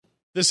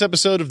This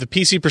episode of the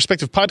PC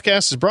Perspective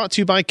Podcast is brought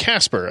to you by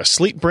Casper, a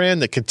sleep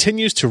brand that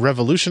continues to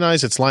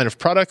revolutionize its line of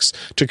products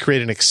to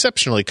create an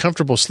exceptionally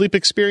comfortable sleep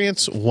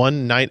experience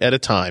one night at a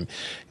time.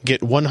 Get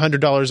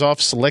 $100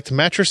 off select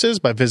mattresses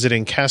by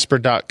visiting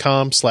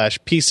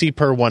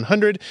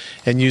casper.com/PCPer100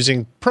 and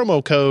using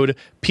promo code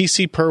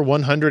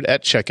PCPer100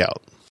 at checkout.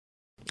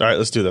 All right,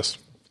 let's do this.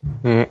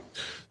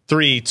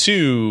 3,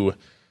 2...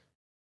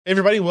 Hey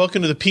everybody,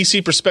 welcome to the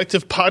PC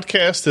Perspective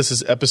Podcast. This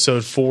is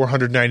episode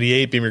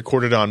 498, being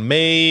recorded on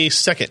May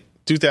 2nd,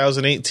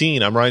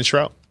 2018. I'm Ryan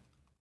Shrout.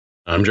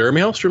 I'm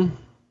Jeremy Hellstrom.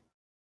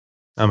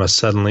 I'm a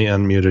suddenly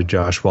unmuted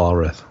Josh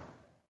Walrath.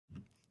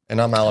 And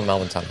I'm Alan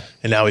Malventano.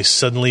 And now he's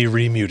suddenly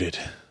remuted.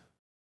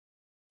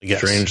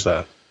 Strange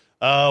that.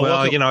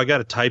 Well, you know, I got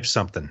to type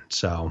something,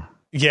 so.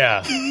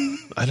 Yeah.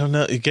 I don't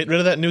know. Get rid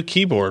of that new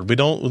keyboard. We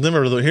don't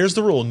remember. Here's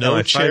the rule: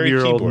 no cherry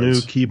keyboards.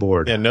 New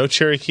keyboard. Yeah, no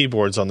cherry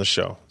keyboards on the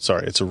show.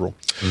 Sorry, it's a rule.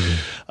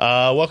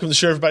 Welcome to the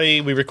show,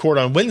 everybody. We record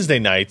on Wednesday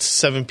nights,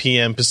 7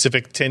 p.m.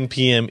 Pacific, 10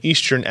 p.m.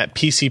 Eastern at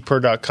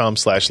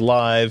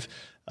pcper.com/live.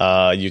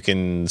 You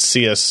can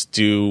see us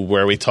do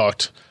where we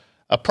talked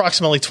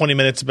approximately 20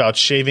 minutes about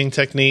shaving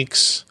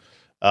techniques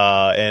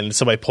and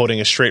somebody putting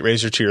a straight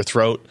razor to your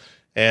throat.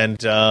 And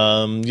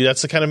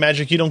that's the kind of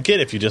magic you don't get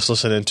if you just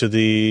listen into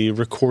the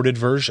recorded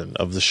version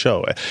of the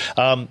show.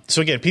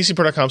 So again,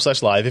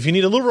 pcper.com/live. If you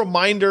need a little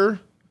reminder, and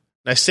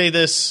I say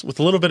this with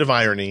a little bit of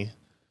irony, if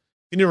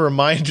you need a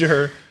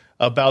reminder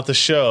about the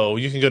show,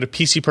 you can go to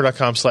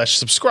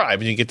pcper.com/subscribe,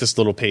 and you get this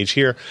little page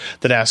here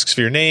that asks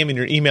for your name and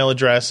your email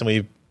address, and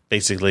we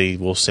basically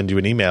will send you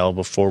an email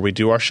before we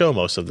do our show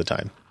most of the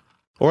time,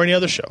 or any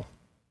other show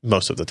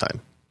most of the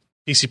time.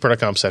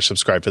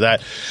 pcper.com/subscribe for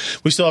that.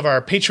 We still have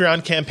our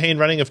Patreon campaign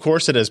running, of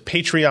course. It is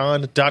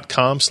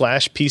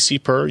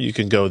patreon.com/PCPer. You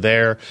can go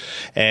there,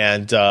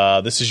 and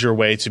this is your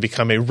way to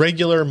become a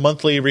regular,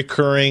 monthly,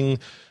 recurring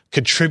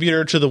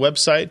contributor to the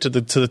website, to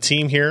the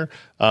team here.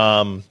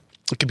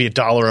 It could be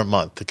 $1 a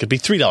month. It could be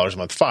 $3 a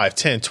month, $5,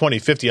 $10, $20,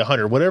 $50,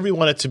 $100, whatever you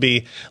want it to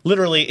be.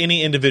 Literally,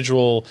 any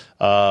individual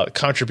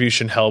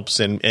contribution helps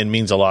and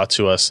means a lot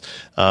to us.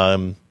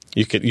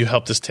 You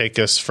helped us take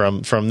us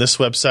from this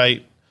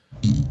website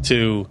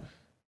to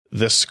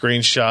this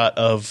screenshot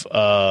of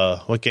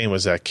what game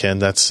was that, Ken?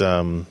 That's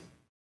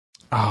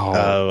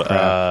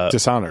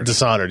Dishonored.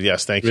 Dishonored,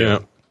 yes, thank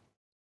you.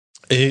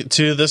 Yeah.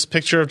 To this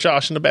picture of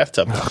Josh in the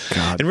bathtub. Oh,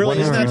 God. And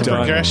really, isn't that the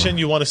progression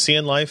you want to see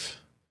in life?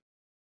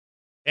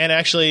 And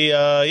actually,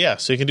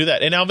 so you can do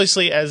that. And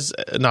obviously,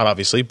 not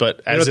obviously, but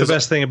you know what the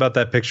best thing about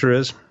that picture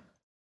is?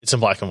 It's in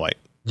black and white.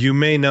 You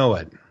may know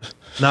it,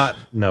 not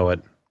know it,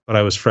 but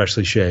I was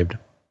freshly shaved.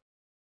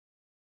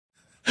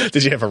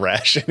 Did you have a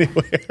rash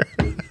anywhere?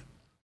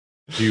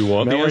 Do you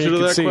want the answer to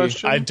that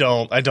question? I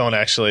don't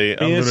actually.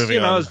 I'm moving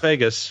on. It's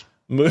Vegas.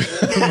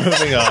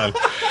 Moving on.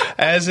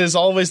 As is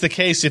always the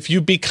case, if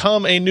you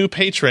become a new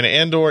patron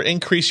and or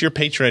increase your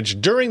patronage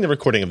during the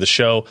recording of the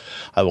show,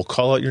 I will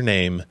call out your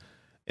name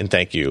and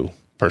thank you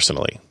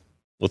personally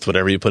with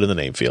whatever you put in the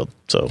name field.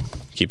 So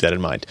keep that in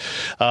mind.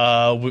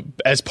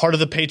 As part of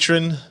the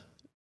Patreon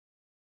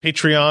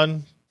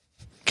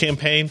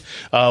campaign,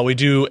 we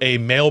do a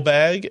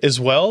mailbag as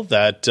well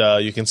that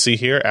you can see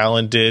here.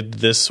 Alan did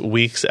this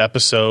week's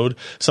episode.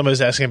 Somebody's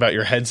asking about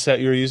your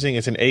headset you're using.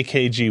 It's an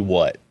AKG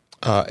what?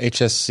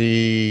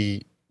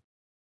 HSC.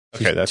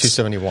 Okay, that's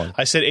 271.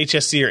 I said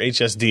HSC or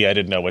HSD. I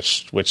didn't know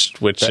which.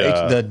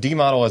 The D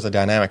model is a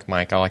dynamic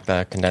mic. I like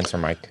the condenser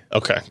mic.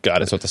 Okay, got it.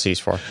 That's what the C is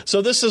for.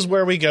 So this is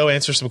where we go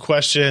answer some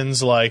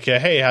questions like,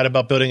 hey, how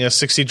about building a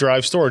 60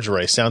 drive storage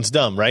array? Sounds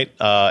dumb, right?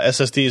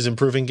 SSD is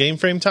improving game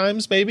frame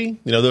times, maybe?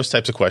 You know, those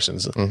types of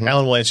questions. Mm-hmm.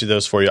 Alan will answer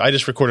those for you. I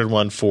just recorded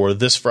one for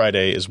this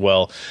Friday as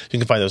well. You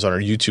can find those on our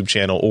YouTube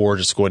channel or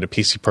just going to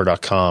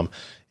pcper.com.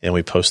 And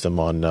we post them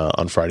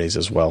on Fridays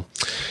as well.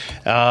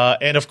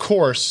 And of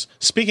course,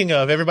 speaking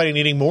of everybody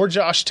needing more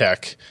Josh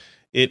Tech,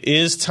 it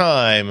is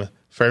time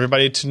for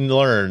everybody to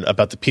learn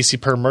about the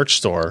PCPer merch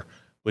store,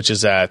 which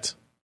is at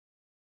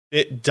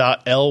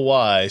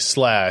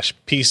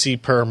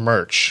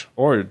bit.ly/PCPermerch.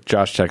 Or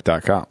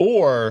JoshTech.com.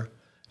 Or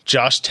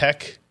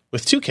JoshTech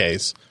with 2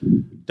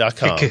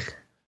 Ks.com.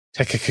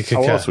 How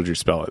else would you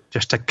spell it?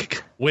 Just a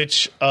kick.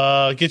 Which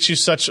gets you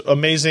such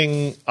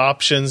amazing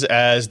options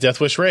as Death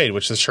Wish Raid,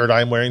 which is the shirt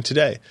I'm wearing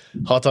today.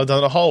 Hot Dog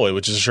Down the Hallway,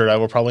 which is a shirt I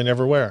will probably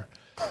never wear.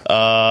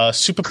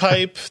 Super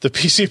Pipe, the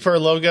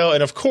PCPer logo,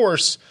 and of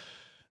course,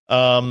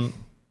 the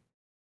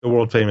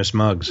world famous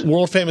mugs.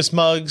 World famous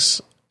mugs,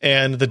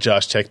 and the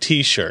Josh Tech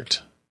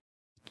T-shirt.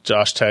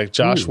 Josh Tech,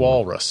 Josh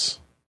Walrus,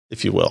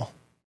 if you will,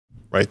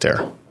 right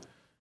there.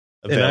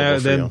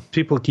 And then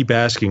people keep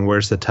asking,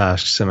 where's the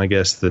tusks? And I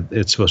guess that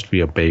it's supposed to be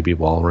a baby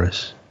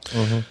walrus.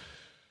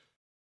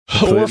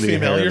 Mm-hmm. Or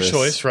female, your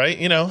choice, right?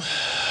 You know,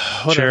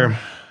 whatever. Sure.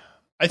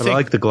 I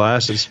like the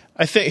glasses.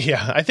 I think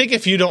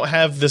if you don't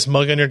have this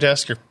mug on your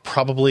desk, you're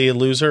probably a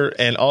loser.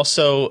 And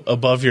also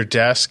above your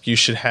desk, you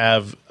should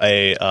have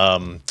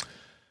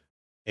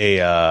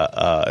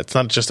it's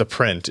not just a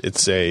print,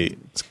 it's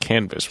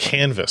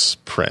canvas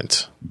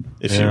print,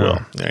 if you will.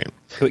 Right.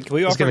 Can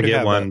we I was going to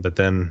get one, but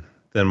then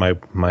then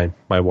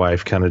my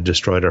wife kind of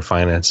destroyed our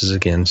finances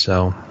again.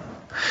 So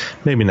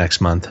maybe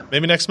next month.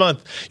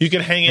 You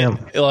can hang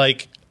it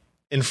like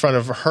in front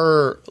of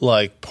her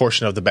like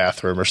portion of the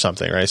bathroom or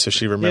something, right? So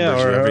she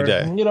remembers you every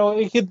day.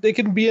 It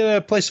can be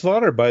a place of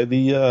honor by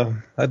the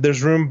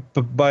there's room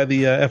by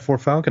the F4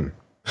 Falcon.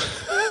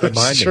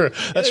 Sure,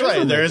 that's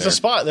right. There is a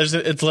spot.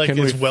 It's like can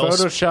it's we well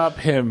Photoshop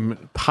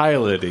him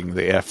piloting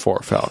the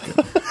F4 Falcon.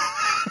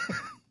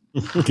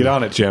 Get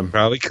on it, Jim.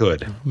 Probably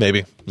could.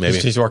 Maybe.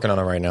 He's working on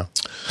it right now.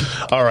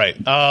 All right.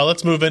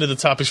 Let's move into the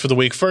topics for the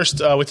week. First, we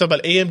talked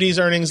about AMD's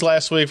earnings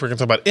last week. We're going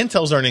to talk about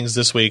Intel's earnings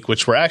this week,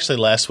 which were actually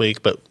last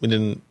week, but we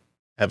didn't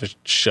have a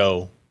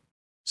show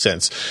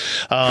since.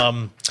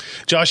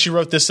 Josh, you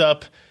wrote this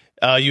up.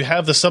 You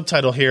have the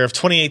subtitle here of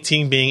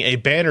 2018 being a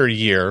banner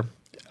year,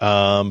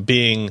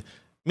 meaning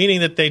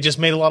that they just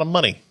made a lot of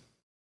money.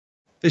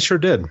 They sure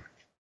did.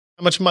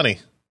 How much money?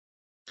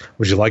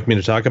 Would you like me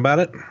to talk about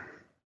it?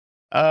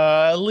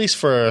 At least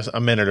for a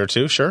minute or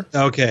two, sure.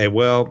 Okay,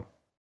 well,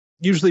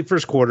 usually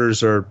first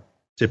quarters are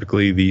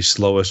typically the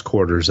slowest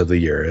quarters of the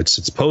year.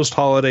 It's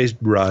post-holiday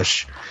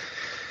rush.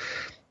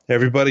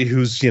 Everybody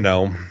who's,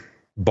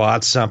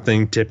 bought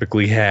something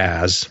typically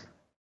has.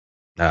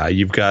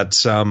 You've got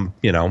some,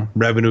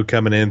 revenue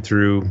coming in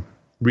through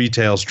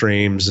retail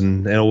streams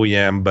and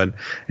OEM, but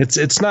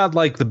it's not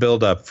like the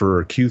build-up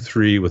for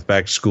Q3 with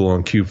back to school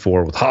and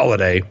Q4 with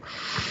holiday.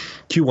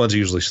 Q1's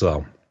usually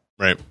slow.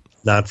 Right.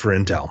 Not for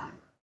Intel.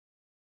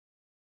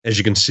 As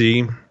you can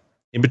see,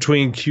 in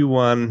between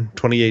Q1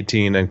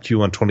 2018 and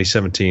Q1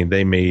 2017,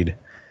 they made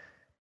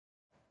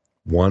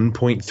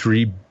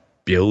 $1.3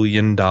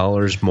 billion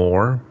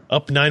more.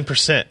 Up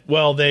 9%.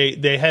 Well,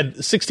 they had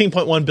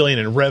 $16.1 billion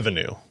in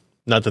revenue.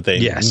 Not that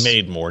they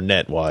made more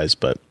net-wise,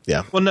 but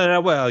yeah. Well,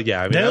 no, well, yeah.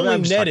 I mean, they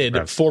only netted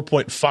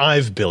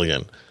 $4.5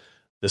 billion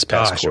this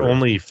past quarter.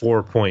 Only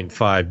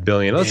 $4.5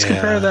 billion. Let's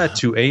compare that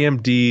to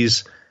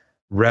AMD's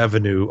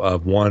revenue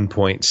of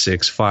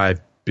 $1.65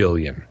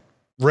 billion.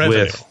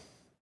 Revenue. With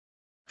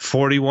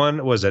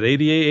 41, was it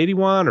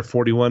 81 or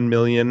 41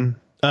 million?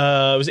 It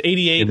was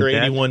 88 or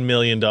 $81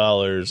 million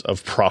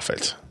of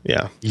profit.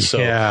 Yeah. So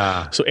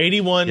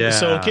 81. Yeah.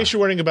 So in case you're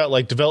wondering about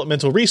like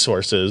developmental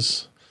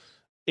resources,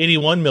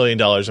 $81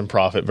 million in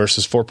profit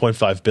versus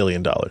 $4.5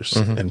 billion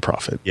in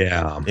profit.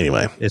 Yeah.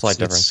 Anyway,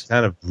 it's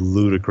kind of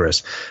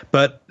ludicrous.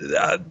 But,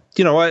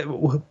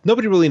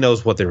 nobody really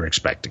knows what they were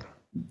expecting.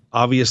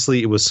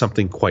 Obviously, it was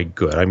something quite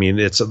good. I mean,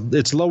 it's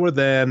lower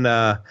than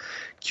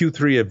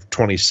Q3 of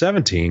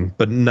 2017,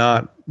 but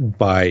not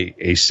by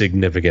a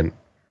significant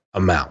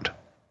amount.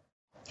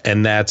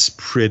 And that's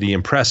pretty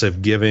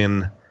impressive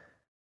given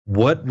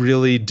what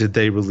really did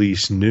they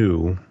release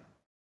new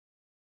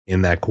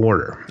in that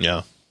quarter.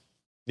 Yeah.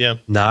 Yeah.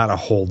 Not a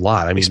whole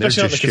lot. I mean,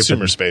 especially on the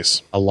consumer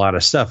space. A lot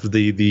of stuff.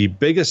 The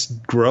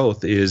biggest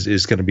growth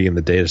is going to be in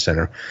the data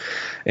center.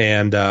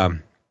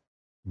 And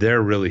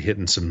they're really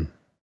hitting some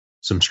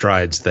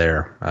strides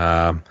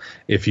there.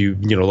 If you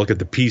look at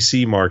the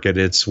PC market,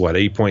 it's what,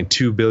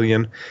 8.2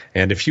 billion,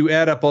 and if you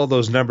add up all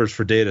those numbers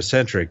for data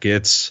centric,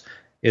 it's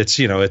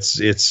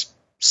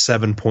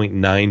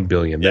 7.9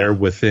 billion. Yeah. They're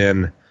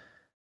within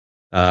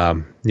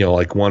like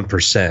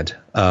 1%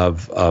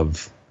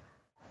 of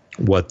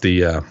what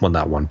the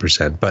not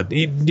 1%, but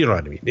you know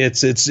what I mean.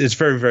 It's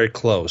very, very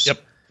close. Yep.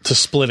 To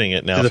splitting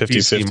it now, to the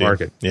 50-50 PC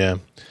market. Yeah.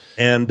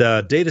 And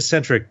data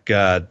centric,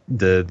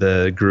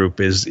 the group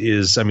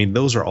is I mean,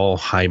 those are all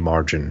high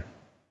margin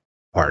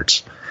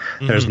parts.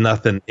 Mm-hmm. There's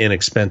nothing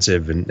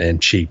inexpensive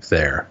and cheap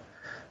there.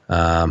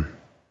 I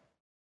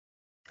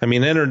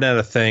mean, Internet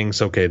of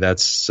Things, okay,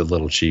 that's a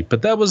little cheap,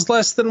 but that was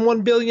less than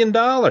 $1 billion. It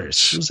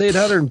was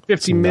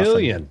 $850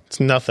 million. It's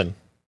nothing.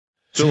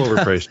 Still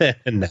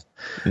overpriced.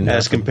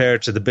 As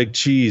compared to the big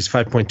cheese,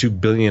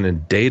 $5.2 billion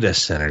in data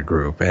center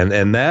group,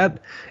 and that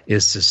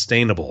is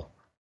sustainable.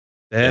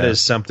 That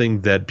is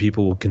something that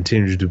people will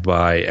continue to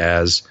buy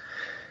as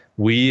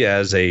we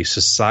as a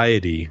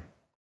society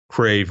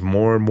crave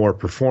more and more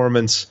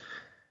performance,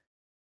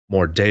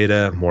 more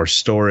data, more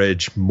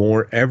storage,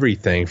 more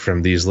everything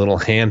from these little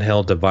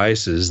handheld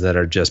devices that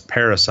are just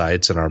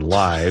parasites in our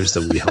lives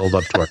that we hold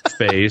up to our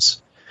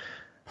face.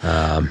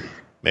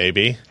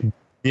 Maybe.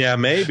 Yeah,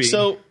 maybe.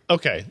 So,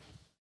 okay.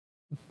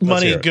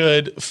 Money,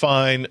 good,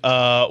 fine.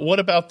 What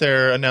about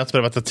their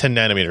announcement about the 10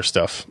 nanometer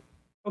stuff?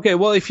 Okay,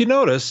 well, if you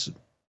notice,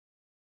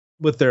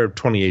 with their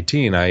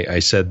 2018, I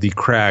said the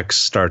cracks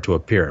start to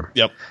appear.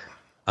 Yep.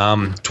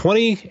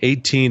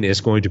 2018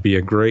 is going to be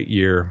a great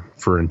year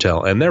for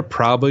Intel, and they're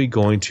probably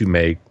going to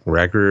make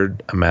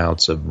record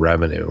amounts of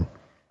revenue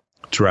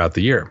throughout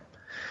the year.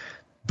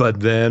 But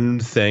then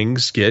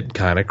things get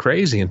kind of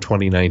crazy in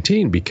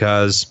 2019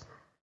 because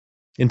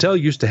Intel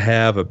used to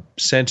have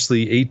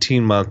essentially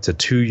 18-month to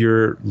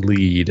 2-year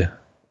lead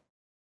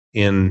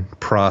in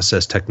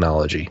process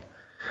technology,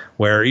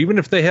 where even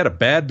if they had a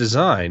bad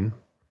design,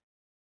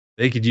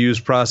 they could use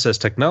process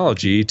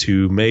technology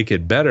to make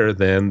it better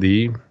than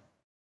the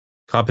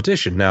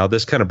competition. Now,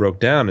 this kind of broke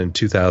down in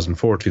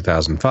 2004,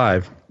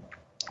 2005,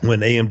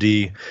 when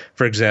AMD,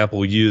 for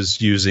example,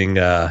 using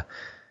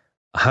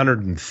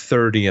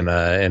 130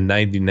 and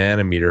 90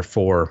 nanometer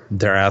for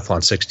their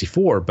Athlon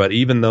 64. But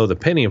even though the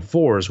Pentium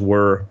 4s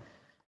were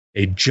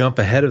a jump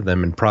ahead of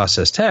them in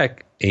process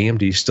tech,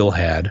 AMD still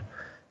had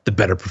the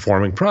better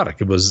performing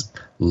product. It was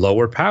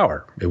lower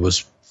power. It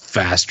was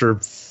faster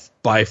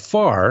by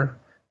far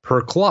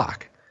per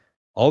clock.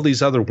 All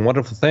these other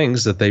wonderful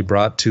things that they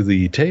brought to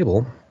the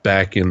table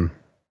back in,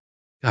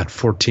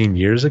 14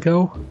 years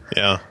ago?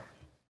 Yeah.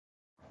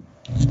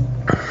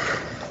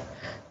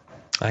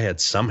 I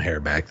had some hair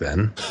back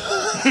then.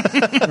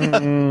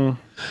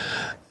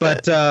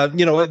 But,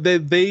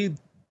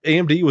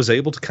 AMD was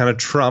able to kind of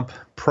trump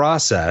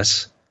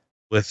process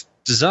with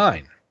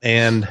design.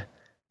 And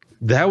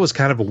that was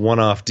kind of a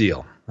one-off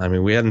deal. I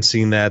mean, we hadn't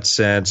seen that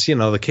since, the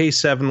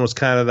K7 was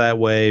kind of that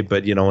way,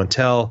 but,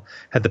 Intel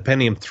had the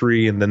Pentium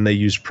 3, and then they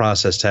used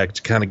process tech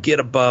to kind of get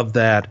above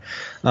that.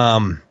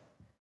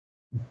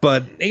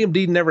 But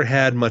AMD never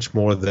had much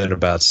more than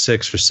about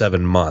 6 or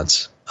 7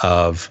 months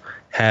of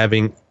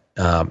having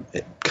kind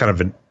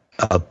of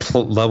a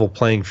level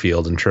playing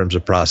field in terms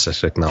of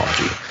process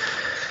technology.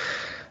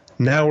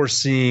 Now we're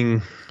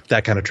seeing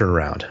that kind of turn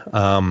around.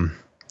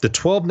 The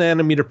 12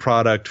 nanometer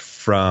product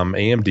from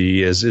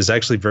AMD is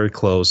actually very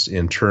close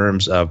in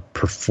terms of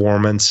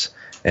performance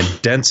and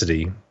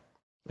density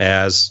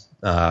as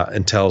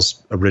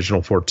Intel's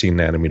original 14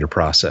 nanometer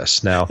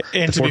process. Now,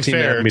 and to be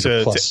fair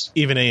to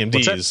even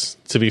AMD's,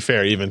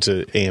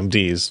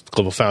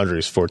 Global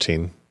Foundries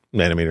 14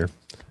 nanometer.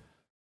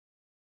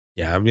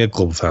 Yeah, I mean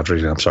Global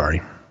Foundries. I'm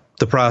sorry.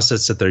 The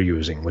process that they're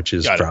using, which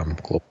is from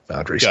Global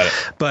Foundries.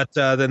 But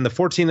then the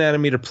 14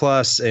 nanometer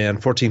plus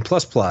and 14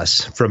 plus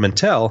plus from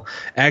Intel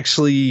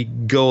actually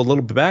go a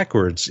little bit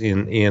backwards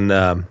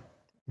in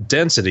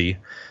density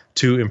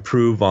to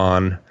improve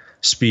on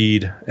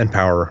speed and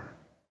power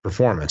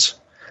performance.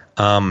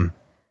 And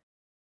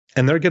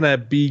they're going to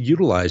be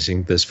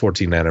utilizing this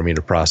 14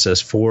 nanometer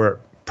process for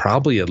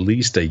probably at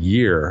least a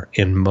year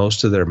in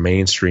most of their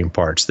mainstream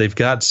parts. They've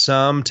got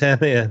some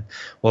 10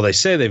 they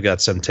say they've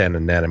got some 10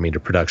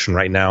 nanometer production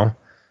right now,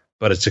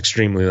 but it's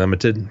extremely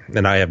limited,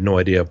 and I have no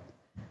idea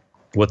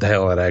what the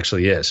hell that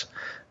actually is.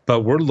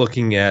 But we're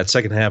looking at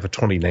second half of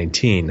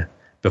 2019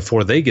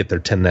 before they get their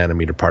 10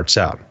 nanometer parts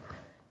out,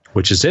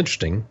 which is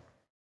interesting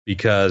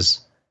because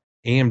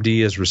AMD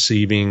is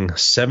receiving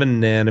 7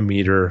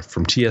 nanometer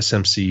from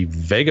TSMC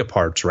Vega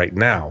parts right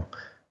now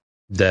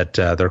that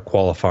they're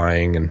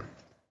qualifying and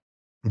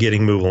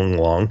getting moving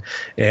along.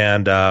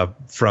 And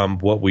from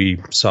what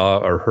we saw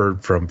or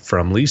heard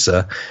from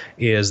Lisa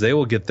is they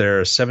will get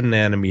their 7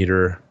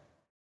 nanometer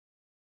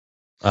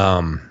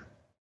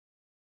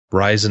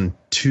Ryzen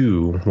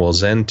 2,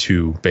 Zen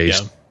 2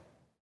 based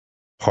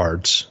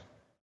parts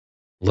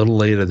a little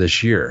later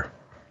this year.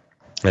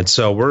 And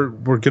so we're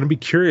going to be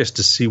curious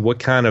to see what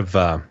kind of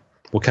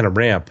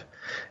ramp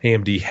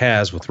AMD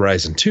has with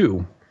Ryzen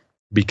 2,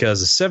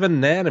 because the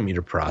 7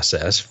 nanometer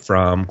process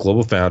from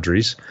Global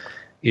Foundries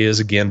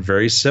is again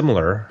very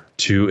similar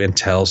to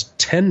Intel's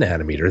 10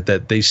 nanometer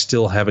that they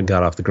still haven't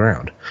got off the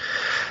ground.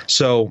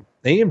 So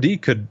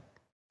AMD could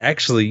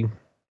actually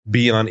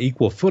be on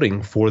equal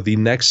footing for the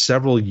next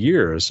several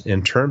years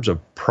in terms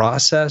of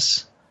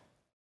process,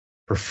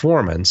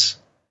 performance,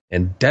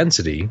 and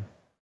density.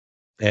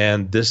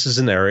 And this is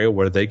an area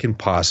where they can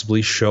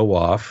possibly show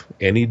off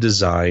any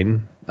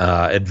design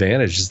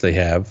advantages they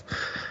have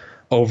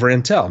over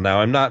Intel.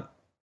 Now, I'm not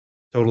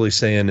totally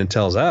saying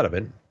Intel's out of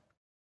it,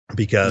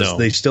 because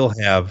they still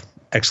have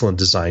excellent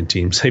design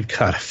teams. They've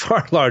got a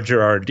far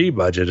larger R&D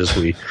budget, as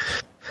we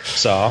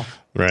saw.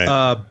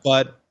 Right.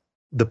 But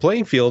the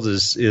playing field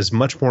is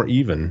much more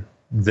even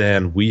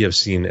than we have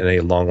seen in a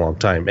long, long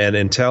time. And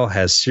Intel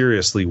has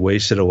seriously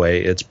wasted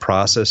away its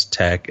process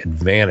tech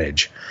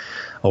advantage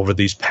over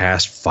these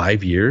past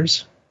 5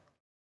 years.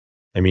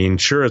 I mean,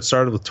 sure, it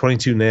started with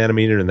 22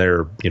 nanometer, and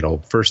they're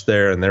first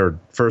there, and they were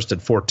first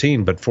at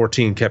 14, but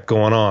 14 kept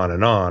going on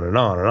and on and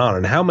on and on.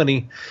 And how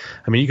many?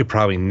 I mean, you could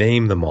probably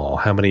name them all.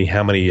 How many?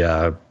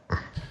 Don't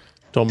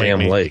damn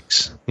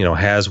lakes?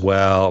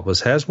 Haswell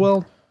was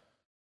Haswell.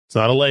 It's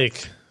not a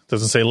lake. It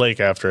doesn't say lake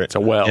after it. It's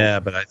a well. Yeah,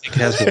 but I think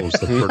Haswell was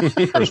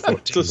the first 14.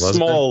 It's a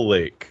small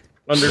lake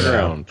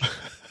underground.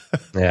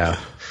 Yeah.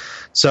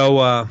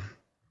 So.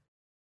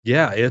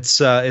 Yeah,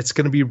 it's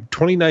going to be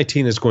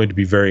 2019 is going to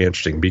be very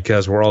interesting,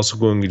 because we're also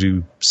going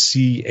to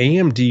see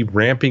AMD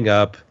ramping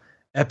up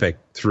EPYC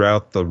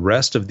throughout the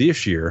rest of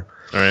this year.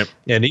 All right.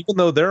 And even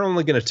though they're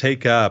only going to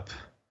take up,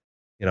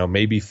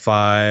 maybe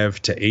 5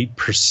 to 8%,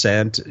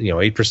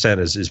 8%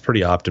 is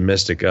pretty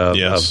optimistic of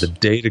the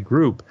data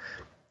group,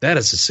 that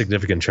is a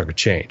significant chunk of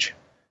change.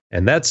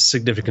 And that's a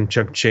significant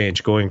chunk of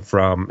change going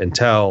from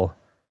Intel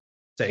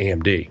to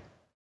AMD. Yep.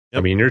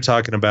 I mean, you're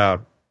talking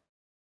about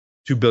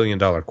 $2 billion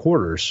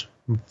quarters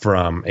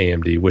from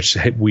AMD, which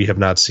we have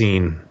not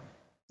seen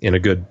in a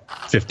good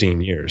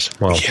 15 years.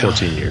 Well,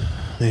 14 years.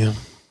 Yeah.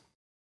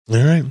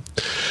 All right.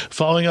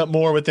 Following up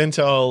more with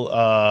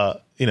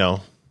Intel,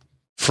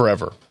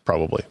 forever,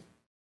 probably.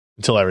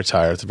 Until I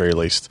retire, at the very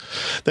least.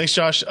 Thanks,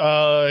 Josh.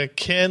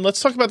 Ken, let's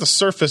talk about the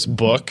Surface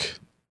Book,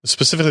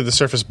 specifically the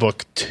Surface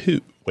Book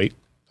 2. Wait,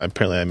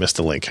 Apparently I missed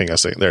the link. Hang on a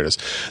second. There it is.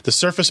 The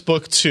Surface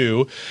Book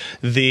 2,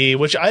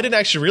 which I didn't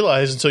actually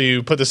realize until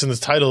you put this in the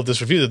title of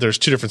this review, that there's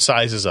 2 different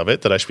sizes of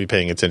it that I should be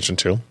paying attention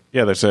to.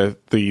 Yeah, there's the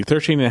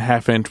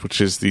 13.5-inch,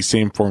 which is the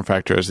same form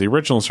factor as the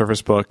original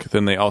Surface Book.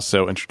 Then they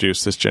also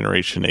introduced this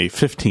generation a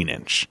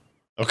 15-inch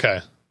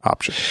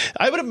option.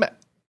 I would imagine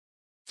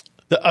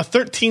a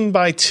 13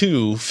 by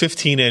 2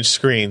 15-inch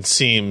screen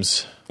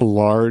seems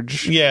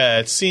large. Yeah,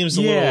 it seems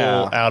a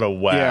little out of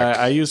whack.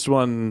 Yeah, I used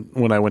one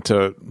when I went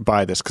to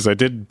buy this because I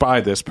did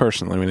buy this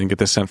personally. We didn't get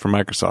this sent from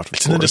Microsoft.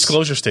 It's in the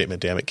disclosure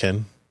statement, damn it,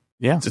 Ken.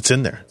 Yeah. It's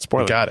in there.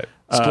 Spoiler. You got it.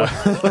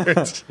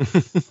 Spoiler.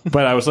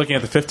 But I was looking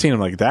at the 15. I'm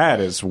like, that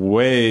is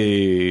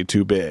way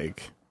too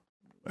big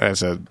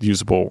as a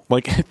usable.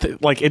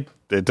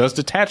 It does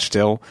detach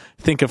still.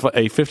 Think of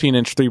a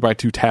 15-inch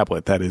 3x2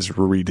 tablet. That is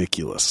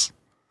ridiculous.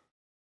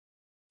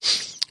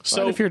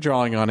 So if you're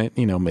drawing on it,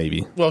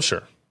 maybe. Well,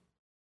 sure.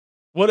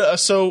 What are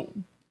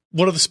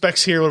the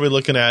specs here? What are we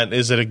looking at?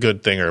 Is it a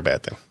good thing or a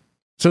bad thing?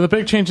 So the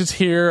big changes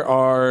here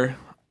are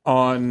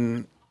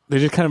they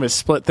did kind of a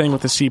split thing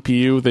with the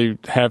CPU. They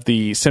have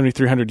the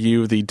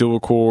 7300U, the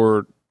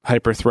dual-core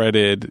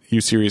hyper-threaded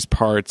U-series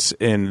parts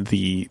in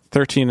the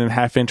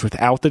 13.5-inch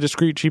without the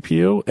discrete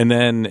GPU. And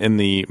then in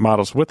the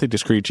models with the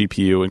discrete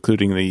GPU,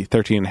 including the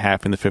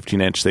 13.5 and the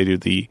 15-inch, they do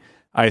the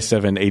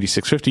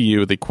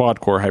i7-8650U, the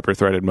quad-core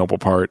hyper-threaded mobile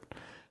part.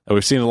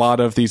 We've seen a lot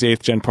of these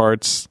 8th-gen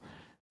parts.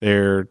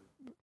 There's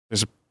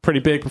a pretty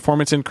big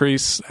performance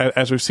increase,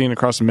 as we've seen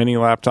across many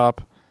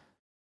laptop.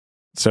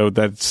 So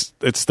it's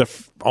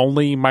the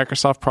only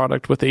Microsoft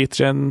product with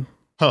 8th-gen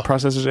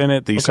processors in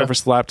it. The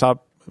Surface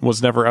laptop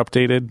was never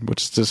updated,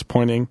 which is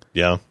disappointing.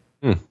 Yeah.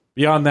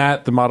 Beyond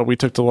that, the model we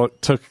took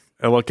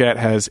a look at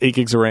has 8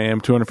 gigs of RAM,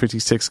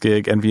 256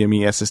 gig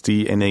NVMe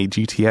SSD, and a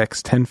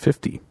GTX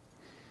 1050.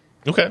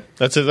 Okay,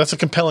 that's a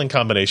compelling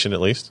combination,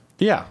 at least.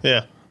 Yeah.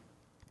 Yeah.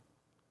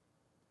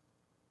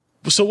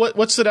 So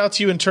what stood out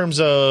to you in terms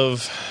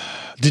of,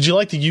 did you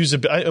like to use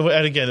it?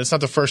 And again, it's not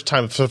the first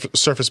time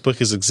Surface Book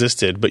has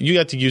existed, but you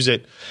got to use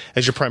it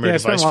as your primary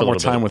device for a little bit. I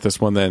spent a lot more time with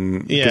this one than,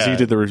 because you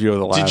did the review of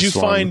the last one. Did you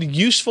find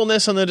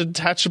usefulness on the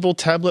detachable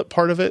tablet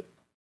part of it?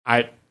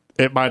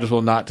 It might as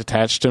well not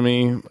detach to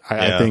me.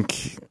 I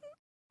think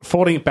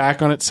folding it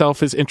back on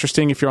itself is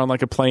interesting if you're on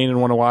like a plane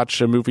and want to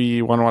watch a movie,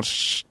 you want to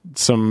watch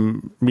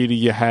some media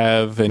you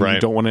have, and you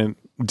don't want to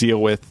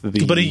deal with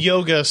the... But a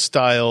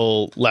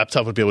yoga-style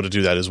laptop would be able to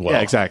do that as well.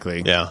 Yeah,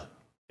 exactly. Yeah.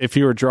 If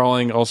you were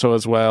drawing also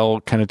as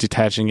well, kind of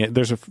detaching it,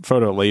 there's a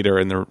photo later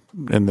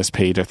in this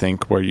page, I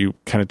think, where you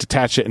kind of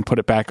detach it and put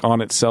it back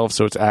on itself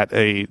so it's at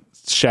a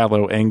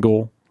shallow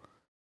angle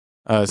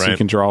so you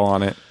can draw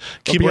on it.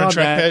 Keyboard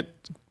and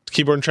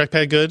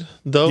trackpad good,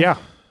 though? Yeah.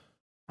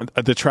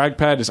 The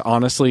trackpad is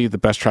honestly the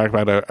best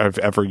trackpad I've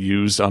ever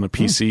used on a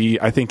PC.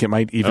 I think it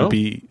might even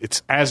be...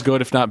 It's as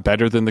good, if not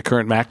better, than the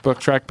current MacBook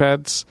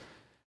trackpads.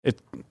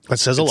 That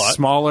says a lot. It's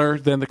smaller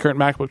than the current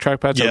MacBook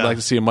trackpad, so I'd like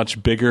to see a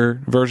much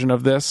bigger version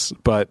of this,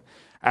 but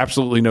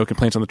absolutely no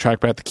complaints on the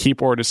trackpad. The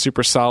keyboard is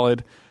super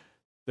solid.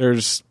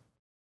 There's,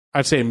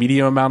 I'd say, a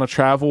medium amount of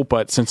travel,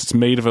 but since it's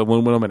made of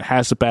aluminum and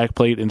has the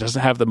backplate and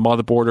doesn't have the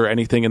motherboard or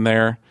anything in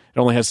there, it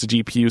only has the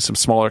GPU, some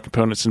smaller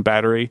components and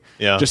battery.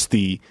 Yeah. Just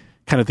the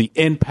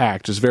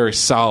impact is very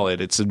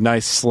solid. It's a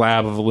nice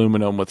slab of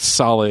aluminum with a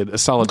solid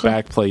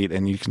backplate,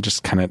 and you can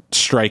just kind of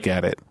strike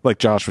at it like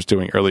Josh was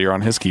doing earlier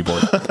on his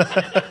keyboard.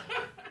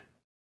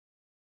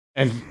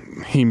 And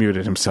he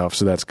muted himself,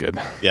 so that's good.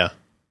 Yeah.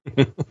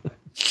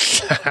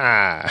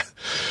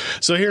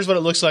 So here's what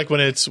it looks like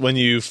when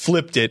you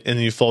flipped it and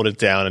you fold it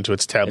down into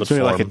its tablet it's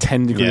really form. Like a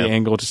 10-degree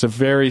angle, just a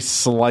very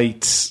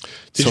slight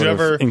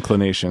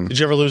inclination. Did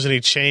you ever lose any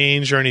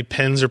change or any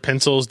pens or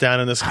pencils down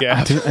in this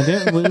gap? I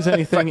didn't lose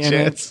anything in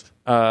it.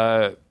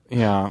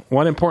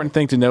 One important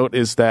thing to note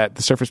is that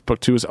the Surface Book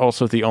 2 is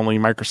also the only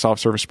Microsoft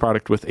Surface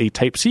product with a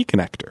Type-C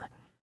connector.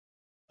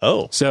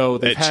 Oh. So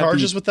it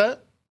charges with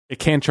that? It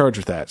can charge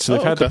with that. So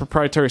they've had the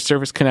proprietary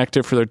Surface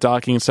connector for their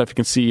docking and stuff. You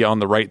can see on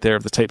the right there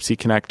of the Type-C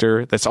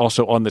connector. That's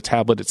also on the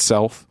tablet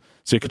itself.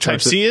 So you can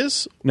charge Type-C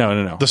is?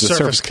 No. The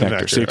Surface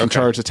connector. So you can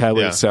charge the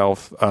tablet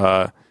itself.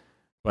 But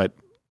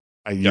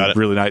you're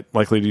really not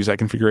likely to use that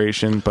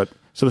configuration. But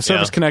so the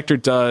Surface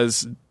connector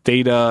does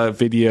data,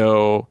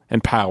 video,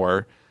 and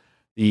power.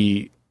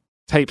 The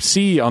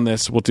Type-C on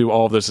this will do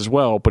all of this as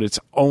well, but it's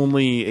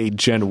only a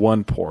Gen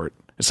 1 port.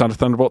 It's not a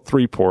Thunderbolt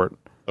 3 port.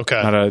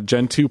 Okay. Not a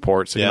Gen 2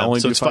 port, so you can only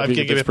do it's 5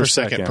 gigabit per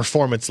second.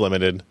 Performance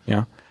limited.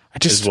 Yeah.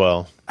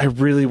 I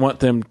really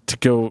want them to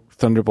go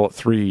Thunderbolt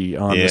 3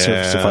 on the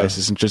Surface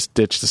devices and just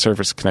ditch the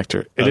Surface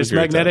connector. It is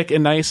magnetic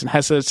and nice and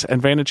has its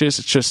advantages.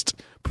 It's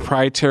just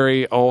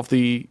proprietary. All of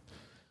the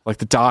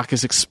dock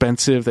is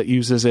expensive that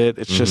uses it.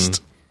 It's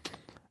just,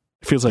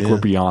 it feels like we're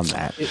beyond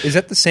that. Is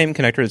that the same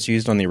connector that's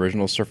used on the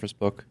original Surface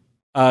Book?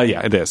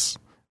 Yeah, it is.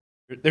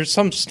 There's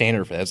some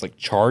standard for that. It's like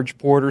charge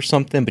port or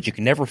something, but you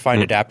can never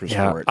find adapters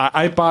for it.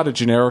 I bought a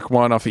generic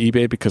one off of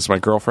eBay because my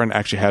girlfriend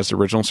actually has the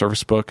original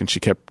Surface Book, and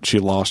she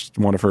lost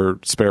one of her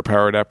spare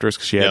power adapters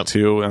because she had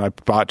two, and I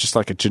bought just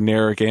like a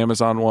generic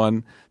Amazon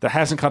one that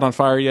hasn't caught on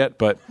fire yet.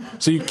 But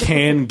so you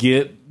can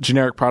get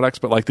generic products,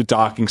 but like the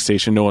docking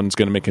station, no one's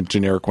going to make a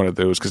generic one of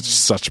those because it's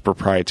such a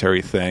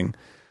proprietary thing.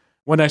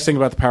 One nice thing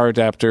about the power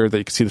adapter that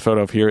you can see the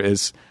photo of here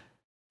is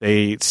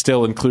they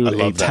still include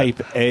a Type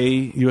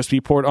A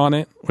USB port on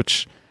it,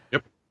 which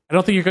I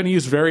don't think you're going to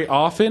use very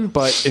often,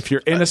 but if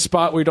you're in a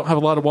spot where you don't have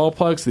a lot of wall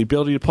plugs, the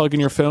ability to plug in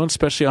your phone,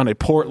 especially on a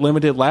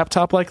port-limited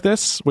laptop like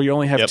this, where you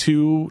only have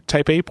two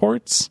Type A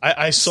ports.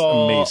 I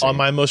saw on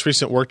my most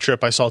recent work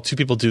trip, I saw two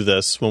people do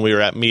this when we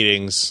were at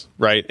meetings,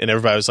 right? And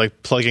everybody was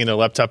like plugging their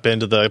laptop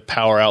into the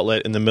power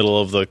outlet in the middle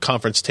of the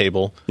conference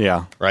table.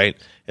 Yeah. Right?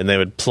 And they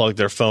would plug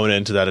their phone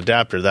into that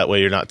adapter. That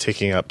way you're not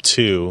taking up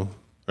two,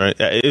 right?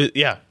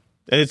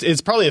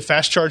 It's probably a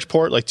fast charge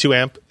port, like 2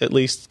 amp at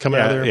least coming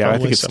out of there. Yeah,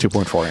 probably. I think it's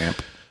 2.4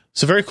 amp.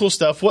 So very cool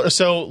stuff.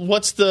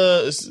 What's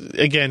the,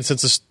 again,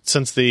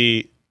 since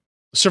the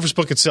Surface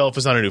Book itself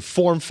is not a new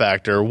form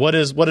factor, what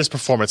is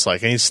performance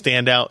like? Any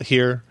standout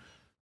here?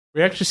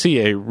 We actually see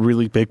a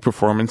really big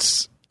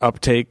performance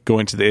uptake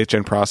going to the 8th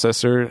gen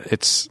processor.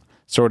 It's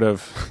sort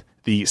of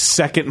the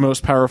second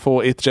most powerful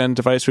 8th gen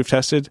device we've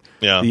tested.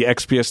 Yeah. The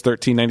XPS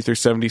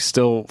 139370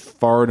 still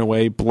far and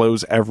away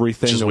blows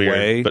everything Which is away.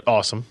 weird, but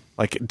awesome.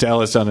 Like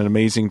Dell has done an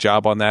amazing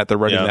job on that. They're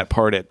running that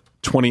part at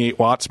 28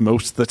 watts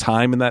most of the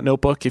time in that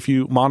notebook if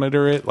you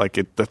monitor it. Like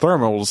the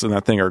thermals in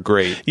that thing are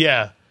great.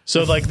 Yeah.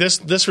 So like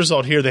this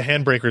result here, the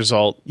handbrake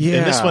result,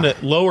 and this one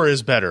lower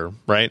is better,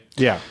 right?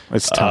 Yeah.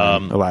 It's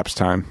time, elapsed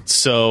time.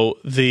 So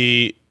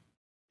look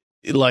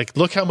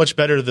how much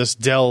better this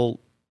Dell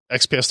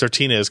XPS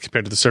 13 is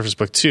compared to the Surface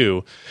Book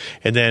 2.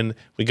 And then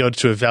we go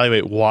to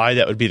evaluate why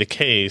that would be the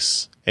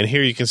case. And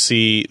here you can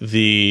see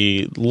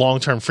the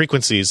long-term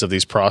frequencies of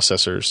these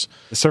processors.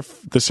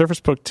 The Surface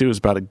Book 2 is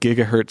about a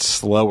gigahertz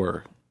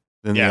slower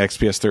than the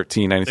XPS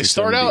 13. They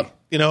start out,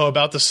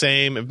 about the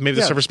same. Maybe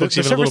the Surface Book's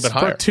even a little bit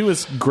higher. The Surface Book 2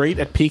 is great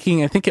at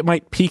peaking. I think it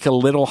might peak a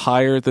little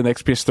higher than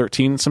XPS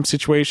 13 in some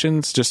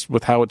situations, just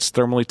with how it's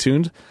thermally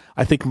tuned.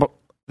 I think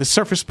the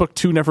Surface Book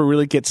 2 never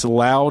really gets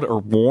loud or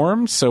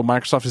warm, so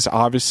Microsoft is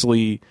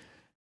obviously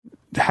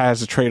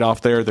has a trade-off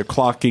there. They're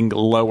clocking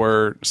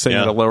lower, saying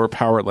at a lower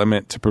power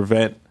limit to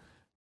prevent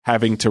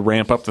having to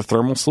ramp up the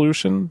thermal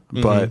solution.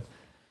 Mm-hmm. But,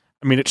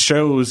 I mean, it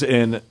shows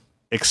in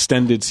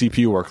extended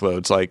CPU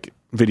workloads like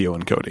video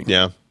encoding.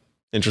 Yeah,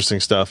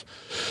 interesting stuff.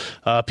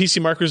 PC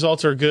Mark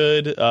results are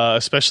good,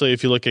 especially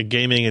if you look at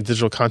gaming and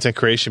digital content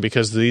creation,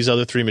 because these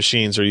other three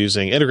machines are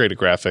using integrated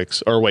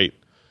graphics.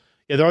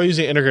 They're all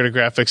using integrated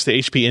graphics. The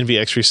HP Envy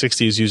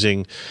X360 is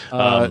using...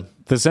 the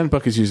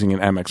ZenBook is using an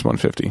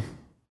MX150.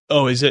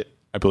 Oh, is it?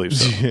 I believe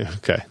so.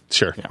 Okay,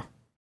 sure. Yeah.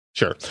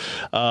 Sure.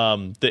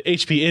 The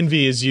HP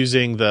Envy is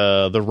using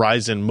the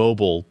Ryzen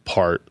mobile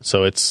part,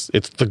 so it's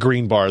the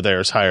green bar there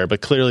is higher,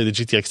 but clearly the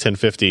GTX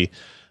 1050,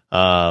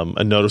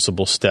 a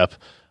noticeable step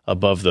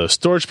above the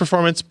storage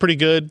performance. Pretty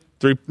good.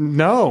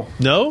 No.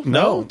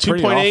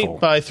 2.8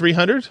 by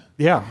 300.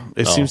 Yeah,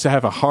 it seems to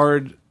have a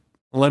hard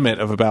limit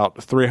of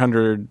about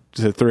 300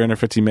 to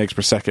 350 megs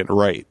per second.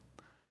 Right.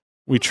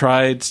 We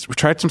tried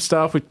some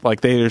stuff.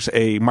 There's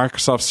a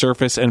Microsoft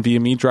Surface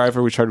NVMe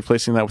driver. We tried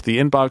replacing that with the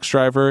Inbox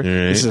driver. Right.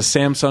 This is a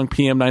Samsung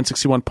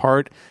PM961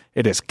 part.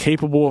 It is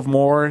capable of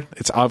more.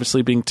 It's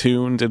obviously being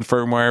tuned in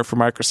firmware for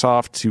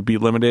Microsoft to be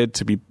limited,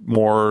 to be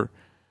more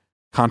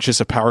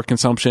conscious of power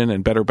consumption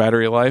and better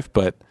battery life.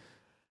 But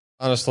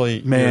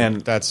honestly, man,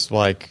 that's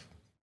like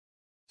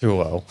too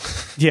low.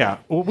 Yeah.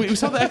 Well, we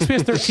saw the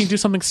XPS 13 do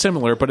something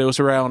similar, but it was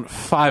around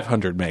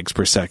 500 megs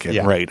per second,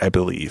 right, I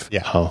believe.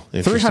 Yeah. Oh,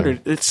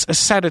 300, it's a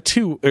SATA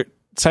 2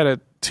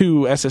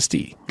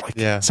 SSD.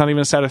 It's not even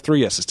a SATA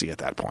 3 SSD at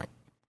that point.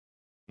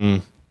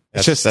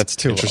 That's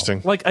too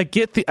interesting. Low. I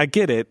get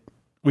it.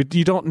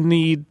 You don't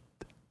need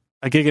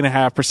a gig and a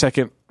half per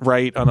second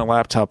right on a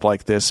laptop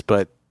like this,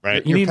 but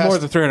you need more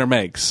than 300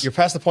 megs. You're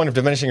past the point of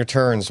diminishing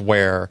returns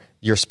where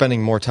you're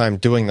spending more time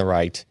doing the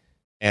write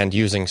and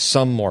using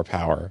some more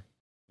power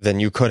than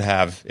you could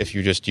have if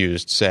you just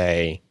used,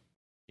 say,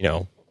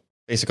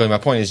 basically my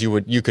point is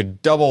you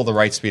could double the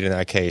write speed in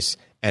that case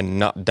and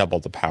not double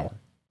the power.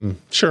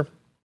 Sure.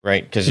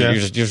 Right? Because you're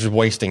just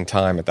wasting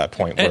time at that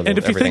point. And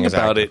if you think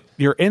about it,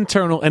 your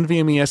internal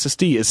NVMe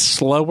SSD is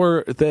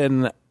slower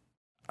than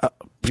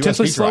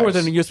potentially slower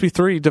than a USB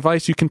 3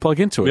 device you can plug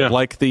into it,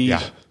 like the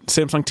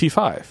Samsung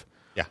T5.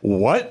 Yeah.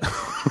 What?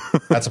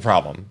 That's a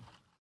problem.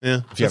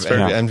 Yeah. If you have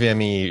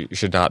NVMe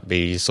should not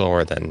be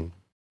slower than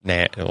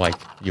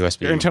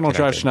USB. Your internal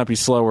drive should not be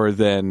slower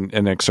than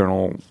an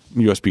external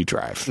USB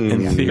drive.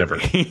 Never.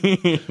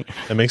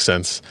 That makes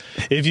sense.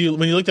 When you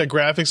looked at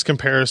graphics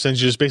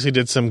comparisons, you just basically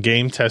did some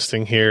game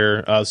testing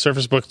here.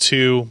 Surface Book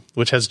 2,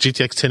 which has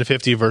GTX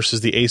 1050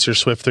 versus the Acer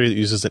Swift 3 that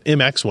uses an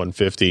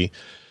MX150.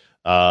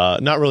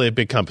 Not really a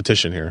big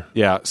competition here.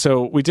 Yeah.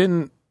 So we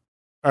didn't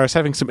I was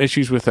having some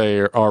issues with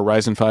our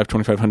Ryzen 5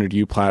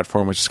 2500U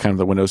platform, which is kind of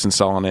the Windows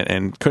install on it,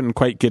 and couldn't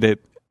quite get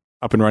it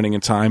up and running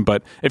in time.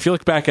 But if you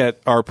look back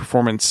at our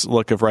performance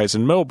look of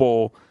Ryzen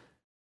Mobile,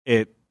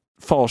 it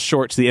falls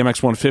short to the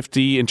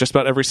MX150 in just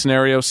about every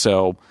scenario.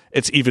 So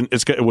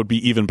it would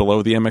be even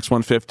below the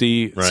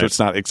MX150. Right. So it's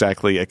not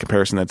exactly a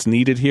comparison that's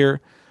needed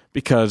here,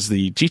 because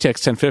the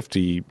GTX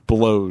 1050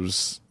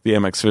 blows the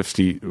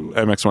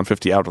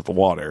MX150 out of the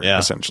water,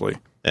 essentially.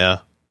 Yeah.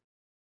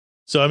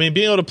 So, I mean,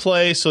 being able to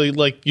play, so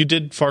like you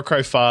did Far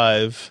Cry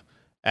 5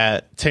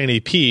 at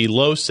 1080p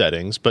low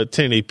settings, but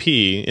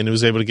 1080p, and it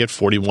was able to get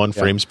 41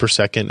 frames per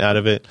second out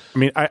of it. I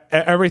mean,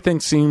 everything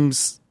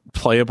seems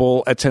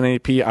playable at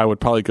 1080p. I would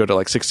probably go to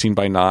like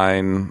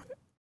 16:9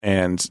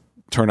 and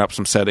turn up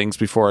some settings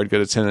before I'd go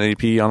to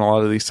 1080p on a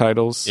lot of these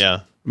titles.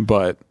 Yeah.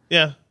 But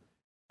yeah.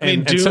 I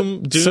mean,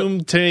 Doom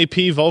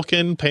 1080p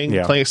Vulkan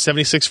playing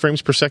 76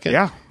 frames per second.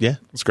 Yeah.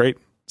 It's great.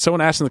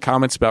 Someone asked in the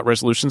comments about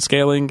resolution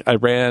scaling. I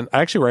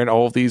actually ran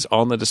all of these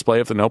on the display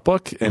of the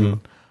notebook, and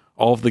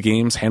all of the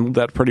games handled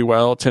that pretty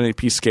well.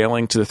 1080p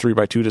scaling to the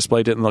 3x2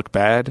 display didn't look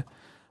bad,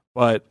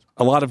 but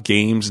a lot of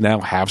games now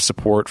have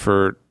support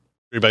for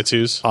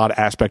 3x2s, odd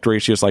aspect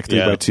ratios like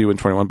 3x2 and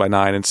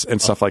 21:9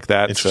 and stuff like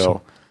that.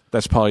 So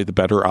that's probably the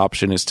better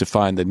option, is to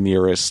find the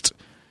nearest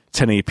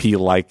 1080p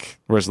like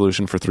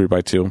resolution for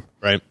 3x2.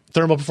 Right.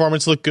 Thermal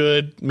performance looked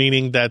good,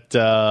 meaning that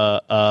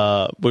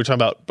we were talking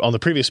about on the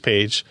previous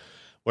page,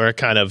 where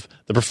kind of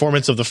the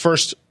performance of the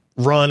first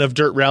run of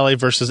Dirt Rally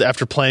versus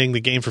after playing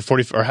the game for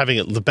 40, or having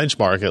the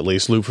benchmark at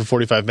least loop for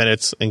 45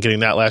 minutes and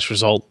getting that last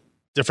result,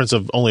 difference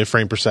of only a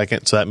frame per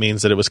second. So that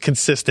means that it was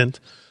consistent,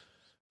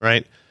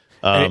 right?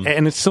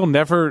 And it's still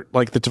never,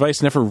 like, the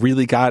device never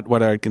really got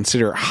what I'd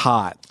consider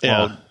hot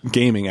while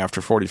gaming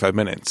after 45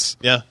 minutes.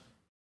 Yeah.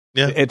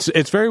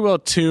 It's very well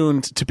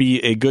tuned to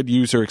be a good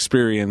user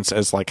experience,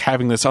 as like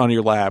having this on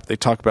your lap. They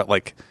talk about,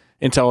 like,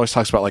 Intel always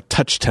talks about like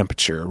touch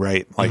temperature,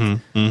 right? Like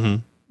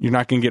you're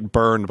not going to get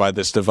burned by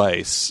this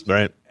device,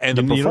 right? And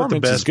the performance, you know what the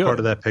best part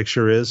of that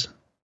picture is?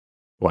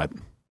 What?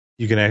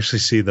 You can actually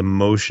see the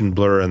motion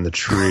blur in the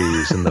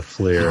trees and the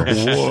flare.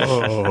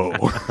 Whoa!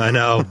 I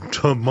know,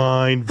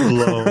 mind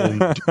blown,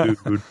 dude.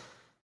 It's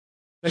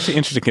actually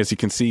interesting because you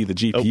can see the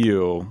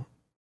GPU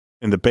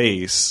in the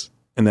base,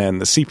 and then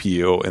the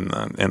CPU in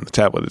the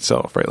tablet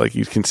itself, right? Like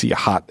you can see a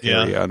hot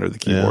area under the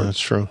keyboard. Yeah, that's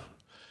true.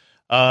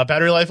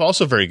 Battery life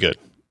also very good.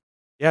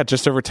 Yeah,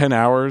 just over 10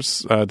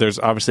 hours. There's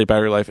obviously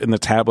battery life in the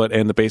tablet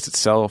and the base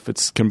itself.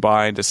 It's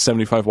combined a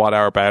 75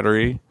 watt-hour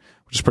battery,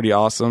 which is pretty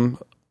awesome.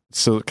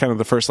 So kind of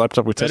the first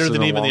laptop we tested better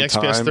than in a even long the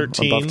XPS time,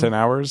 13. above 10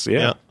 hours.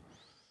 Yeah.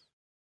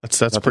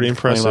 That's pretty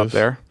impressive up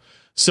there.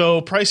 So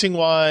pricing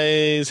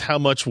wise, how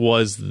much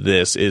was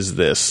this? Is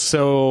this?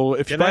 So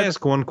if Can I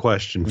ask one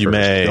question first? You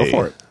may. Go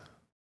for it.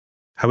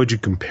 How would you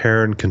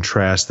compare and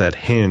contrast that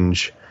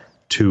hinge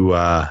to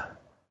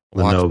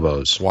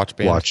Lenovo's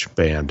watch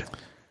band?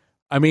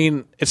 I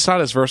mean, it's not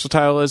as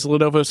versatile as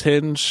Lenovo's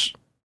Hinge.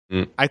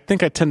 I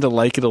think I tend to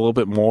like it a little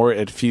bit more.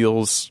 It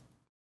feels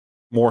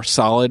more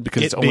solid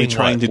because it's only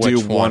trying to do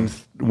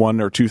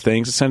one or two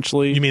things,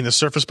 essentially. You mean the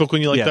Surface Book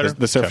one you like better?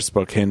 The Surface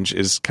Book Hinge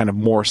is kind of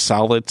more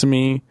solid to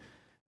me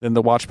than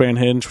the Watch Band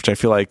Hinge, which I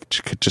feel like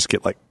could just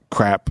get like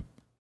crap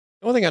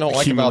The only thing I don't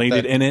like about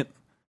that, in it,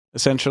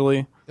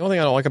 essentially. The only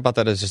thing I don't like about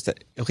that is just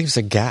that it leaves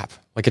a gap.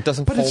 Like it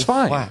doesn't. But fold it's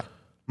fine. Flat.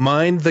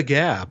 Mind the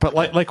gap. But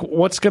like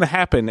what's going to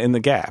happen in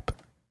the gap?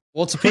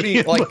 Well, it's a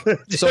pretty like.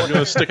 So I'm going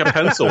to stick a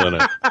pencil in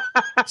it.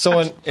 So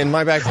in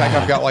my backpack,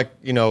 I've got like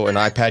an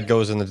iPad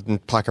goes in the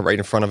pocket right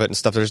in front of it and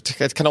stuff.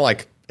 It's kind of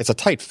like it's a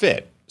tight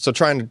fit. So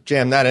trying to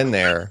jam that in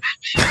there.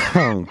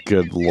 Oh,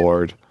 good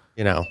Lord!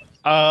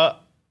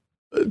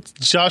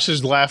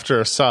 Josh's laughter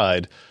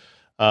aside,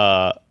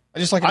 I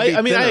just like.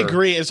 I mean, I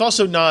agree. It's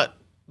also not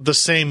the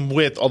same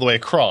width all the way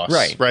across,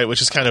 right?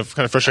 Which is kind of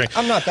frustrating.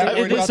 I'm not that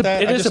worried about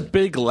that. It is a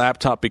big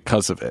laptop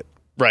because of it.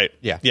 Right.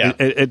 Yeah.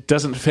 It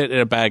doesn't fit in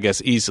a bag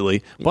as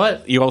easily,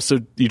 but you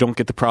don't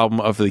get the problem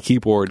of the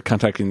keyboard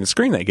contacting the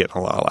screen they get in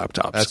a lot of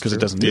laptops because it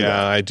doesn't do that.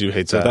 Yeah, I do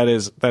hate that.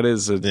 So that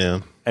is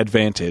an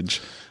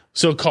advantage.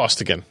 So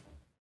cost again.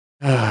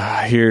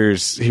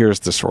 Here's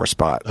the sore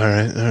spot. All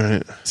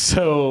right.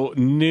 So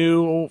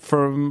new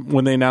from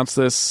when they announced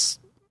this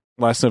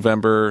last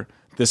November,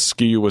 this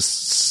SKU was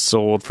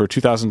sold for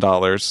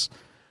 $2,000.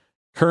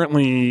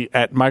 Currently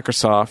at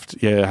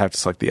Microsoft, I have to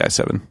select the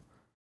i7.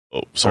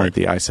 Oh, sorry.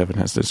 The i7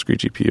 has the discrete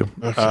GPU.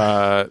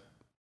 Okay.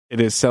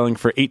 It is selling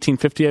for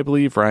 $1,850, I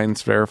believe.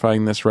 Ryan's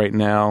verifying this right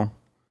now.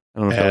 I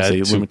don't know if that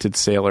was a limited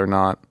sale or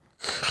not.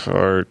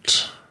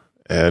 Cart.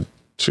 Add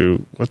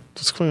to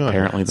what's going on?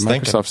 Apparently, the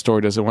Microsoft Store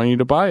doesn't want you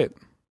to buy it.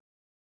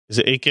 Is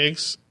it 8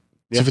 gigs?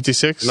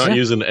 256? Not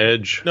using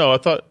Edge. No, I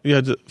thought you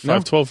had the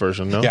 512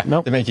 version. No,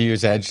 Nope. They make you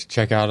use Edge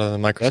checkout of the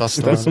Microsoft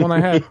Store. That's the one I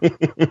had.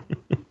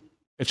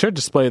 It should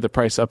display the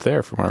price up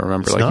there, from what I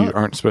remember. You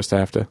aren't supposed to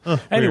have to.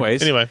 Anyway,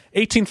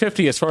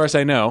 $1,850, as far as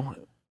I know,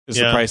 is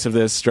the price of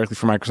this directly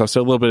from Microsoft.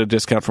 So a little bit of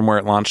discount from where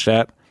it launched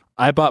at.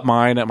 I bought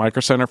mine at Micro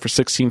Center for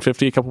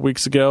 $1,650 a couple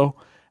weeks ago,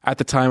 at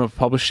the time of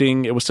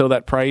publishing, it was still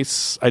that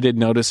price. I did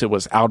notice it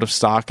was out of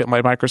stock at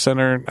my Micro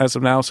Center as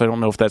of now, so I don't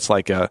know if that's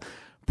like a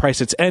price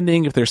that's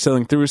ending, if they're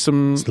selling through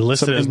some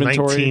listed as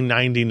inventory.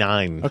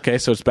 $19.99. Okay,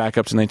 so it's back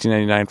up to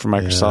 $19.99 from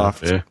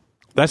Microsoft. Yeah.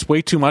 That's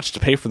way too much to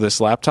pay for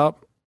this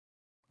laptop.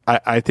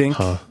 I think.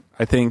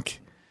 I think.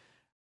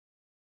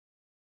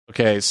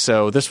 Okay,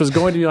 so this was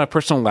going to be my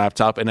personal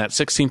laptop, and at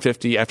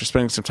 $1,650, after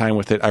spending some time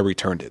with it, I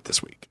returned it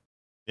this week.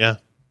 Yeah.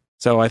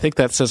 So I think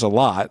that says a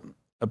lot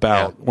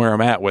about where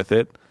I'm at with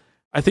it.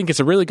 I think it's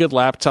a really good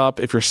laptop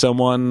if you're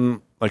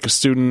someone like a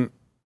student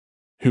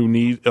who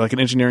need, like an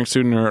engineering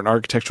student or an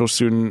architectural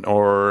student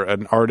or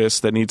an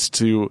artist that needs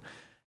to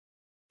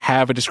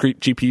have a discrete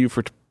GPU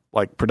for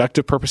like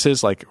productive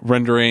purposes, like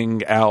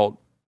rendering out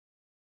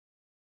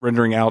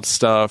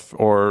stuff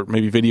or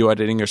maybe video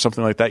editing or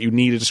something like that. You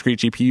need a discrete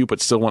GPU, but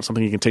still want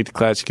something you can take to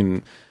class, you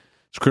can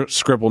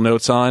scribble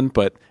notes on,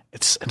 but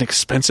it's an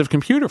expensive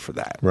computer for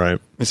that. Right.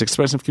 It's an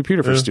expensive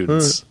computer for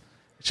students.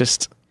 It's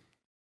just,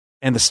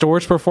 and the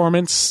storage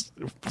performance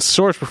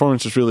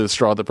was really the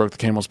straw that broke the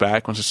camel's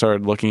back. Once I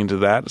started looking into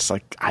that, it's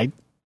like, I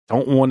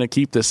don't want to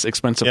keep this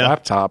expensive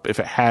laptop if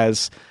it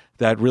has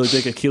that really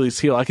big Achilles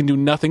heel I can do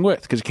nothing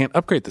with because you can't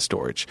upgrade the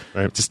storage.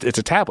 Right. It's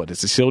a tablet.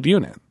 It's a sealed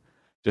unit.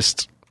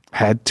 Just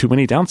had too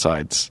many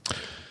downsides.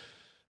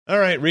 All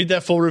right, read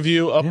that full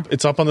review.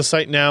 It's up on the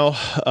site now.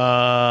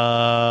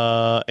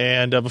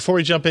 And before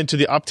we jump into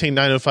the Optane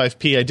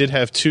 905P, I did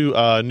have two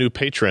new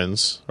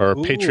patrons or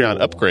Patreon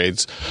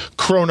upgrades.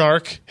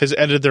 Cronarch has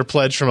edited their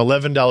pledge from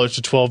 $11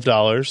 to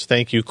 $12.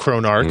 Thank you,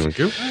 Cronarch.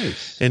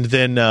 Nice. And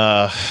then,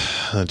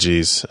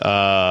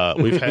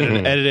 we've had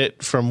an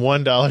edit from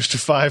 $1 to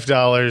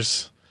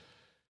 $5.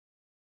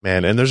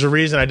 Man, and there's a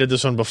reason I did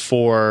this one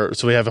before,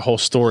 so we have a whole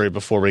story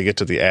before we get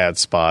to the ad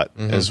spot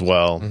as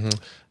well.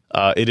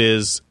 It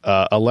is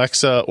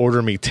Alexa,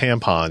 order me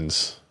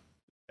tampons.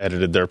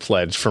 Edited their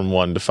pledge from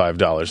 $1 to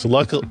 $5.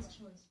 Luckily,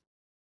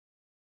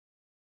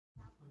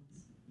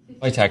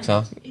 Latex,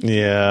 huh?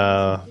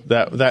 yeah,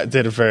 that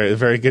did a very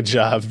very good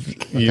job,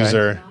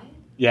 user.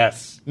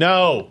 Yes.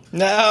 No.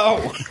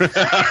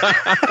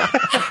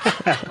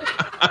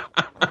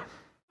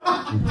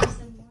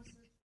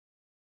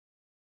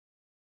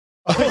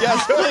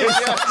 Yes,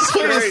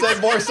 please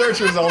send more search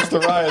results to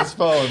Ryan's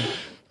phone.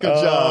 Good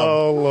job.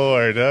 Oh,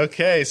 Lord.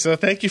 Okay, so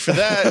thank you for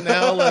that.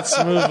 Now let's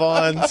move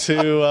on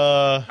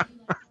to...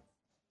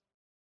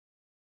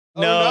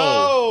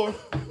 No.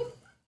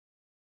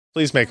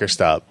 Please make her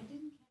stop.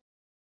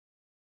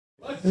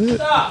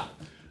 Stop.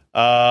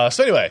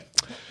 So anyway.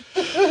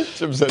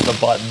 Jim's hitting the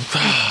button.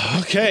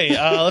 Okay,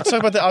 let's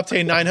talk about the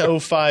Optane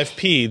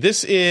 905P.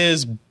 This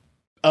is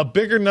a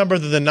bigger number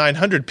than the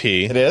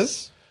 900P. It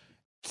is?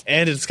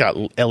 And it's got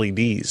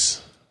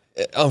LEDs.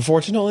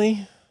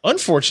 Unfortunately.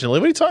 Unfortunately,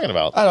 what are you talking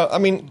about? I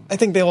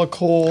think they look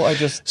cool.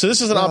 So this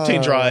is an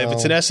Optane drive.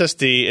 It's an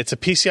SSD. It's a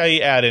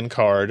PCIe add-in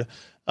card.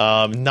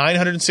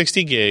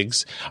 960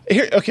 gigs.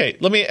 Here, okay.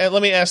 Let me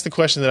ask the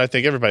question that I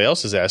think everybody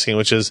else is asking,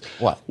 which is,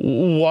 what?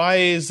 Why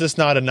is this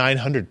not a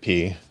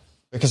 900p?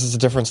 Because it's a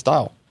different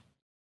style.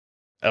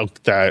 Oh,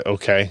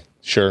 okay,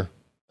 sure.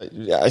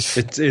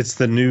 It's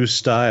the new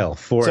style,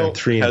 4 and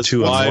 3 and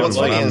 2 and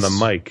 1 on the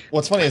mic.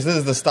 What's funny is this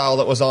is the style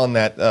that was on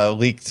that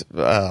leaked.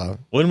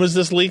 When was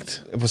this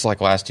leaked? It was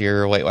like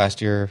late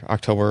last year,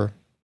 October.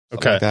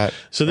 Okay, like that,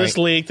 so this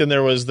leaked, and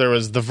there was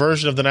the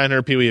version of the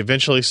 900p we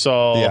eventually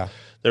saw. Yeah.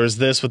 There was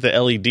this with the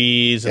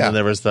LEDs, and then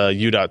there was the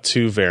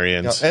U.2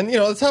 variant. Yeah. And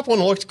the top one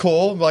looked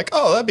cool. Like,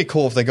 oh, that'd be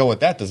cool if they go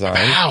with that design.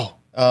 Wow.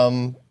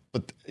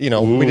 But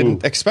we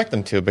didn't expect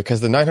them to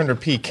because the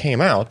 900p came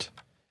out,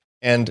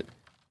 and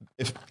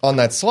if on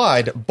that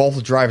slide,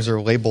 both drives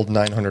are labeled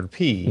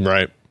 900p.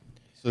 Right.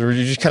 So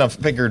you just kind of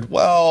figured,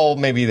 well,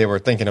 maybe they were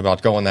thinking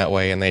about going that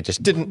way, and they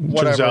just didn't.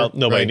 Whatever. Turns out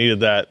nobody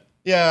needed that.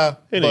 Yeah.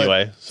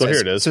 Anyway, so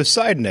here it is. So,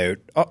 side note,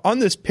 on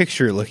this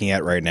picture you're looking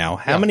at right now,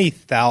 how many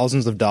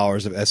thousands of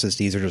dollars of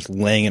SSDs are just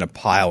laying in a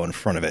pile in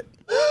front of it?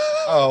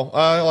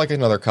 Like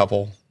another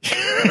couple.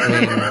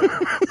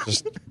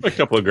 Just a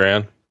couple of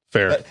grand.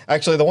 Fair.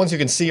 Actually, the ones you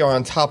can see are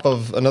on top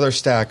of another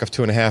stack of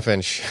 2.5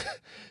 inch.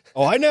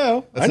 Oh, I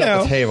know. That's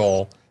not the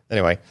table.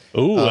 Anyway.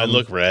 Ooh, I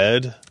look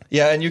red.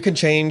 Yeah, and you can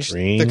change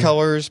the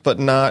colors, but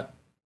not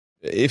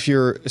if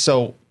you're.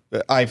 So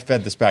I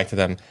fed this back to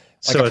them.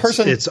 Like So a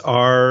person, it's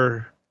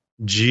R,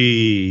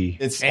 G.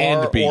 it's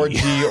and R B. or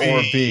G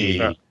or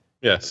B.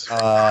 Yes.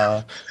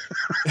 I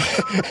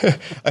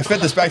fed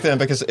this back to them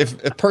because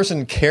if a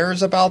person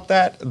cares about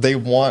that, they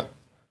want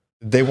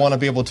to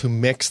be able to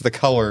mix the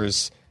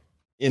colors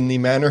in the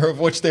manner of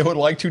which they would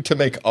like to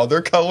make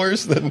other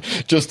colors than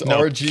just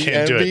Nope, RG can't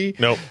and do B. it.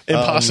 Nope,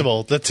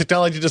 impossible. The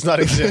technology does not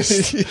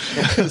exist.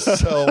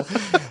 So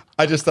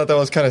I just thought that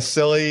was kind of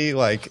silly.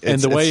 And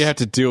the way you have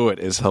to do it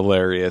is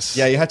hilarious.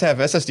 Yeah, you have to have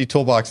SSD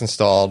Toolbox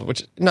installed,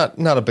 which not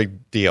a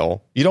big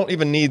deal. You don't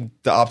even need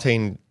the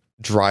Optane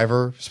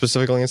driver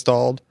specifically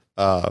installed,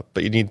 but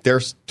you need their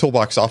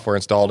Toolbox software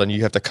installed, and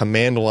you have to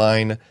command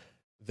line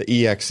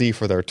the exe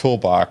for their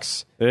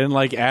Toolbox. They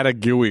didn't add a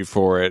GUI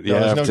for it. No,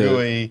 there's no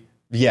GUI.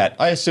 yet.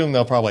 I assume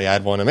they'll probably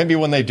add one, and maybe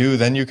when they do,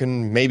 then you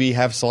can maybe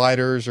have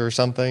sliders or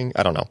something.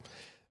 I don't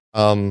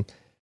know.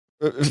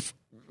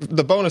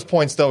 The bonus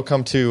points though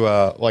come to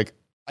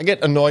I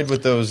get annoyed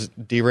with those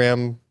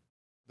DRAM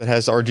that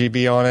has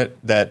RGB on it.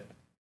 That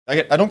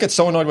I don't get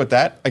so annoyed with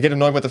that. I get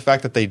annoyed with the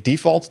fact that they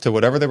default to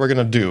whatever they were going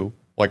to do,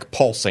 like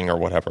pulsing or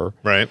whatever.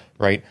 Right.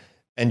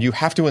 And you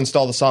have to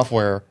install the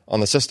software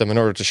on the system in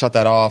order to shut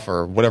that off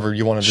or whatever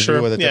you wanted to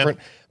do with it different.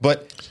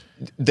 But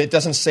that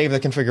doesn't save the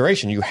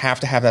configuration. You have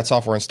to have that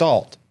software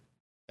installed.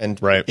 And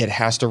it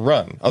has to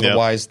run.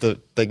 Otherwise, the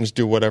things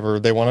do whatever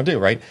they want to do,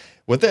 right?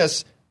 With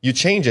this, you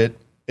change it,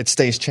 it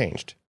stays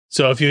changed.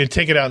 So if you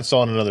take it out and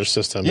install on another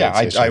system. Yeah,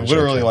 I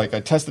literally,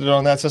 I tested it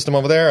on that system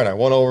over there, and I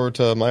went over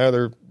to my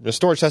other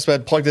storage test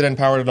bed, plugged it in,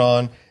 powered it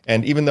on,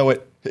 and even though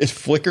it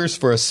flickers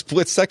for a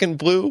split second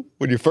blue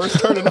when you first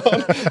turn it on.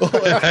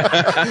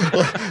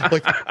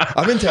 like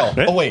I'm Intel.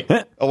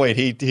 Oh wait.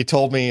 He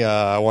told me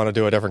I want to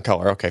do a different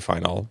color. Okay,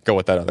 fine. I'll go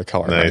with that other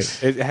color.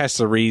 Nice. Right? It has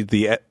to read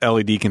the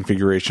LED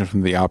configuration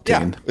from the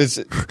Optane.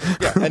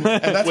 And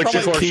that's which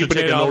of course should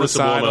take a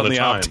noticeable amount of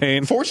time.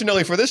 Optane.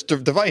 Fortunately for this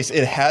device,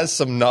 it has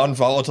some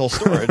non-volatile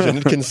storage, and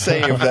it can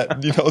save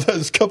that.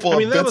 Those couple of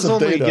bits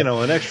of data. That was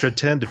only an extra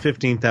 10 to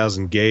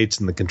 15,000 gates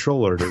in the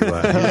controller to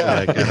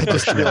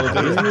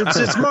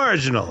it's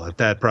marginal at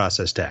that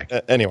process tag.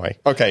 Anyway,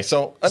 okay,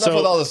 so enough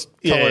with all this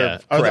color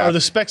crap. Are the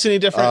specs any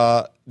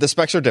different? The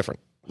specs are different.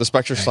 The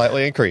specs are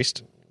slightly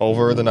increased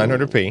over the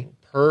 900p.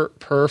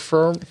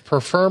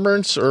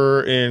 Performance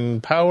or in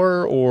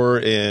power or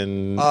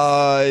in...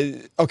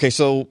 Okay,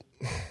 so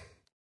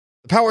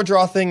the power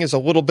draw thing is a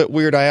little bit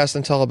weird. I asked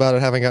Intel about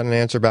it. Haven't gotten an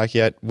answer back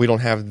yet. We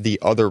don't have the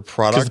other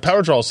product. Because the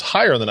power draw is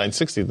higher on the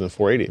 960 than the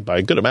 480 by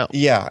a good amount.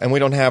 Yeah, and we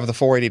don't have the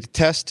 480 to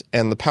test,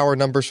 and the power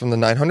numbers from the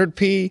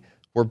 900p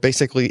were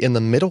basically in the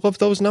middle of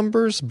those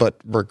numbers, but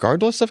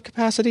regardless of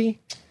capacity.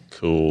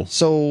 Cool.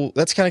 So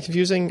that's kind of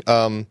confusing.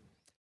 The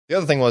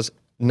other thing was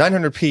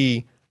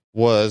 900p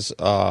was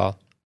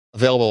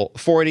available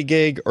 480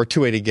 gig or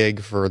 280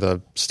 gig for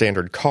the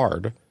standard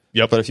card.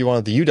 Yep. But if you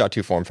wanted the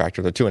U.2 form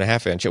factor, the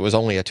 2.5 inch, it was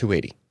only a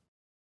 280.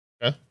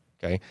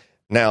 Okay.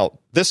 Now,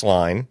 this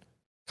line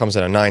comes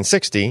in a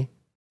 960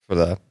 for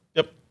the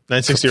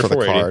 960 or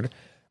 480. The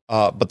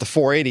card. But the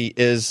 480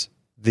 is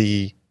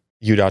the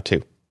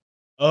U.2.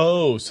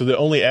 Oh, so the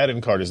only add-in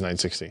card is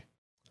 960.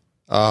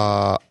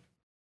 I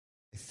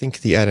think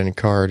the add-in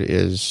card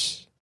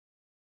is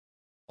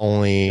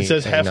only... It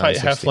says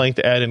half-length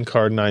add-in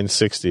card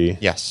 960.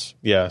 Yes.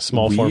 Yeah,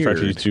 small form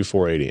factor U2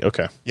 480.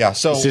 Okay. Yeah,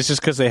 so... Is this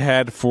just because they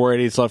had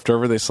 480s left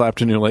over, they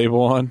slapped a new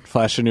label on,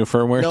 flashed a new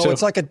firmware No, too?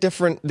 it's like a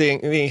different...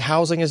 The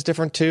housing is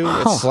different too.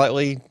 It's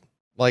slightly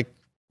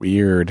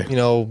weird.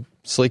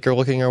 Sleeker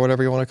looking or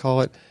whatever you want to call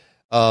it.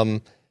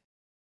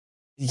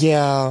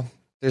 Yeah...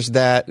 There's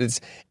that.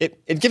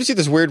 It gives you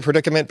this weird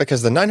predicament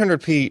because the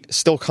 900p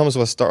still comes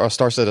with a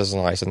Star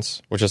Citizen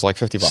license, which is like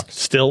 $50.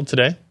 Still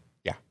today?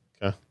 Yeah.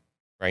 Okay.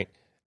 Right.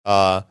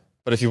 But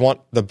if you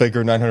want the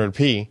bigger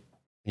 900p,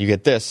 you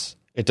get this.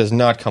 It does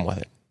not come with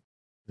it.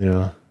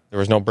 Yeah. There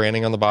was no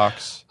branding on the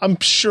box. I'm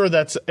sure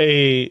that's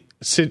a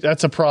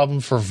problem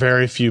for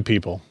very few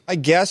people. I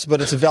guess, but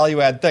it's a value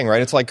add thing,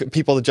 right? It's like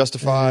people that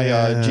justify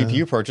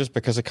GPU purchase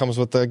because it comes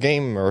with a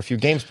game or a few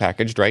games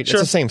packaged, right? Sure.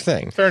 It's the same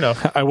thing. Fair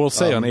enough. I will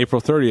say on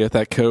April 30th,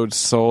 that code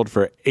sold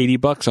for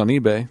 $80 on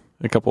eBay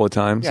a couple of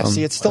times. Yeah,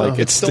 see, it's still it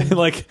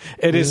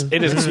is.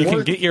 You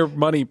can get your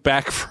money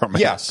back from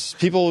it. Yes,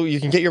 you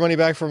can get your money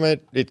back from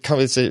it.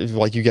 It's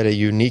like you get a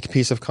unique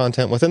piece of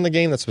content within the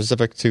game that's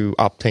specific to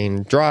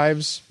Optane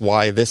drives.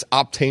 Why this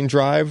Optane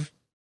drive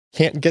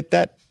can't get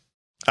that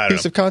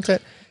piece of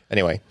content?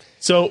 Anyway,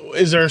 so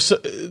is there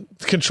the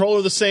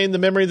controller the same? The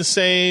memory the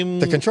same?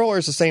 The controller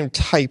is the same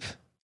type.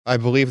 I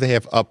believe they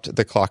have upped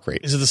the clock rate.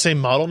 Is it the same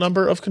model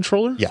number of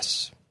controller?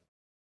 Yes.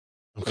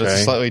 Okay. But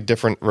it's a slightly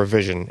different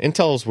revision.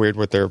 Intel is weird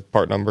with their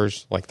part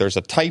numbers. Like there's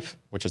a type,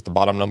 which is the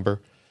bottom number.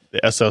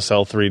 The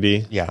SSL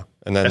 3D. Yeah.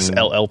 And then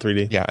SLL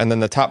 3D. Yeah. And then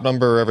the top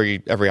number, every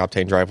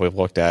Optane drive we've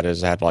looked at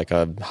has had like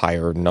a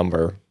higher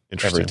number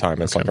every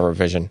time. It's like a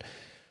revision.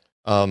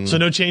 So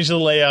no change to the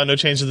layout, no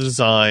change to the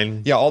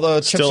design. Yeah, all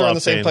the chips are in the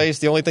same Optane. place.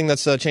 The only thing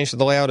that's changed to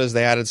the layout is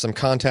they added some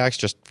contacts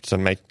just to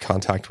make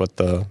contact with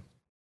the,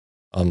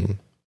 with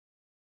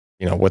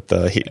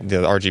the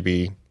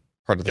RGB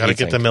part of the. Got to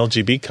get them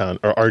RGB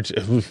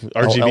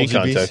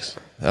contacts.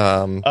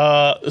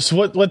 So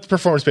what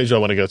performance page do I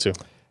want to go to?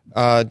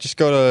 Just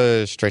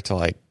go straight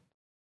to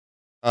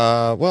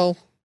go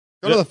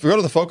to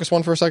the focus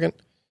one for a second.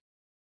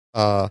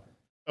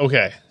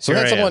 Okay. So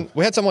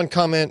we had someone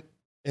comment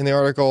in the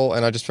article,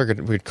 and I just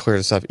figured we'd clear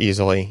this up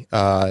easily.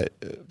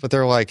 But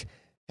they're like,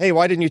 "Hey,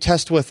 why didn't you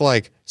test with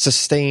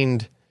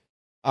sustained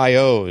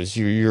IOs?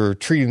 You're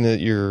treating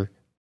you're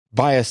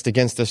biased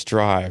against this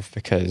drive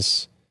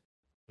because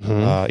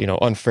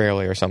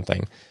unfairly or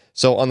something."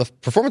 So on the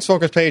performance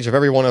focus page of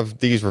every one of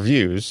these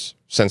reviews,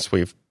 since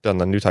we've done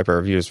the new type of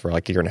reviews for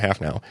a year and a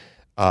half now,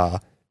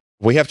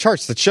 we have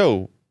charts that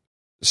show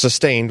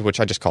sustained, which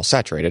I just call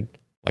saturated.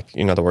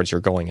 In other words,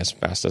 you're going as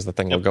fast as the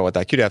thing will go at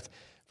that Q depth,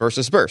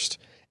 versus burst.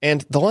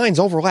 And the lines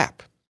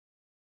overlap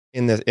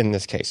in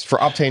this case. For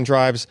Optane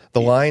drives,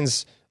 the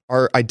lines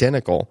are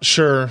identical.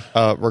 Sure.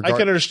 I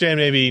can understand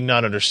maybe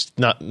not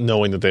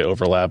knowing that they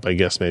overlap, I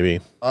guess,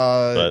 maybe.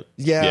 But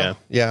yeah.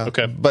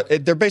 Okay.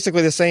 But they're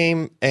basically the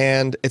same,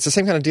 and it's the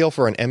same kind of deal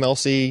for an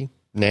MLC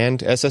NAND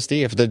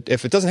SSD.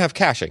 If it doesn't have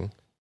caching,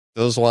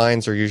 those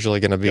lines are usually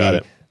going to be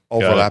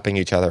overlapping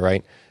each other,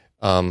 right?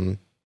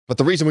 But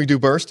the reason we do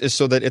burst is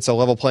so that it's a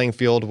level playing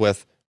field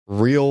with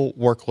real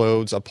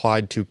workloads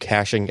applied to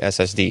caching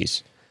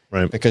SSDs.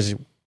 Right. Because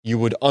you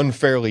would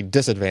unfairly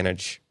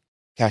disadvantage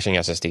caching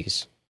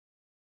SSDs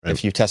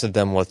if you tested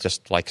them with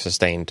just like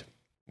sustained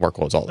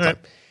workloads all the time.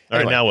 All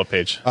right, now what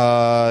page?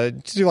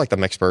 Do like the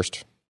mix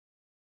burst.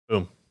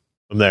 Boom.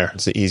 I'm there.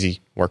 It's the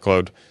easy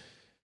workload.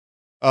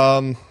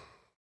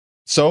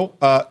 So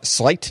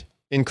slight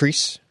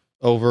increase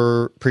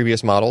over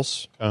previous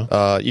models.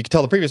 Okay. You can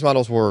tell the previous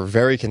models were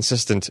very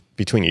consistent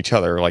between each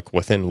other, like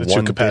within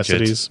one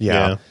capacities.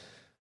 Digit.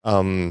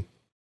 Yeah.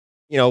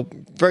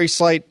 Very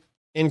slight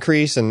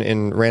increase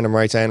in random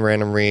writes and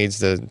random reads.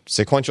 The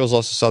sequentials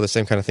also saw the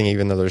same kind of thing,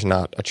 even though there's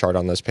not a chart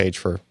on this page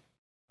for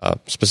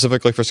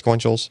specifically for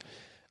sequentials.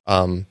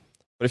 But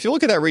if you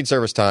look at that read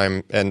service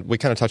time, and we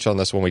kind of touched on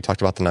this when we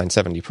talked about the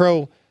 970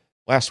 Pro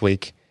last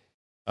week,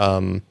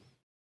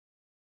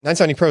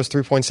 970 Pro is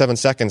 3.7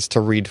 seconds to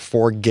read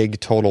 4 gig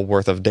total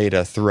worth of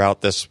data throughout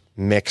this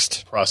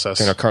mixed process,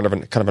 kind of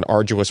an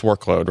arduous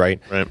workload, right?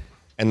 Right.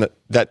 And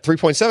that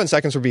 3.7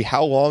 seconds would be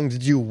how long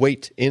did you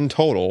wait in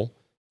total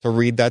to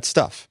read that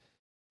stuff?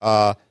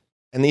 And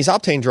these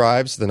Optane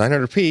drives, the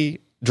 900p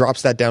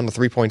drops that down to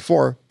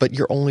 3.4, but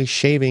you're only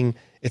shaving,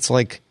 it's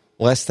like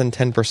less than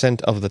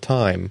 10% of the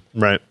time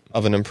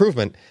of an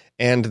improvement.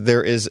 And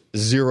there is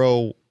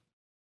zero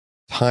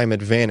time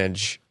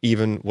advantage,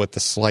 even with the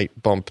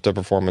slight bump to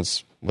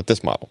performance with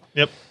this model.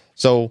 Yep.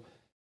 So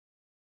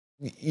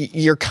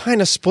you're kind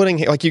of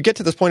splitting, like you get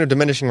to this point of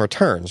diminishing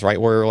returns,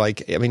 right? Where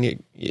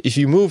if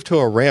you move to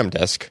a RAM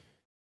disk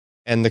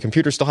and the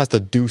computer still has to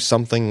do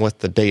something with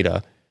the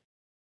data,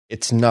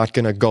 it's not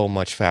going to go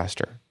much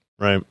faster.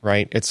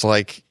 Right. It's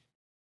like,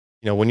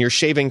 when you're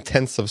shaving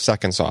tenths of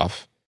seconds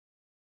off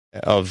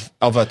of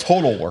a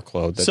total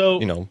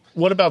workload.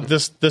 What about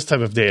this type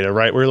of data,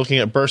 right? We're looking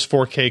at burst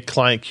 4K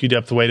client queue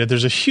depth weighted.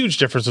 There's a huge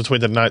difference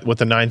between what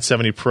the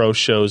 970 Pro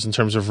shows in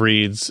terms of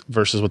reads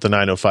versus what the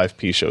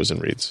 905p shows in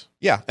reads.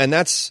 Yeah, and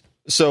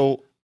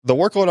so the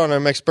workload on a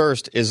mixed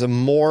burst is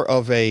more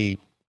of the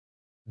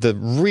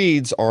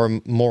reads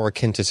are more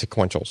akin to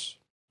sequentials.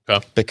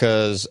 Okay.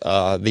 Because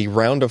the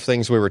round of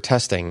things we were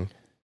testing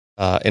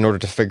in order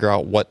to figure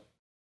out what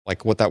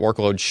that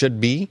workload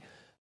should be,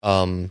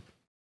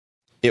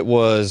 it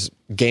was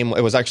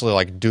actually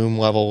like Doom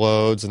level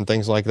loads and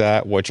things like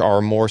that, which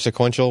are more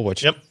sequential,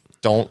 which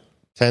don't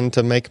tend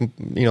to make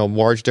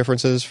large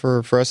differences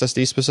for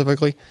SSD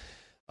specifically.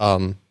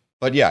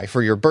 But yeah,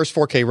 for your burst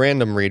 4K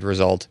random read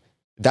result,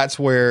 that's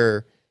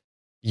where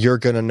you're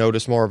going to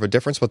notice more of a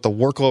difference, but the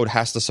workload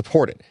has to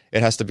support it.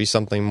 It has to be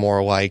something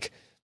more like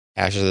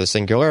Ashes of the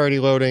Singularity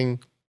loading.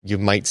 You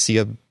might see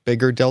a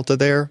bigger delta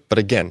there, but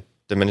again,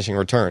 diminishing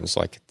returns.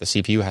 Like the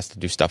CPU has to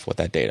do stuff with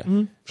that data,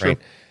 right?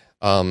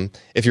 Sure.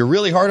 If you're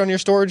really hard on your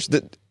storage,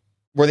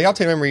 where the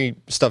Optane memory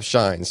stuff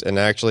shines, and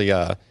actually,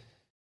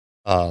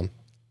 buddy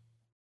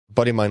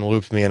of mine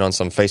looped me in on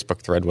some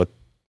Facebook thread with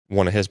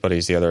one of his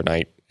buddies the other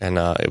night, and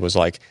it was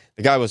like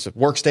the guy was a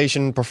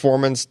workstation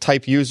performance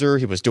type user.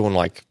 He was doing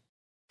like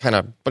kind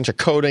of bunch of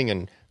coding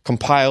and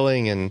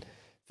compiling and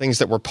things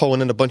that were pulling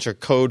in a bunch of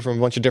code from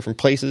a bunch of different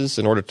places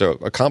in order to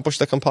accomplish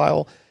the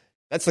compile.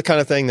 That's the kind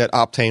of thing that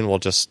Optane will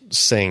just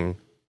sing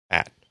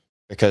at,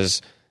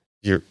 because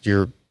you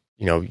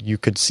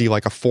could see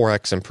like a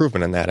 4x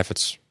improvement in that if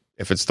it's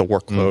the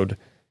workload.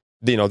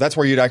 That's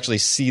where you'd actually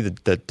see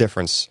the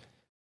difference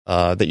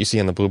that you see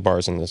in the blue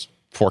bars in this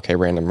 4K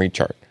random read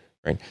chart.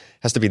 Right,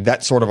 has to be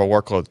that sort of a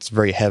workload that's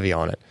very heavy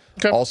on it.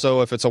 Okay.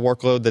 Also, if it's a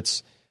workload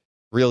that's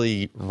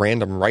really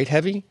random write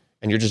heavy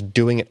and you're just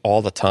doing it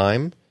all the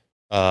time,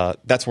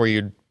 that's where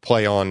you'd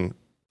play on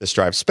this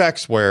drive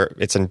specs, where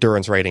its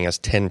endurance rating is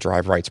 10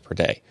 drive writes per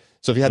day.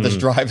 So if you had this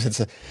drive, it's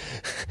a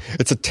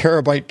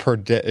terabyte per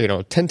day,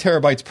 10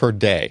 terabytes per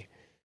day.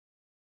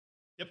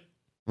 Yep.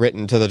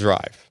 Written to the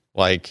drive.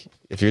 Like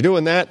if you're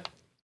doing that,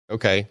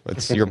 okay,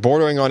 you're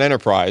bordering on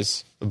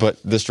enterprise,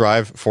 but this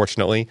drive,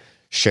 fortunately,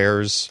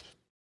 shares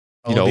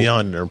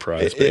beyond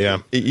enterprise, but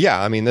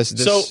yeah. I mean, this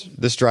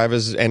drive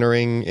is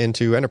entering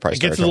into enterprise.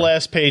 Get to the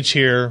last page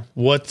here.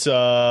 What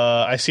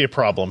I see a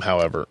problem,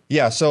 however.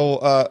 Yeah.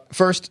 So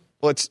first,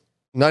 let's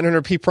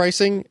 900p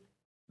pricing.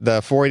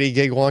 The 480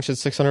 gig launched at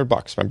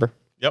 $600. Remember?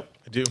 Yep,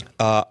 I do.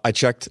 I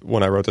checked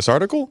when I wrote this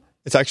article.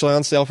 It's actually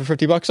on sale for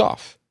 $50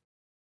 off.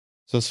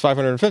 So it's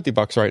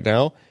 $550 right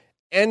now,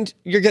 and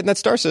you're getting that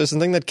Star Citizen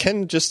thing that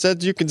Ken just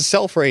said you can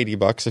sell for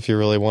 $80 if you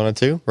really wanted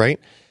to,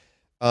 right?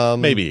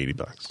 Maybe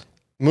 $80.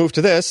 Move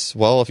to this.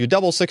 Well, if you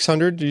double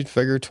 600, you'd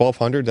figure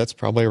 1,200. That's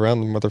probably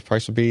around what the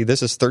price would be.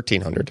 This is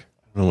 1,300. I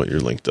don't know what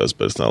your link does,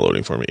 but it's not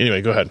loading for me.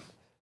 Anyway, go ahead.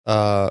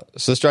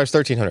 this drive's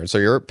 $1,300. So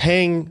you're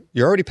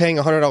already paying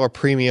 $100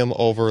 premium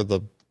over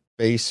the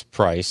base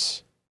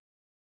price,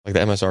 like the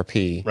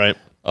MSRP, Right.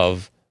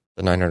 of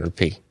the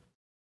 900p.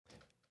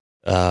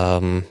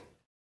 I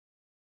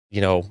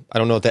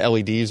don't know if the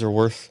LEDs are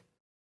worth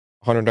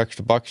 $100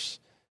 extra bucks.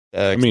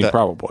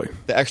 Probably.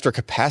 The extra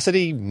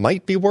capacity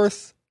might be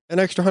worth an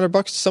extra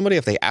 $100 to somebody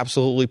if they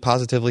absolutely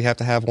positively have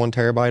to have 1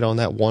 terabyte on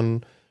that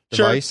one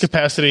device. Sure,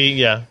 capacity,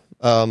 yeah.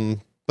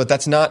 But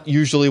that's not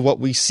usually what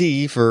we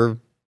see for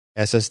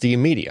SSD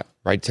media,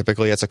 right?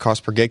 Typically, it's a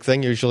cost per gig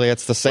thing. Usually,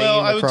 it's the same.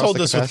 Well, I across told the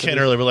this with capacity. Ken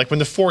earlier, but like when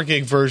the 4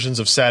 gig versions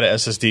of SATA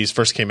SSDs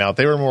first came out,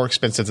 they were more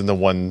expensive than the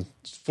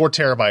 4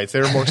 terabytes.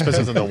 They were more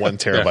expensive than the 1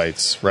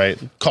 terabytes, right?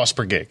 Cost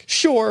per gig.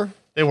 Sure.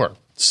 They were.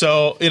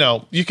 So,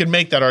 you can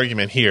make that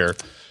argument here,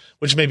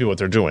 which may be what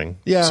they're doing.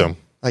 Yeah, So,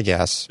 I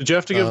guess. Did you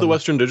have to give the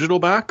Western Digital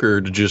back,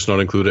 or did you just not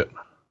include it?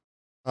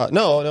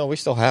 No, we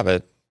still have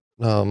it.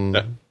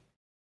 Yeah.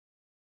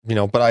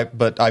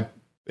 But I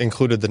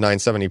included the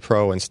 970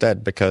 Pro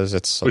instead because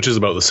it's Which is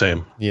about the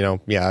same.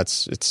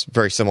 it's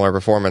very similar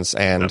performance,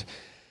 and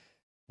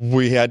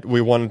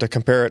we wanted to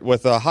compare it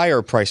with a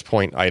higher price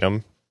point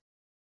item.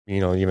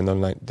 Even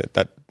though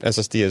that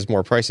SSD is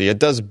more pricey, it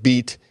does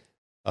beat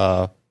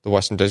the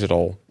Western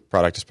Digital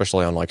product,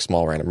 especially on like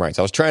small random writes.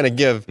 I was trying to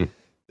give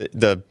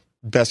the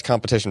best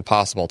competition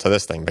possible to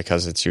this thing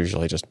because it's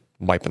usually just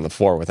wiping the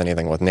floor with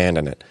anything with NAND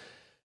in it.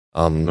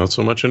 Not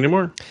so much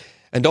anymore.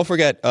 And don't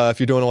forget, if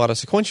you're doing a lot of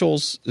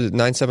sequentials,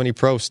 970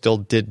 Pro still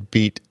did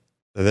beat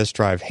this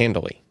drive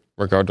handily,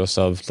 regardless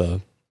of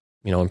the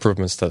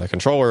improvements to the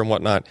controller and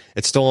whatnot.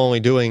 It's still only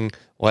doing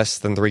less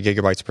than 3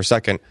 gigabytes per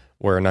second,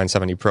 where a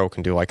 970 Pro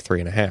can do like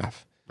 3.5.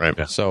 right.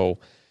 Yeah. So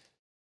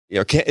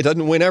it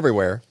doesn't win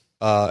everywhere,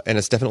 and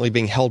it's definitely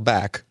being held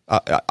back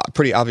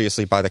pretty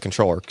obviously by the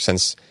controller,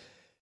 since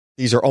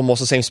these are almost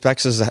the same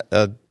specs as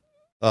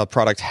a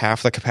product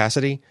half the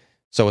capacity.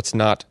 So it's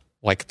not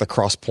like the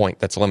cross point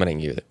that's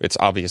limiting you. It's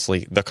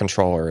obviously the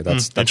controller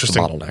that's the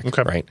interesting. bottleneck,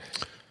 Okay. right?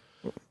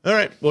 All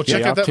right. Well,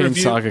 check out that Optane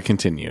review. saga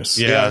continues.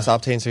 Yeah. It's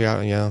Optane, so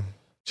yeah.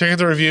 Check out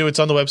the review. It's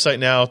on the website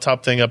now.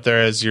 Top thing up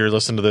there as you're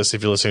listening to this,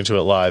 if you're listening to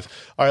it live.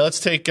 All right, let's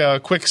take a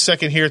quick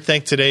second here.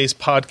 Thank today's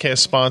podcast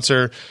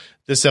sponsor.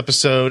 This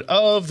episode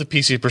of the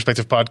PC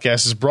Perspective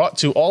Podcast is brought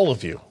to all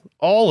of you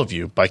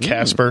by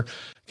Casper.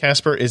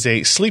 Casper is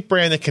a sleep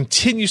brand that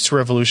continues to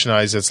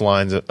revolutionize its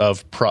line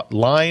of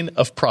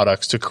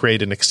products to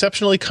create an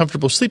exceptionally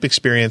comfortable sleep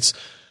experience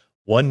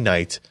one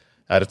night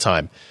at a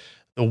time.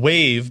 The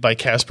Wave by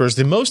Casper is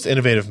the most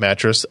innovative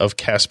mattress of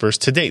Casper's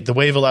to date. The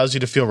Wave allows you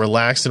to feel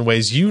relaxed in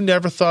ways you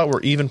never thought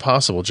were even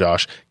possible,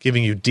 Josh,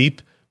 giving you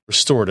deep,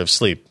 restorative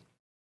sleep.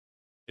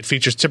 It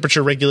features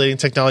temperature-regulating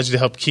technology to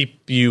help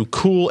keep you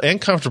cool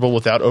and comfortable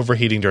without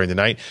overheating during the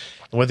night.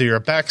 And whether you're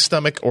a back,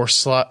 stomach, or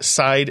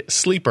side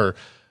sleeper,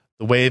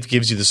 the Wave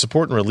gives you the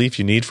support and relief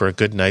you need for a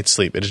good night's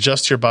sleep. It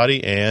adjusts your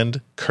body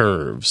and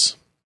curves.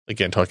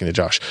 Again, talking to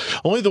Josh.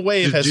 Only the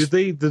Wave has...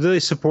 Do they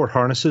support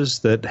harnesses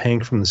that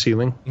hang from the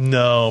ceiling?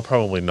 No,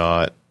 probably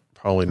not.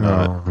 Probably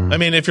not. I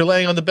mean, if you're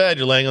laying on the bed,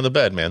 you're laying on the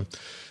bed, man.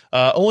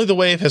 Only the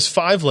Wave has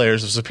 5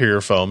 layers of superior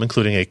foam,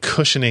 including a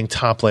cushioning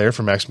top layer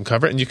for maximum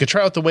comfort. And you can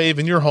try out the Wave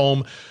in your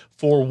home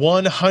for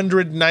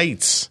 100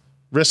 nights,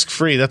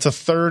 risk-free. That's a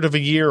third of a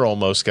year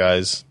almost,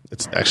 guys.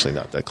 It's actually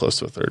not that close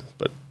to a third,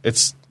 but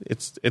it's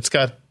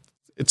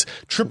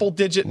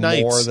triple-digit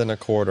nights. More than a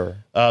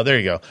quarter. There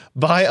you go.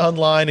 Buy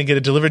online and get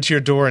it delivered to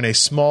your door in a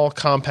small,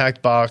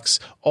 compact box.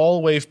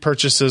 All Wave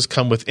purchases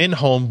come with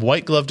in-home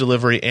white glove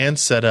delivery and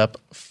setup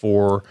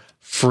for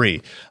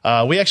free.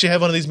 We actually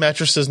have one of these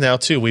mattresses now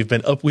too. We've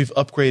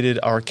upgraded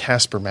our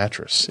Casper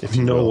mattress. If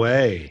you will.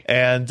 Way.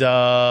 And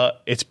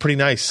it's pretty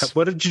nice.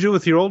 What did you do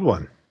with your old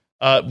one?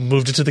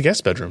 Moved it to the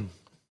guest bedroom.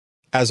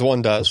 As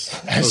one does.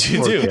 As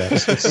you do.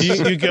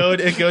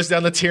 It goes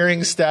down the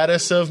tiering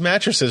status of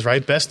mattresses,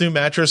 right? Best new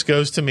mattress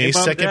goes to me. Hey,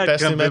 Mom, Second Dad,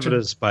 best new come visit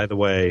mattress. us, by the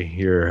way,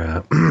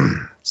 you're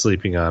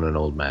sleeping on an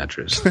old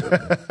mattress.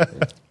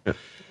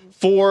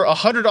 For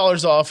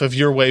 $100 off of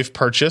your Wave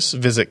purchase,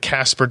 visit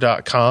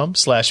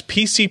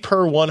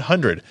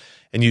casper.com/PCPer100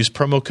 and use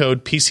promo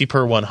code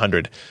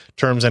PCPer100.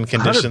 Terms and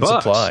conditions $100.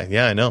 apply.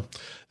 Yeah, I know.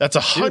 That's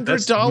 $100 Dude,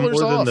 that's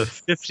more off. than the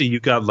 $50 you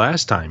got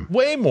last time.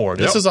 Way more.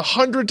 This is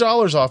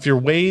 $100 off your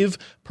Wave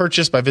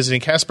purchase by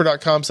visiting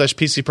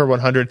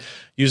casper.com/PCPer100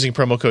 using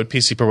promo code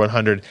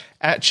PCPer100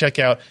 at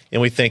checkout.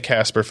 And we thank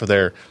Casper for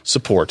their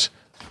support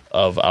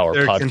of our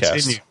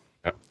podcast.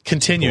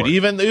 Continued.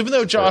 Even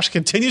though Josh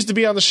continues to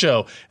be on the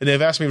show, and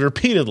they've asked me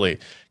repeatedly,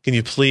 can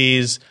you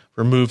please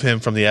remove him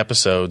from the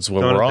episodes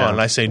when we're on?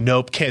 And I say,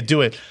 nope, can't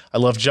do it. I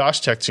love Josh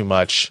Tech too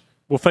much.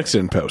 We'll fix it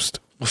in post.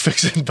 We'll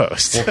fix it in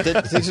post. We'll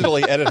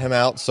digitally edit him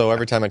out, so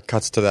every time it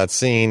cuts to that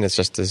scene, it's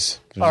just his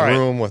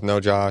room with no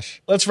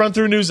Josh. Let's run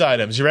through news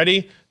items. You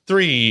ready?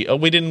 3. Oh,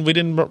 we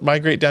didn't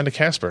migrate down to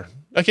Casper.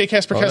 Okay,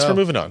 Casper, no.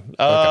 moving on.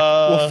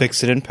 We'll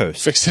fix it in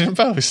post. Fix it in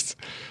post.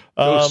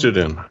 Posted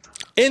in.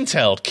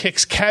 Intel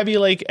kicks Kaby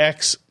Lake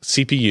X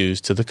CPUs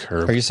to the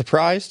curb. Are you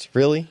surprised?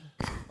 Really?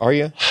 Are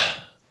you?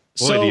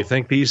 Boy, do you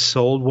think these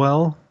sold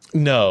well?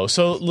 No.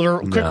 So,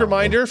 quick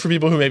reminder for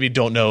people who maybe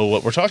don't know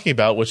what we're talking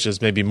about, which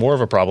is maybe more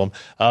of a problem.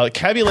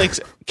 Kaby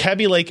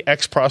Lake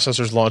X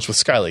processors launched with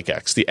Skylake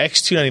X, the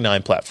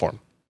X299 platform.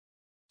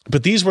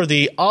 But these were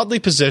the oddly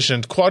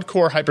positioned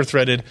quad-core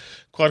hyper-threaded,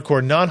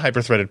 quad-core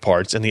non-hyper-threaded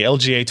parts in the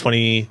LGA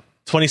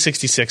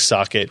 2066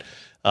 socket.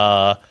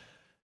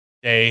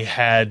 They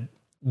had,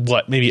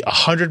 maybe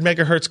 100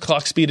 megahertz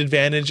clock speed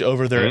advantage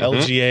over their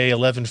LGA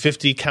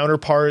 1150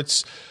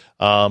 counterparts.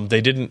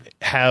 They didn't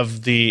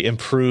have the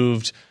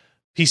improved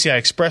PCI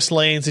Express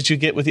lanes that you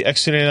get with the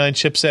X299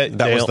 chipset.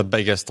 That was the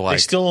biggest. They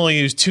still only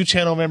use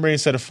 2-channel memory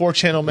instead of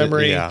 4-channel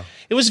memory. Yeah.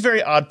 It was a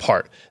very odd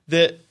part.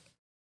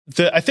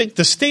 I think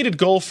the stated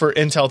goal for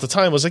Intel at the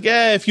time was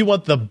if you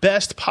want the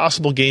best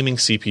possible gaming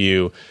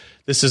CPU,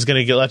 this is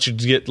going to let you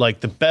get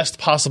like the best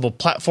possible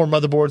platform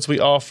motherboards we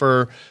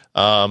offer.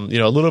 A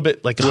little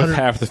bit like with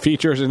half the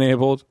features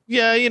enabled.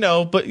 Yeah,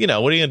 what are you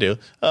going to do?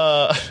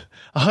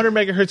 100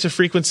 megahertz of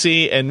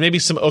frequency and maybe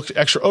some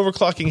extra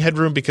overclocking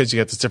headroom because you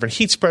got this different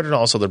heat spreader and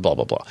also the blah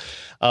blah blah.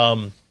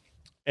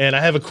 And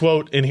I have a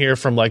quote in here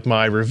from like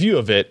my review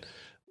of it.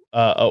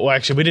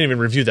 Actually, we didn't even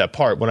review that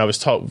part when I was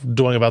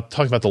talking about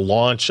the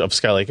launch of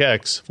Skylake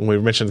X. When we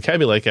mentioned the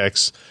Kaby Lake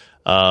X,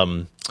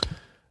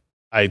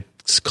 I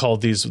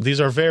called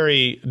these are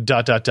very ...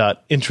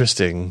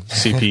 interesting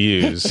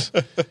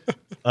CPUs.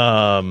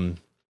 I'm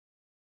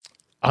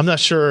not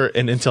sure,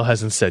 and Intel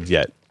hasn't said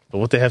yet, but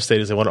what they have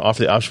stated is they want to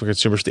offer the option for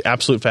consumers the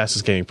absolute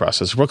fastest gaming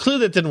processor. Well, clearly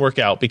that didn't work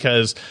out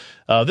because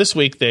this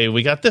week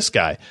we got this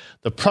guy,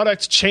 the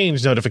product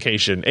change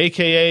notification,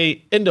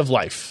 aka end of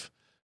life.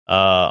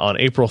 On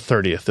April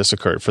 30th, this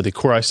occurred for the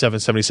Core i7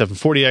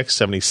 7740X,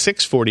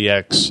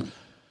 7640X.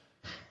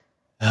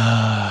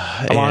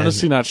 I'm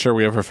honestly not sure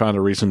we ever found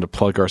a reason to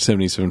plug our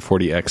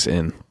 7740X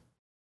in.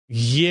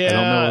 Yeah, I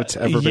don't know it's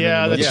ever been.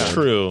 Yeah, that's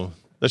true.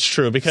 That's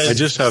true because I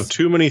just have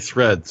too many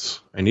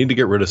threads. I need to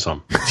get rid of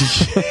some.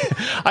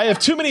 I have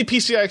too many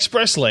PCI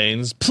Express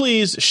lanes.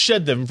 Please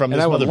shed them from this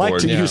motherboard. I would like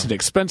to use an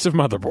expensive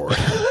motherboard.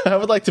 I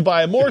would like to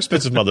buy a more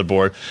expensive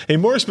motherboard, a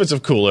more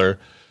expensive cooler.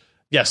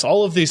 Yes,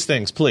 all of these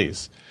things,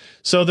 please.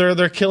 So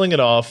they're killing it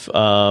off.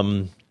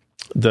 The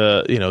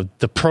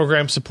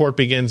program support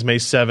begins May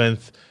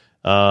 7th.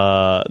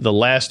 The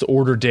last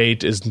order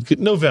date is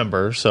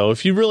November. So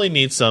if you really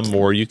need some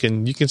more, you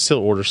can still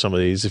order some of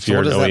these if you're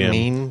an OEM. What does that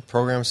mean?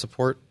 Program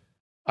support?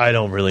 I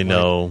don't really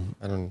know.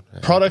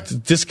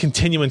 Product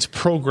discontinuance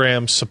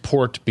program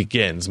support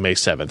begins May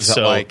 7th. Is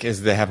that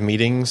is they have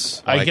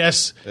meetings? I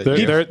guess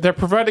they're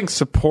providing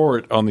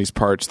support on these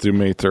parts through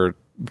May 31st,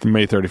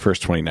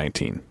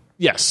 2019.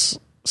 Yes.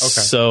 Okay.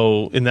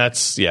 So, and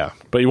that's,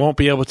 But you won't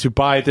be able to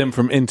buy them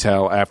from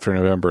Intel after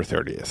November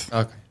 30th.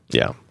 Okay.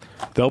 Yeah.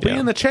 They'll be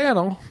in the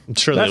channel. I'm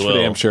sure That's they will.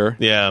 for damn sure.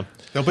 Yeah.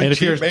 They'll be And if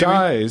cheap, yours maybe.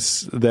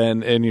 dies,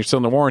 then and you're still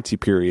in the warranty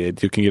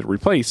period, you can get it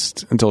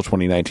replaced until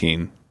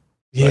 2019.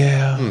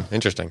 Yeah.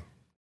 Interesting.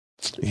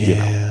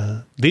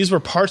 Yeah. These were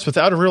parts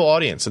without a real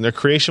audience, and their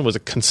creation was a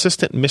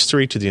consistent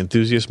mystery to the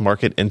enthusiast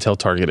market Intel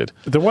targeted.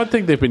 The one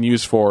thing they've been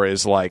used for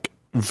is like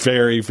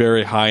very,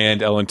 very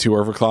high-end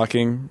LN2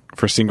 overclocking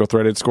for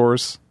single-threaded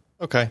scores.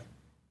 Okay.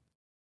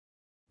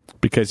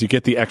 Because you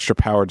get the extra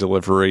power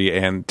delivery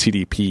and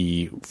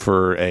TDP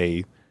for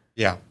a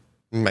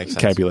makes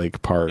sense. Kaby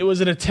Lake part. It was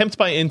an attempt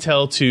by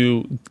Intel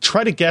to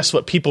try to guess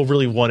what people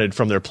really wanted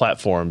from their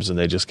platforms, and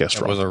they just guessed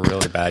That wrong. was a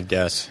really bad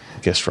guess.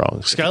 Guessed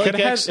wrong. Skylake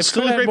X is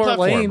still a great more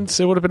platform. lanes,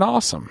 it would have been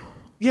awesome.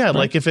 Yeah,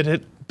 like if it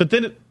had, but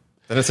then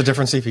Then it's a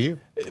different CPU.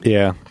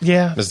 Yeah.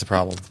 Is the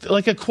problem.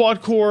 like a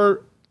quad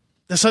core.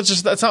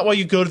 That's not why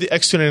you go to the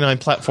X299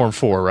 platform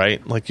for,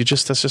 right? Like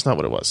that's just not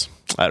what it was.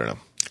 I don't know.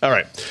 All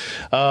right.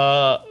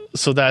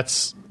 So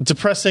that's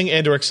depressing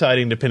and or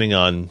exciting depending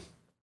on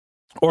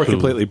Or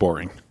completely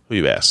boring. who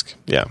you ask.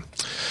 Yeah.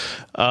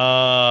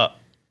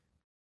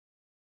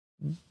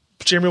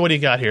 Jeremy, what do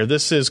you got here?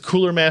 This is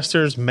Cooler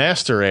Master's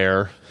Master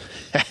Air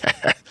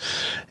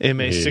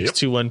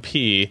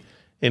MA621P,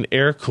 an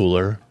air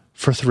cooler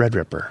for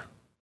Threadripper.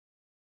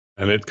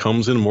 And it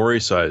comes in Mori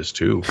size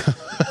too.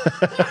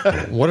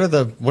 What are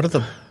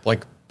the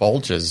like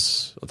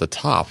bulges at the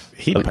top?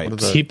 Heat What pipes. are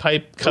the- Heat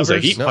pipe Those are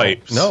covers. heat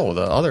pipes. No,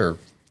 the other.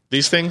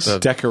 These things.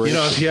 Decoration.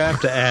 If you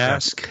have to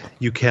ask,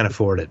 you can't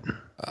afford it.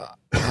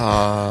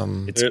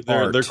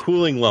 They're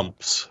cooling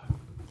lumps.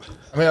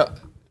 I mean,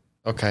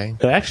 okay.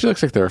 It actually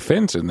looks like there are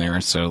fins in there,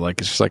 so like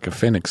it's just like a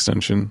fin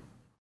extension.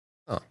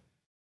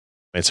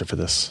 Answer for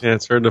this. Yeah,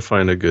 it's hard to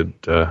find a good.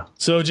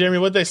 So, Jeremy,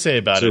 what'd they say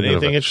about it? Zoom in a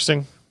Anything bit.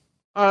 interesting?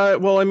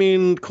 Well, I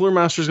mean, Cooler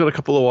Master's got a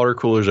couple of water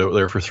coolers out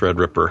there for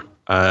Threadripper.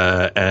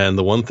 And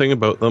the one thing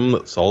about them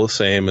that's all the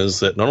same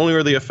is that not only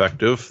are they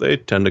effective, they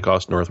tend to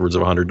cost northwards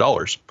of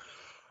 $100.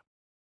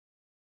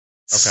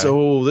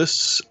 So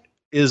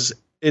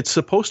it's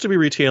supposed to be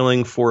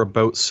retailing for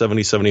about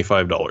 $70,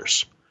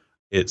 $75.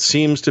 It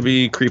seems to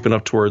be creeping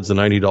up towards the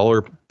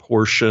 $90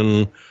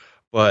 portion,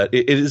 but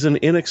it is an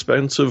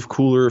inexpensive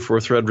cooler for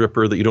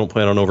Threadripper that you don't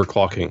plan on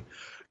overclocking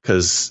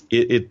because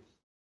it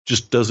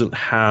just doesn't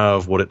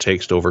have what it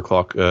takes to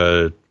overclock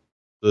the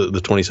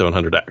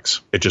 2700X.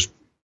 It just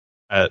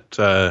at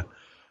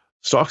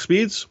Stock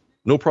speeds,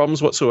 no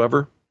problems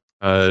whatsoever.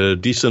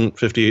 Decent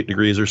 58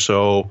 degrees or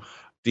so,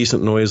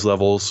 decent noise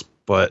levels,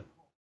 but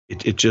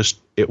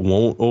it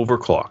won't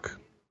overclock.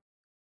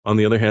 On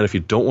the other hand, if you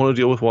don't want to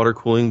deal with water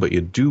cooling, but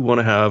you do want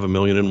to have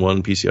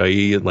 1,000,001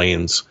 PCIe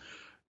lanes,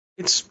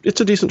 it's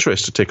a decent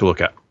choice to take a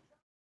look at.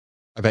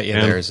 I bet you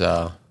there's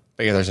an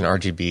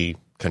RGB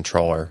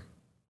controller.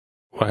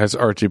 Well, it has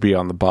RGB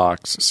on the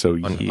box, so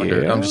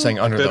Under, I'm just saying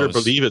under Better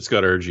those. believe it's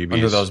got RGB.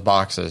 Under those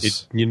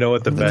boxes. You know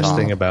what the best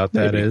thing about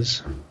that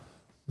is?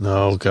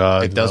 No,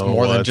 God. It does no,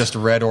 more than what? just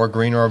red or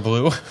green or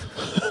blue.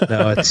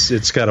 No,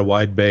 it's got a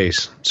wide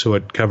base, so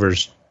it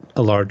covers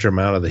a larger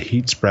amount of the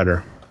heat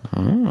spreader.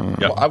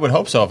 Well, I would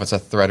hope so if it's a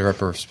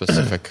Threadripper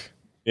specific.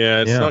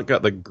 Yeah, it's not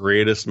got the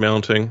greatest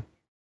mounting,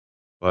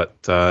 but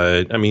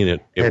I mean,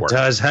 it works.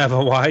 does have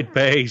a wide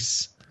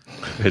base.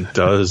 It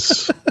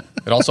does.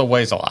 It also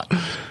weighs a lot.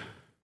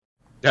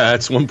 Yeah,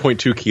 it's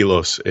 1.2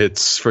 kilos.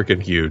 It's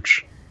freaking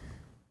huge.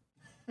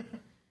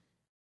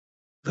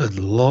 Good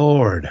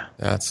Lord.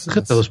 Look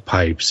at those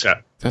pipes.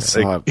 Yeah. That's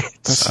a lot.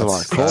 That's a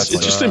lot. It's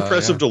just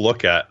impressive to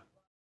look at.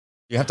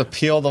 You have to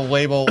peel the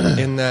label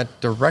in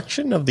that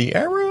direction of the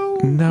arrow?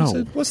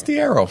 No. What's the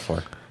arrow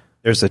for?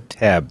 There's a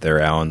tab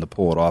there, Alan, to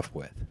pull it off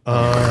with.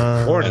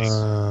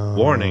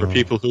 Warning. For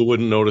people who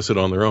wouldn't notice it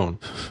on their own.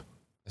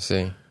 I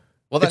see.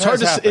 Well, that It's hard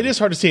has to. It is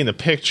hard to see in the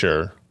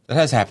picture. That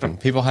has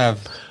happened. People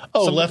have.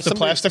 Left the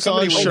plastic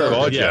on? Sure.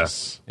 God,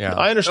 Yes. Yeah.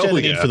 I understand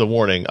the need for the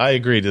warning. I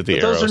agree that the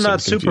But arrow those are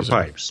not seems super confusing.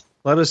 pipes.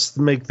 Let us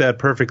make that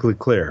perfectly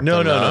clear.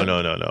 No.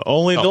 The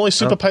only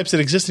super pipes that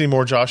exist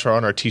anymore, Josh, are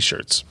on our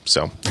T-shirts.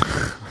 So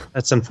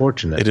That's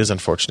unfortunate. it is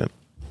unfortunate.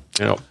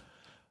 You know,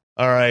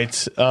 All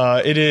right.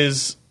 It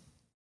is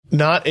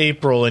not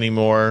April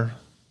anymore,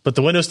 but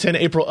the Windows 10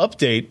 April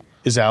update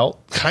is out.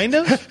 Kind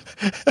of.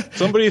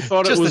 somebody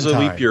thought it Just was in a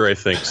time. leap year, I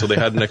think, so they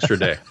had an extra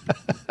day.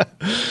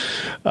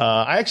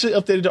 I actually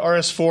updated to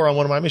RS4 on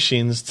one of my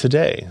machines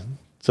today,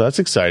 so that's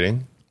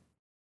exciting.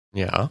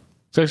 Yeah.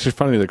 It's actually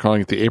funny they're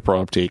calling it the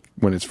April update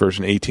when it's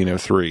version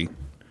 1803,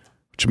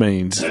 which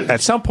means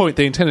at some point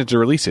they intended to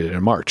release it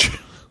in March.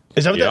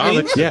 Is that what that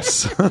means?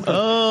 Yes.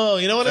 Oh,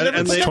 you know what? I never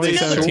And put they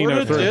that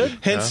together. 2017-03.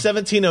 Hence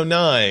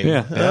 1709.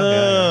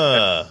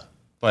 Yeah.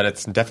 But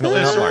it's definitely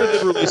They not sort of March.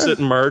 did release it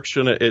in March,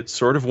 and it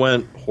sort of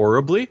went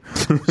horribly,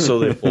 so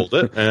they pulled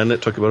it, and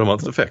it took about a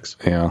month to fix.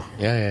 Yeah.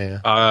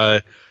 Yeah.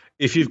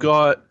 If you've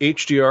got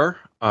HDR,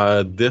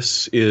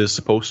 this is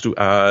supposed to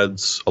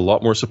add a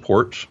lot more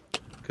support,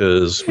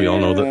 because we all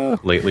know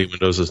that lately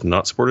Windows has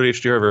not supported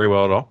HDR very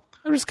well at all.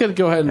 I'm just going to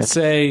go ahead and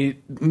say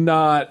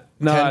not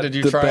Ken, did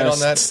you the try it on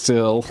best that?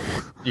 still.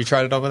 You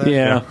tried it over there?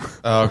 Yeah.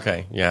 Oh,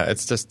 okay. Yeah.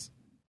 It's just.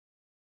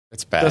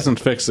 It's bad. Doesn't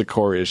fix the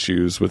core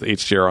issues with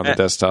HDR on the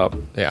desktop.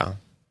 Yeah.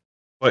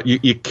 But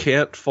you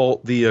can't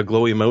fault the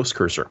glowy mouse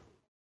cursor.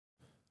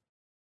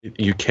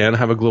 You can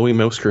have a glowy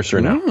mouse cursor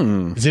now.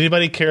 Does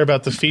anybody care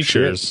about the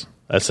features,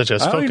 such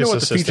as I don't focus even know what the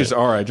assistant, features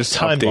are. I just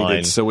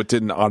timeline, updated so it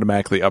didn't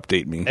automatically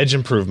update me. edge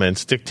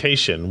improvements,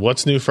 dictation,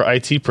 what's new for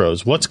IT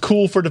pros, what's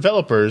cool for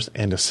developers,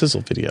 and a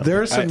sizzle video.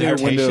 There is some new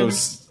Adaptation?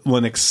 Windows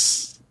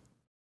Linux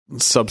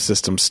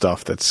subsystem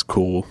stuff that's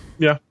cool.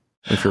 Yeah.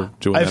 If you're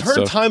doing I've that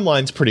heard stuff.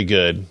 timeline's pretty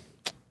good.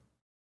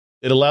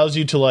 It allows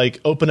you to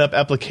open up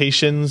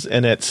applications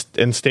and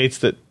and states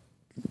that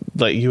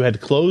you had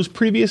closed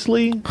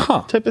previously,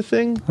 type of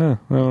thing. I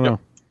don't know.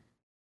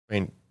 I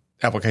mean,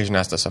 application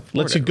has to support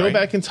Lets you it, go right?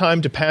 back in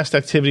time to past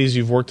activities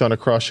you've worked on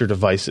across your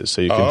devices,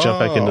 so you can jump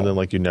back into them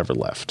like you never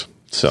left.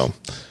 So,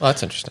 Well,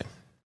 that's interesting.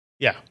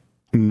 yeah,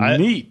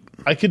 Neat.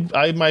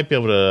 I might be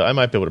able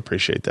to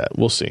appreciate that.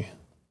 We'll see.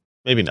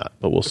 Maybe not,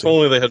 but we'll If see.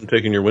 only they hadn't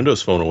taken your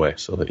Windows phone away,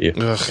 so that you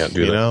can't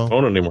do you that know. on the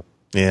phone anymore.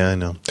 Yeah, I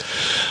know.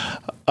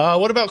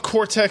 What about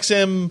Cortex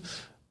M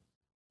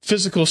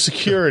physical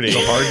security?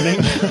 Hardening.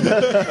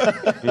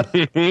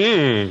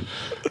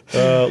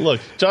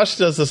 Look, Josh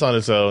does this on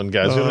his own,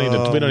 guys. We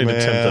don't need to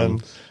tempt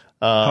him.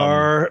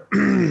 Hardening.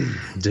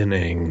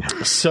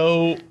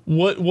 So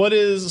what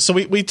is so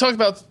we talk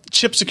about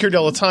chip security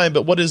all the time,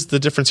 but what is the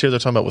difference here they're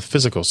talking about with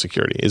physical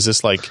security? Is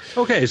this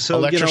Okay,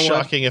 so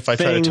electroshocking if I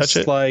try to touch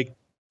it? Like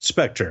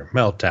Spectre,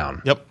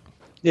 Meltdown. Yep.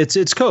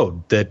 It's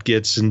code that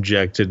gets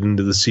injected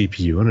into the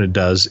CPU, and it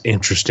does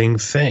interesting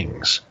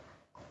things.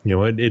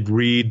 It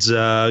reads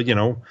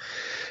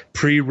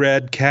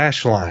pre-read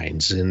cache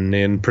lines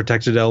in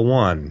protected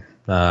L1,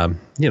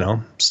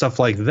 stuff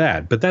like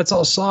that. But that's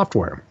all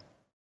software.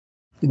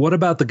 What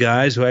about the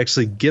guys who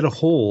actually get a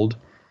hold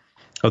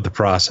of the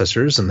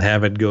processors and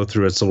have it go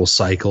through its little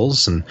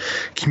cycles and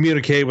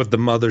communicate with the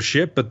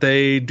mothership, but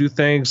they do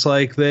things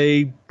like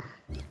they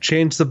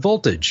change the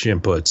voltage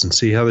inputs and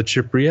see how the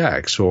chip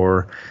reacts,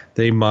 or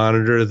they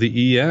monitor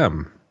the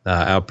EM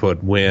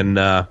output when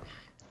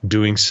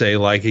doing, say,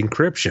 like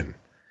encryption.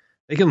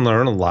 They can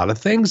learn a lot of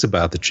things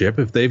about the chip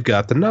if they've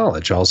got the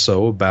knowledge.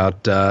 Also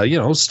about,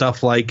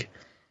 stuff like,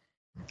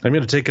 I'm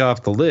going to take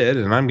off the lid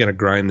and I'm going to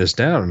grind this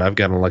down, and I've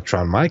got an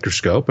electron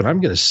microscope, and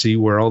I'm going to see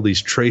where all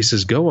these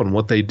traces go and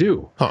what they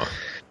do. Huh.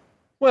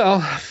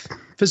 Well,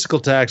 physical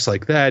attacks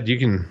like that, you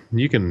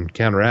can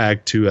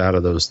counteract 2 out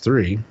of those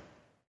 3.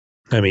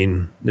 I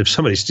mean, if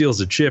somebody steals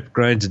a chip,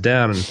 grinds it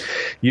down, and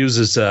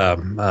uses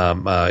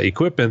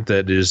equipment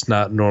that is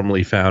not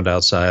normally found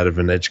outside of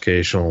an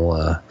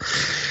educational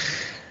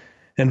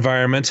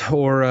environment,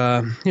 or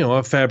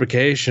a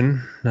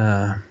fabrication,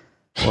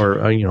 or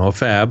a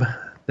fab,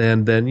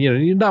 then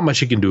not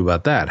much you can do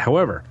about that.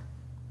 However,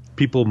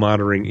 people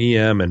monitoring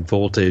EM and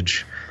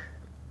voltage,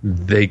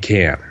 they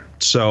can.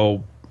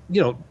 So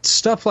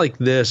stuff like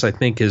this, I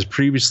think, has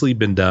previously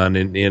been done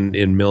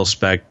in mil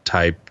spec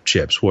type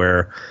chips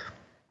where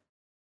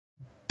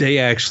they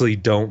actually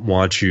don't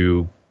want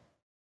you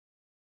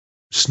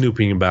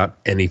snooping about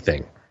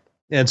anything.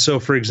 And so,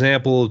 for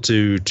example,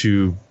 to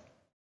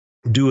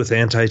do with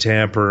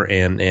anti-tamper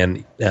and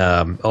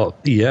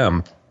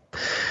EM,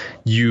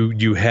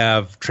 you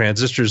have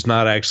transistors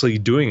not actually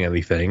doing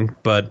anything,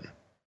 but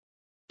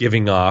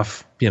giving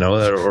off,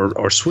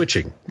 or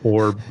switching.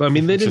 Or, I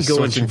mean, they didn't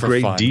go into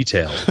great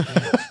detail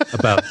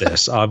about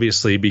this,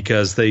 obviously,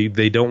 because they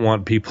don't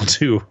want people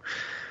to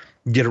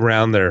get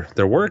around their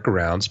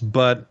workarounds,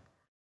 but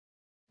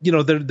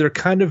they're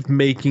kind of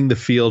making the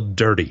field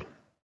dirty,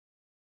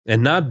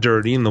 and not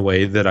dirty in the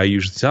way that I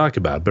usually talk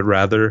about, but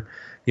rather,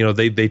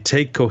 they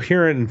take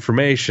coherent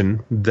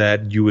information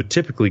that you would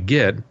typically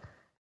get,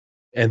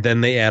 and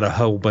then they add a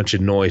whole bunch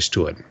of noise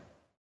to it.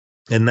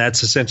 And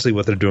that's essentially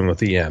what they're doing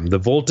with EM. The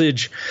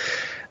voltage,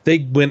 they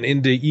went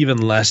into even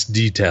less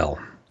detail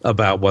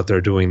about what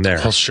they're doing there.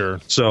 Oh,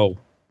 sure. So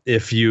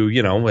if you,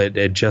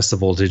 adjust the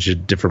voltage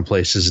at different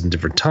places and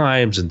different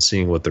times and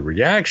seeing what the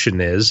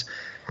reaction is,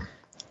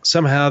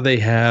 somehow they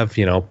have,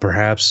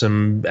 perhaps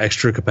some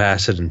extra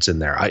capacitance in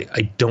there.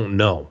 I don't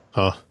know.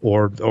 Huh.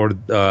 Or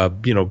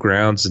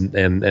grounds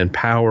and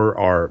power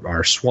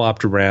are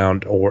swapped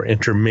around or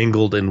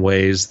intermingled in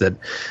ways that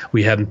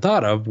we hadn't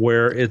thought of,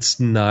 where it's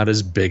not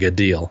as big a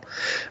deal.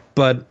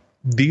 But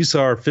these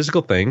are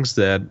physical things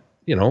that,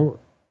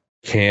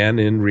 can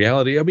in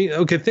reality. I mean,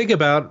 okay, think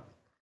about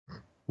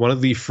one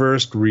of the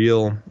first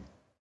real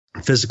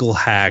physical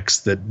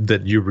hacks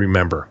that you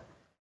remember,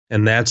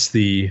 and that's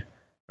the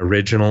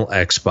original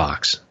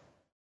Xbox.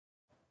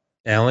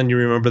 Alan, you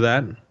remember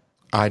that?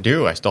 I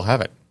do. I still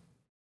have it.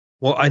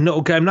 Well, I know.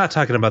 Okay, I'm not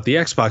talking about the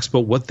Xbox,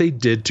 but what they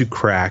did to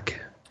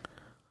crack.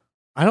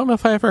 I don't know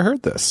if I ever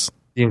heard this.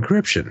 The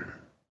encryption.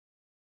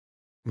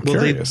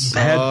 Curious. They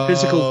had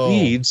physical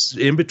feeds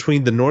in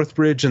between the North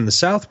Bridge and the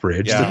South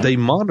Bridge that they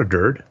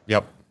monitored.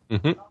 Yep.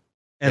 Mm-hmm.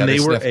 And they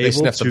were able they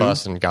sniffed to the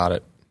bus and got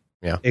it.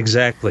 Yeah.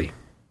 Exactly.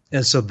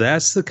 And so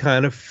that's the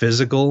kind of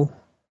physical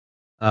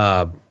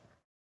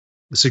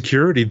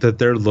security that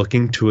they're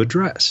looking to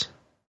address.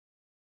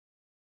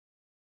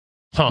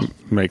 Huh.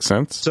 Makes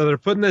sense. So they're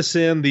putting this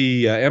in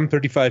the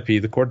M35P,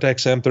 the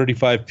Cortex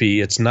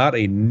M35P. It's not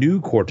a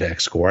new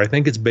Cortex core. I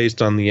think it's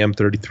based on the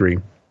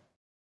M33.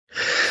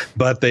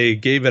 But they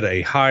gave it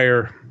a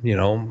higher,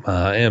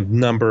 M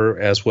number,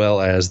 as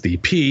well as the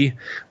P,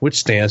 which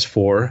stands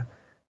for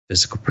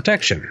physical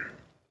protection.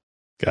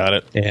 Got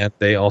it. And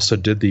they also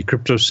did the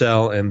crypto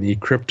cell and the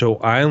crypto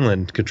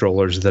island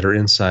controllers that are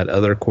inside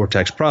other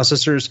Cortex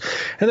processors.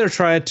 And they're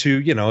trying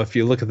to, if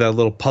you look at that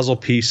little puzzle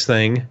piece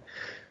thing,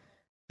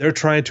 they're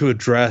trying to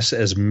address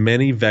as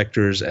many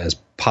vectors as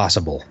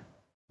possible,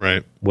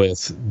 right,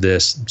 with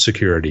this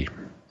security.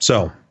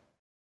 So,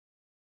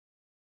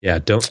 yeah,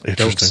 don't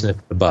sniff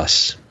the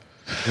bus.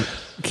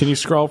 Can you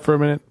scroll for a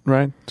minute,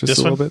 Ryan? Just this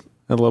a little one? bit,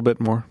 a little bit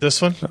more.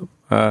 This one.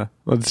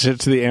 Let's hit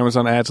to the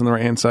Amazon ads on the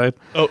right hand side.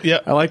 Oh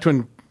yeah, I liked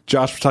when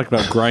Josh was talking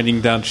about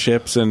grinding down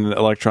chips and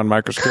electron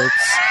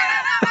microscopes.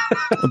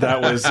 That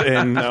was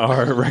in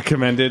our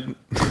recommended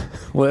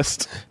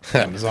list.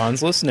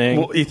 Amazon's listening.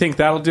 Well, you think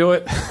that'll do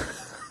it?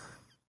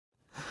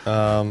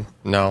 No.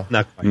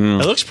 Not quite.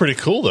 It looks pretty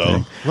cool though.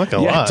 I'm not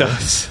gonna lie. It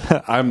does.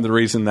 I'm the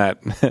reason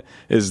that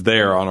is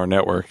there on our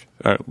network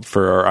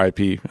for our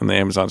IP and the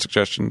Amazon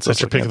suggestions. That's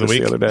your pick of the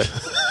week? The other day.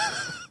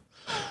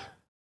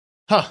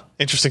 Huh.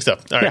 Interesting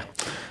stuff. All right.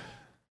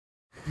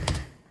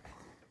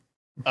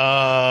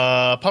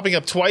 Yeah. Popping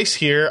up twice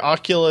here,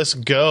 Oculus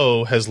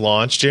Go has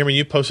launched. Jeremy,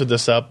 you posted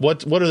this up.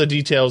 What are the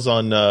details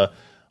on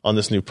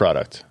this new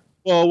product?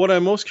 Well, what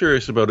I'm most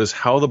curious about is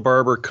how the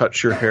barber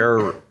cuts your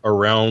hair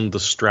around the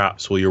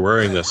straps while you're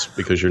wearing this,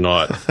 because you're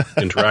not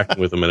interacting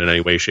with them in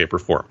any way, shape, or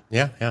form.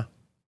 Yeah.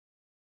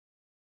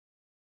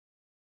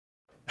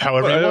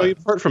 However, Well,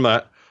 apart from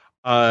that,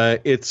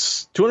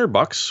 it's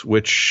 $200,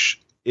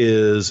 which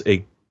is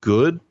a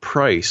good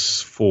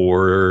price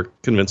for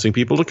convincing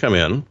people to come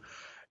in.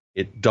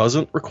 It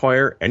doesn't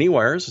require any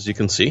wires, as you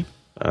can see.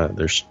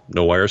 There's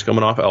no wires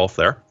coming off ELF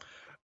there.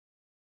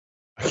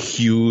 A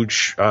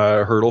huge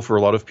hurdle for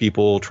a lot of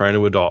people trying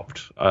to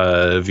adopt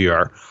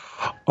VR.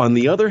 On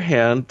the other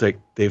hand,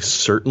 they've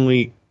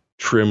certainly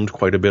trimmed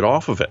quite a bit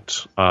off of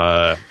it.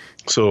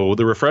 So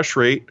the refresh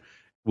rate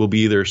will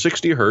be either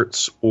 60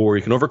 hertz, or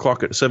you can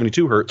overclock it to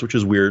 72 hertz, which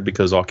is weird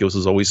because Oculus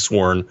has always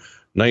sworn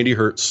 90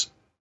 hertz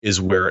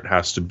is where it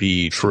has to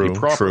be. True.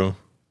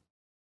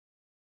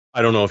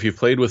 I don't know if you've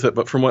played with it,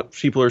 but from what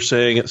people are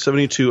saying, at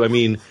 72, I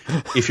mean,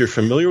 if you're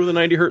familiar with the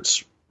 90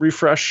 hertz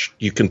refresh,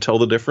 you can tell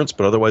the difference,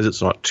 but otherwise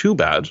it's not too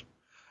bad.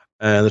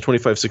 and the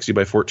 2560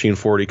 by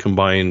 1440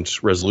 combined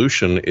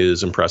resolution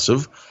is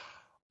impressive,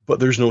 but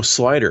there's no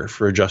slider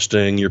for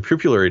adjusting your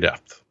pupillary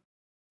depth.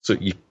 So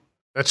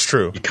That's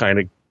true. you kind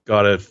of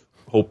got to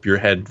hope your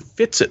head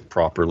fits it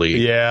properly.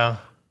 Yeah.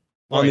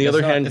 On the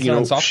other hand,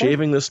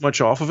 shaving this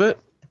much off of it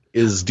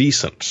is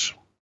decent.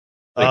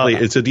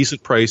 It's a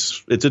decent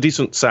price. It's a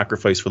decent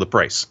sacrifice for the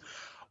price.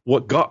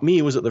 What got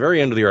me was at the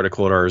very end of the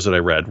article at ours that I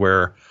read,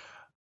 where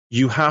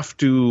you have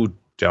to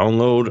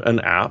download an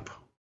app,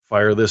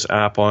 fire this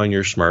app on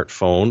your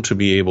smartphone to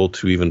be able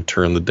to even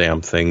turn the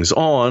damn things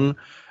on,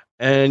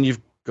 and you've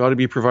got to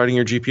be providing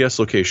your GPS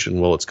location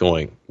while it's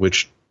going,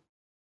 which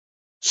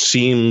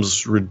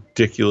seems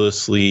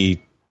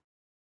ridiculously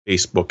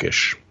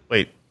Facebookish.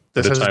 Wait,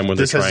 this has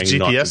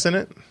GPS in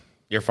it?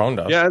 Your phone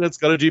does. Yeah, it's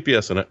got a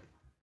GPS in it.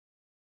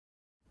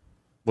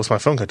 What's my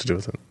phone got to do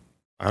with it?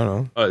 I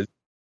don't know.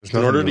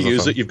 In order to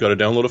use it, you've got to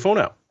download a phone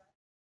app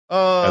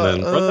and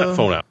then run that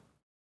phone app.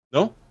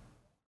 No?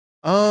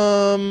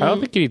 I don't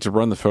think you need to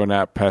run the phone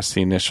app past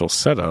the initial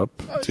setup.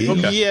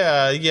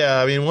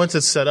 Yeah. I mean, once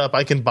it's set up,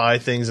 I can buy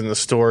things in the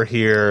store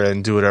here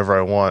and do whatever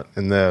I want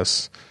in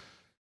this.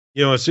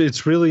 You know,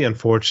 it's really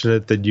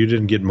unfortunate that you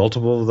didn't get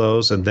multiple of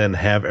those and then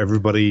have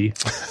everybody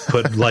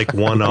put like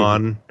one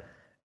on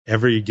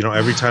every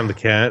time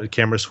the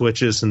camera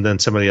switches, and then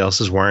somebody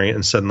else is wearing it,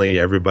 and suddenly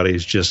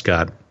everybody's just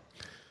got.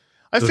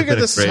 I figure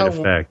this is how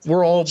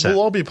we'll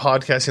all be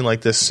podcasting like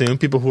this soon.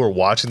 People who are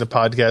watching the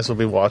podcast will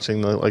be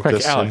watching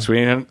this. Alex,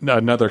 we need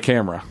another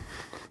camera.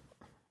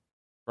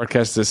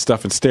 Broadcast this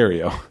stuff in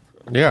stereo.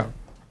 Yeah.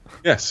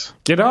 Yes.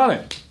 Get on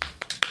it.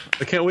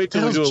 I can't wait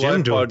till we do a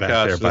live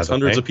podcast with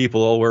hundreds of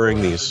people all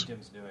wearing these.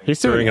 He's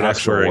doing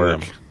actual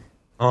work. Them.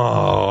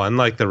 Oh,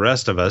 unlike the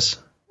rest of us.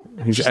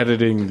 He's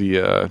editing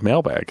the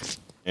mailbag.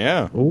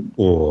 Yeah.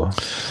 Ooh.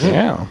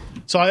 Yeah.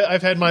 So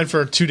I've had mine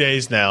for 2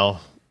 days now.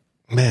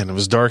 Man, it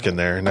was dark in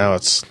there. Now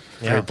it's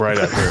very bright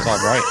out here. It's all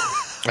right.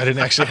 I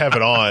didn't actually have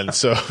it on,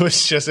 so it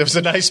was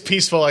a nice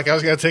peaceful. Like I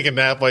was going to take a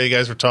nap while you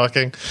guys were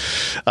talking.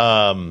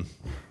 So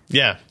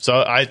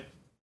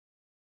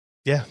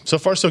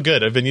far so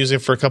good. I've been using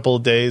it for a couple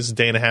of days,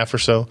 day and a half or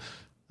so.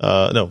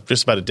 No,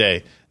 just about a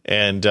day.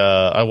 And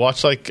I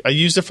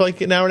used it for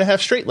like an hour and a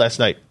half straight last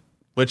night,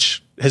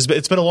 which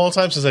it's been a long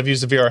time since I've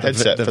used a VR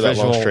headset for that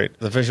long straight.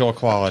 The visual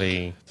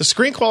quality, the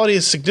screen quality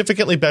is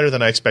significantly better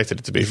than I expected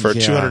it to be for a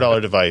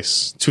 $200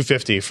 device,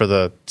 $250 for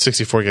the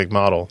 64 gig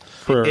model.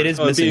 It is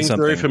missing being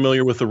something. Very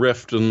familiar with the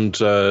Rift and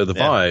the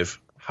Vive.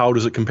 How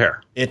does it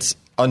compare? It's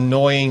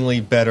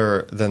annoyingly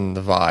better than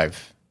the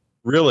Vive.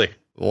 Really?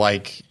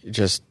 Like,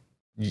 just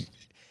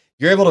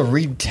you're able to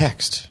read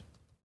text.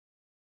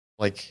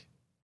 Like.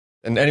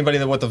 And anybody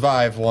that with the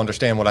Vive will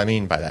understand what I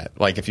mean by that.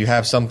 Like, if you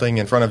have something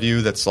in front of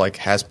you that's like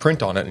has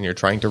print on it and you're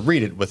trying to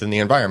read it within the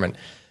environment,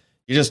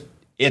 it's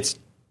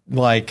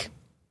like,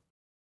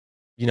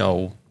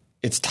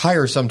 it's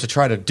tiresome to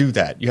try to do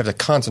that. You have to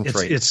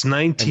concentrate. It's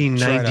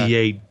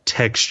 1998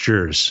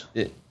 textures.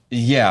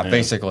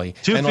 Basically.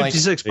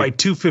 256 by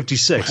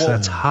 256.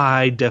 That's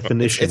high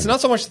definition. It's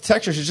not so much the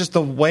textures, it's just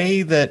the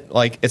way that,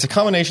 like, it's a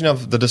combination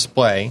of the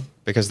display,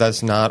 because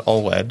that's not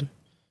OLED.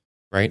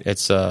 Right,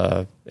 it's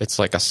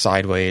like a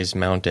sideways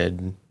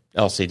mounted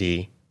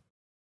LCD,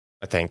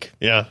 I think.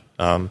 Yeah.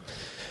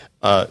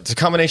 It's a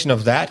combination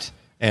of that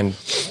and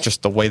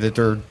just the way that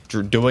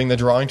they're doing the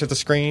drawing to the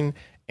screen,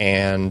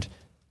 and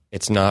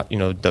it's not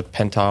the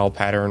pentile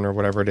pattern or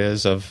whatever it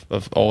is of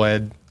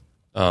OLED.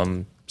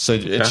 So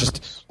it's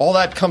just all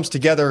that comes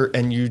together,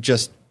 and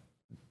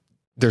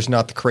there's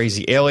not the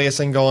crazy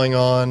aliasing going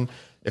on.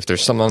 If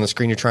there's something on the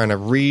screen you're trying to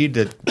read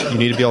that you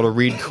need to be able to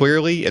read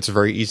clearly, it's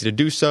very easy to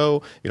do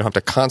so. You don't have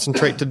to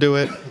concentrate to do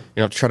it. You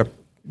don't have to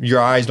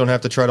your eyes don't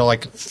have to try to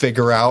like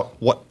figure out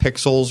what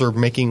pixels are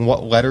making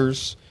what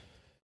letters,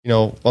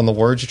 on the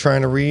words you're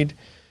trying to read.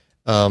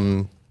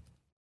 And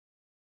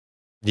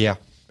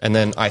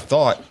then I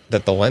thought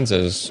that the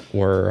lenses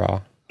were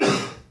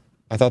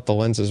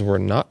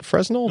not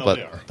Fresnel,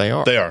 but they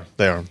are. They are.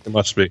 It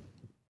must be.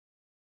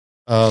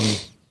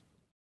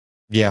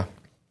 Yeah.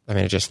 I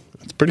mean, it's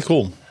pretty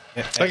cool.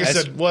 Like I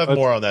said, we'll have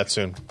more on that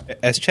soon.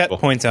 As Chet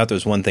points out,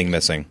 there's one thing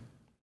missing.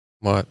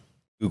 What?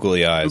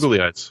 Googly eyes. Googly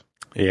eyes.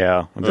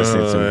 Yeah, I just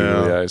need some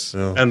googly eyes.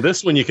 Yeah. And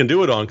this one you can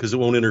do it on because it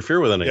won't interfere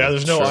with anything. Yeah,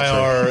 there's no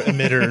IR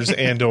emitters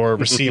and or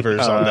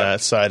receivers on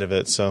that side of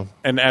it. So,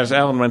 and as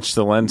Alan mentioned,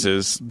 the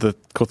lenses. The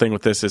cool thing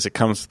with this is it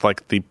comes with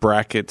like the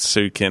brackets, so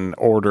you can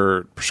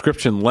order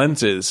prescription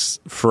lenses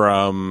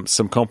from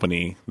some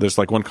company. There's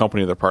like one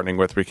company they're partnering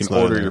with where you can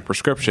order your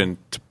prescription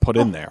to put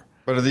in there.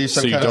 But are these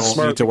so you don't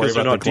need to worry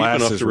about the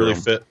glasses to really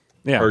fit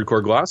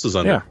hardcore glasses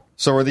under? Yeah.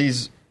 So are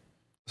these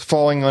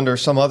falling under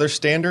some other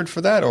standard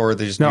for that, or are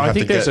these? No, I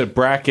think there's a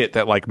bracket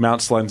that like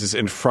mounts lenses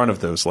in front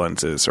of those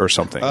lenses or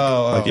something.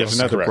 There's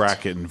another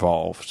bracket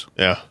involved.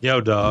 Yeah.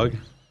 Yo, dog.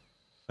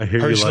 I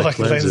hear you like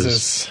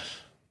lenses.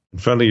 In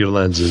front of your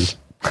lenses.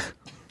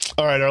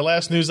 All right, our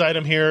last news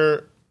item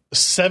here: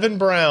 7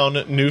 Brown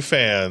new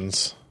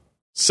fans.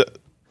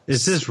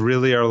 Is this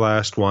really our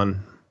last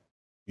one?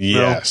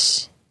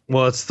 Yes.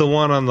 Well, it's the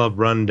one on the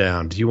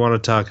rundown. Do you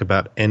want to talk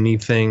about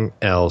anything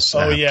else?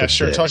 Oh, yeah,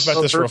 sure. This? Talk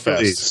about this real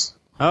fast. Please.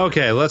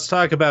 Okay, let's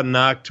talk about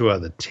Noctua,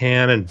 the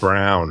tan and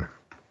brown.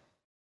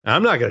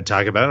 I'm not going to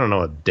talk about it. I don't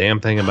know a damn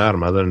thing about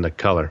them other than the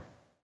color.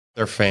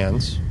 They're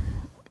fans.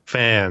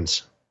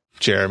 Fans.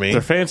 Jeremy.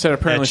 The fans are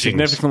apparently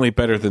Etchings. significant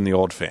better than the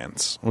old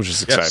fans, which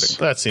is exciting.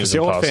 That seems The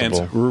old impossible.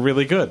 fans were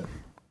really good.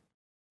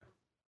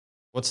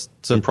 What's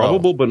the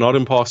Improbable, but not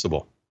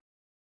impossible.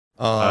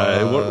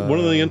 Oh. One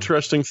of the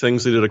interesting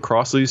things they did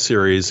across these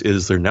series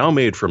is they're now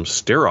made from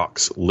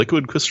Sterox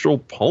liquid crystal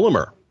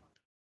polymer.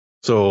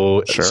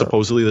 So Sure.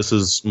 supposedly this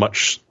is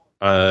much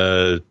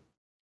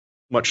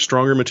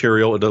stronger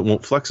material. It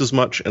won't flex as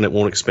much, and it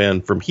won't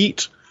expand from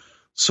heat.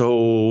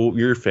 So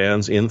your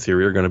fans, in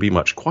theory, are going to be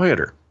much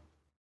quieter.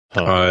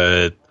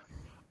 Huh.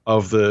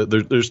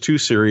 There's two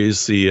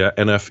series: the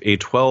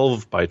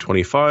NF-A12 by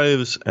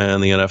 25s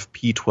and the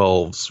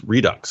NF-P12s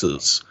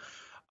Reduxes.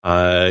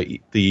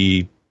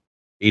 The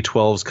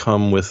A12s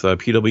come with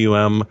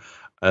PWM,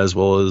 as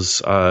well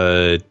as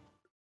one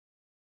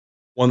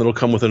that'll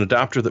come with an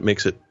adapter that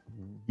makes it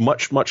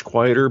much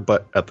quieter,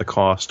 but at the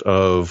cost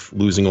of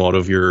losing a lot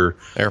of your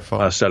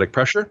airflow. static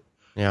pressure.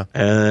 Yeah.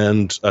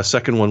 And a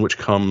second one which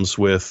comes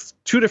with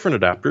two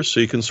different adapters, so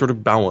you can sort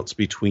of balance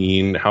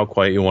between how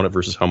quiet you want it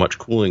versus how much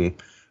cooling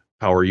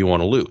power you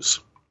want to lose.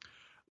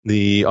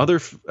 The other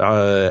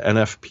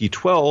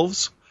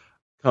NFP12s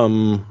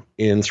come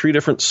in three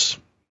different styles: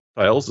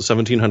 the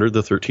 1700, the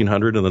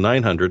 1300, and the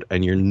 900,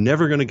 and you're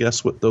never going to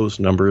guess what those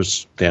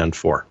numbers stand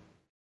for.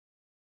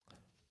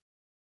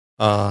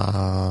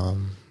 Go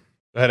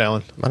ahead,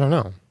 Alan. I don't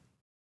know.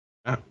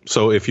 Yeah.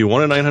 So if you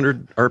want a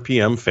 900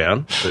 RPM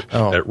fan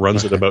that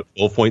runs at about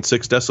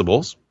 12.6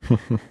 decibels,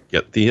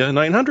 get the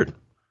 900. Okay.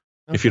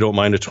 If you don't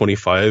mind a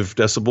 25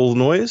 decibel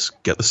noise,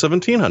 get the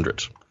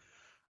 1700.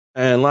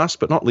 And last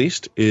but not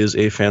least is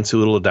a fancy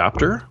little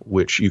adapter,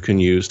 which you can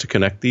use to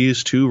connect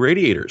these to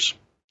radiators.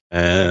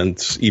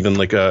 And even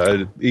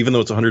even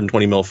though it's a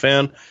 120 mil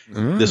fan,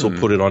 this will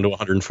put it onto a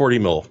 140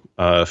 mil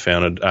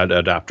fan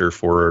adapter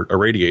for a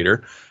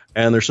radiator.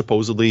 And they're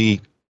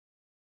supposedly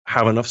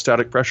have enough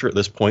static pressure at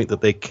this point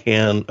that they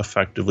can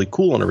effectively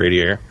cool on a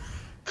radiator,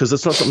 because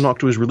that's not something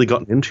Noctua has really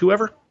gotten into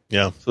ever.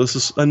 Yeah. So this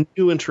is a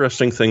new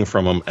interesting thing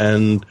from them.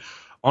 And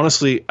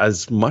honestly,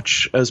 as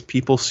much as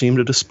people seem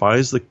to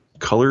despise the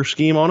color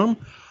scheme on them,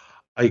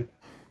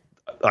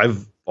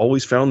 I've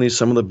always found these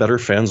some of the better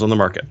fans on the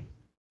market.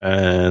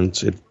 And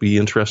it'd be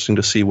interesting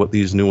to see what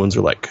these new ones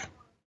are like.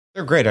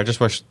 They're great. I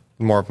just wish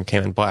more of them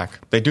came in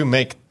black. They do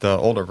make the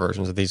older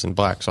versions of these in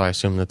black, so I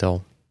assume that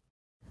they'll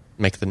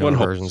make the newer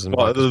versions in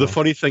black. The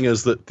funny thing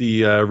is that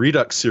the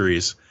Redux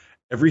series,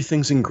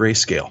 everything's in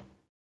grayscale.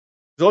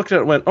 I looked at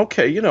it and went,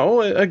 okay,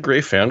 a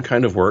gray fan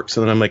kind of works.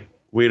 And then I'm like,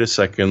 wait a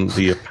second,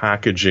 the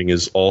packaging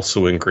is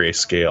also in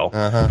grayscale.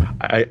 Uh-huh.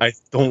 I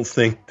don't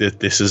think that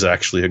this is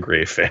actually a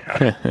gray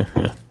fan.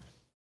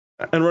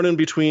 And running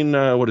between,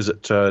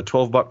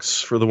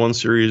 $12 for the one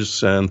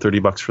series and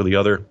 $30 for the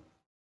other.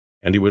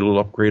 Andy Whittle will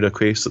upgrade a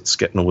case that's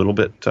getting a little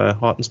bit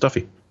hot and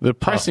stuffy. The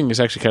pricing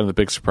is actually kind of the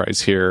big surprise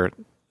here.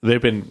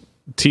 They've been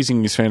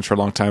teasing these fans for a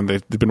long time.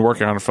 They've been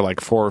working on it for like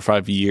 4 or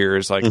 5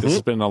 years. This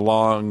has been a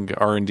long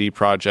R&D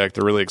project.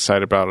 They're really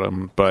excited about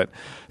them. But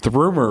the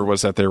rumor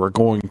was that they were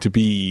going to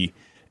be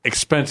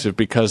expensive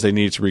because they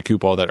needed to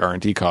recoup all that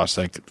R&D cost,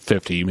 like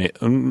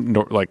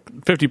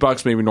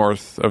 $50 maybe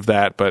north of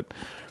that. But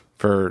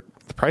for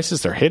the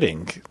prices they're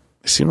hitting,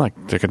 they seem like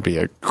they're going to be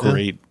a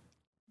great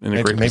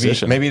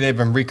position. Maybe they've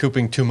been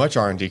recouping too much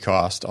R&D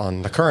cost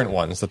on the current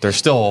ones that they're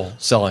still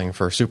selling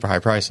for super high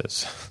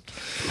prices.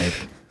 Maybe.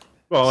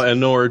 Well, and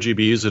no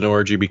RGBs and no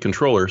RGB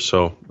controllers,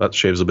 so that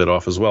shaves a bit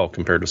off as well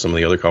compared to some of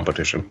the other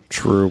competition.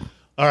 True.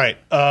 All right.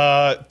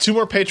 2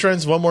 more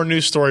patrons, 1 more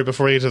news story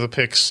before we get to the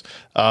picks.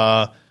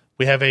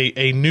 We have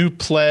a new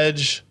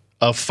pledge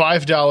of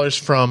 $5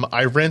 from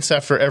I Rinse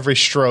After Every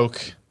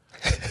Stroke.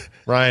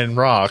 Ryan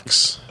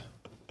Rocks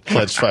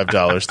pledged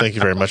 $5. Thank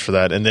you very much for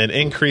that. And then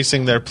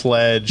increasing their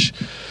pledge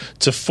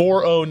to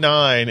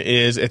 $4.09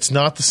 is It's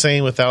Not the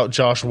Same Without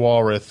Josh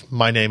Walrath.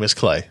 My name is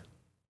Clay.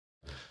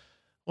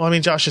 Well, I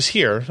mean, Josh is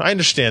here. I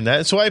understand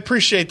that. So I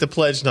appreciate the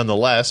pledge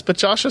nonetheless, but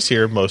Josh is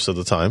here most of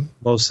the time.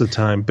 Most of the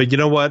time. But you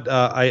know what?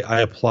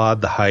 I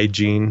applaud the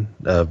hygiene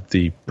of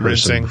the person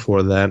Rinsing.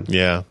 before that.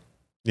 Yeah.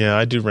 Yeah,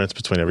 I do rinse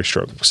between every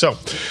stroke. So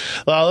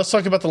let's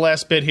talk about the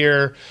last bit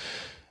here.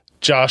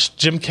 Josh,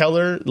 Jim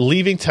Keller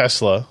leaving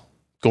Tesla,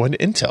 going to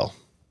Intel.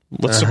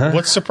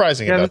 What's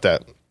surprising about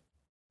that?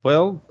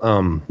 Well,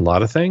 a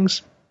lot of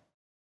things.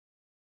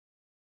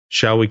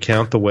 Shall we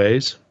count the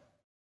ways?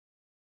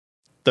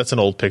 That's an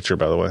old picture,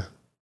 by the way.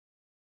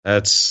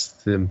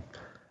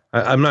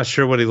 I'm not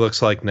sure what he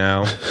looks like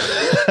now.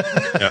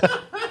 Yeah.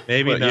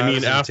 Maybe What, not. you mean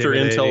as after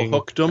Intel intimidating.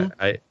 hooked him?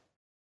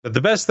 But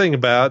the best thing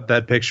about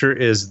that picture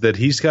is that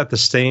he's got the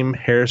same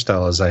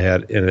hairstyle as I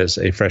had as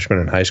a freshman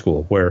in high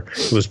school, where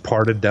it was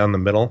parted down the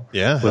middle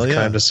with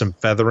kind of some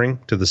feathering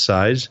to the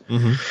sides.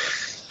 Mm-hmm.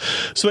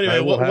 So anyway, I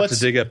will have to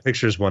dig up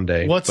pictures one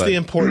day. What's the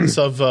importance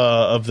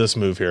of this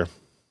move here?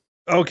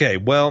 Okay,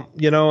 well,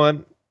 you know what?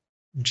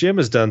 Jim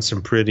has done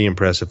some pretty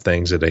impressive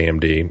things at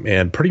AMD,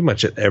 and pretty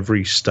much at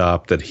every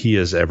stop that he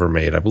has ever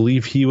made. I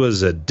believe he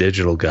was a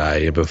digital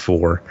guy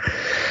before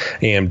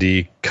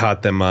AMD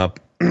caught them up.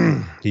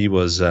 He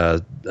was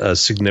a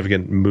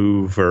significant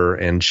mover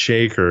and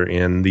shaker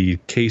in the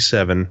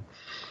K7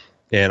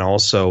 and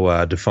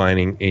also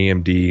defining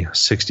AMD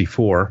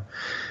 64,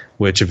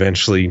 which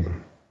eventually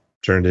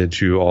turned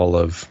into all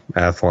of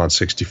Athlon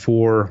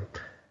 64,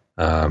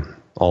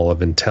 all of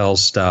Intel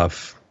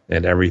stuff,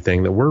 and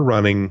everything that we're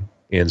running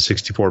in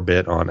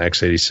 64-bit on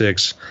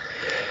x86.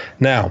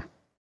 Now,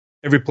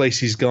 every place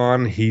he's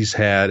gone, he's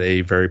had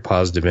a very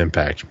positive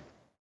impact.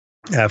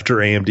 After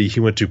AMD, he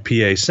went to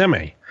PA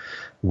Semi,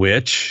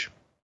 which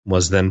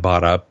was then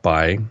bought up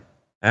by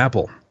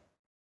Apple.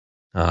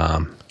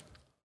 You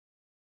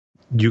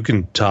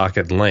can talk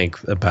at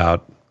length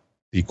about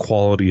the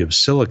quality of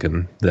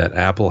silicon that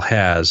Apple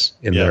has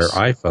in their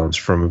iPhones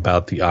from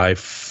about the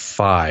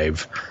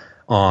i5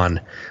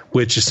 on,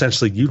 which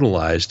essentially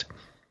utilized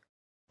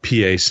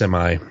PA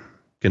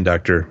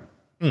semiconductor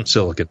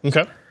silicon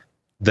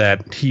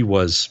that he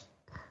was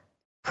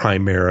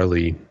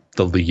primarily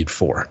the lead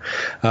for.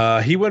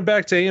 He went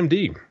back to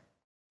AMD.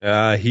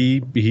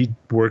 He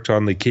worked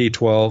on the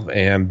K12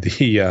 and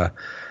the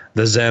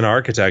Zen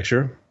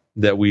architecture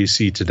that we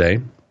see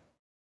today.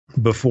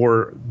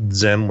 Before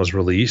Zen was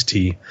released,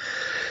 he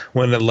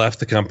went and left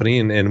the company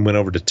and went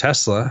over to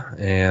Tesla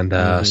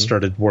and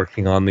started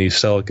working on the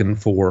silicon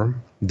for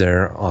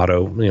their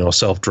auto,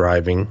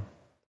 self-driving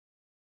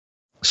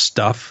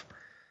stuff.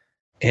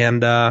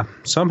 And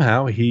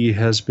somehow he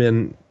has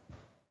been,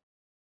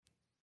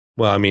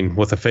 well, I mean,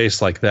 with a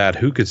face like that,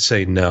 who could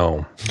say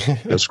no?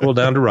 Go scroll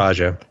down to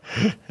Raja.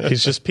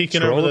 He's just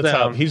peeking over the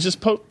top. He's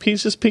just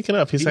peeking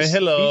up. He's saying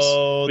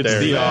hello. It's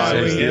the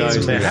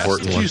eyes. How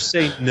did you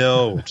say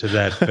no to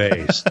that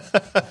face?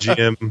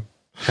 Jim,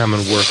 come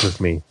and work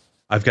with me.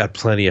 I've got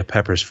plenty of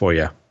peppers for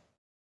you.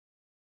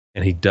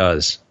 And he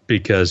does,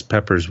 because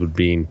peppers would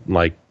be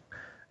like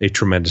a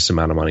tremendous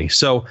amount of money.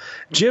 So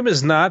Jim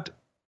is not,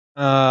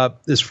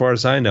 as far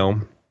as I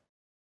know,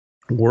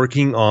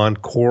 working on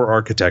core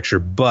architecture,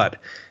 but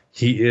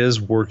he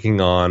is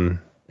working on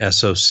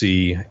SoC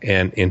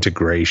and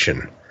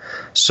integration.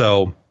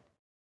 So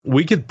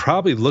we could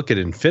probably look at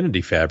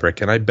Infinity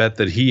Fabric, and I bet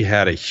that he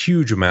had a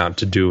huge amount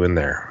to do in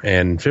there.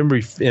 And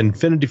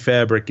Infinity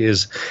Fabric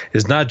is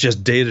not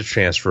just data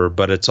transfer,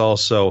 but it's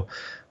also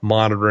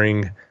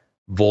monitoring,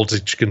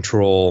 voltage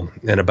control,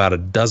 and about a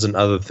dozen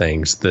other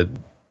things that.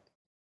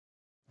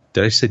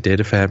 Did I say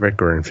Data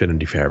Fabric or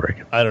Infinity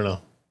Fabric? I don't know.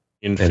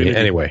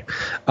 Anyway,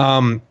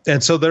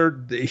 and so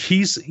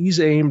he's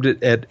aimed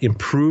at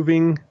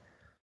improving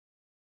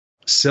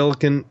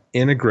silicon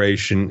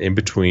integration in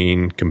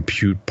between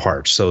compute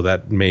parts. So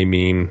that may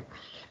mean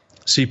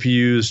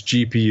CPUs,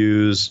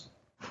 GPUs,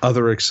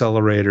 other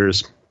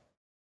accelerators,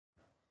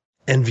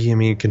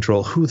 NVMe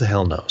control. Who the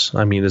hell knows?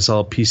 I mean, it's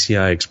all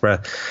PCI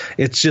Express.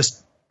 It's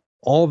just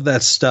all of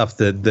that stuff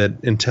that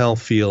Intel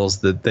feels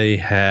that they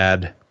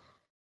had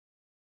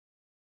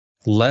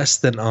less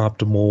than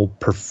optimal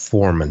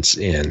performance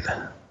in.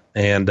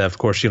 And of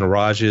course,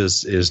 Raj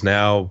is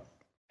now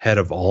head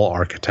of all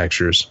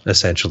architectures,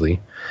 essentially.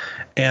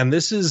 And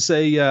this is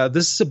a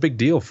big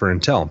deal for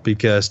Intel,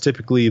 because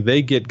typically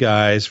they get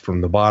guys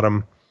from the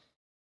bottom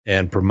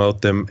and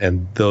promote them,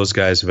 and those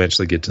guys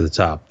eventually get to the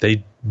top.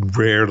 They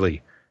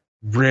rarely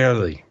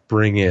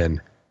bring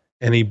in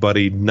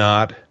anybody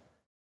not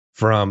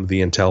from the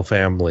Intel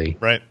family.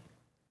 Right.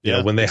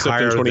 Yeah. When they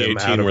hire in 2018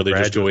 them out of where they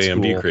just go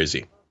AMD school.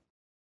 crazy.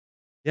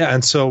 Yeah,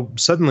 and so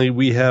suddenly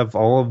we have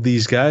all of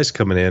these guys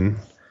coming in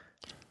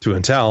to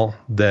Intel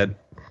that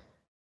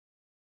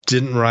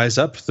didn't rise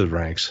up to the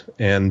ranks,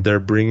 and they're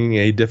bringing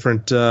a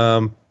different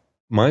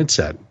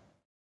mindset.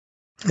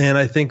 And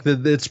I think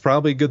that it's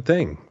probably a good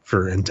thing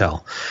for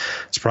Intel.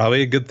 It's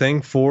probably a good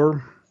thing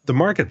for the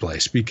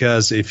marketplace,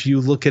 because if you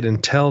look at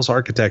Intel's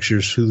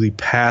architectures through the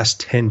past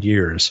 10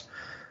 years,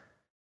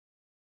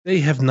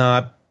 they have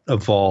not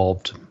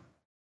evolved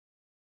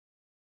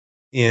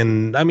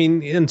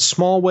in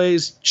small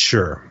ways,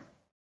 sure,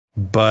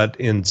 but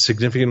in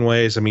significant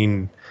ways,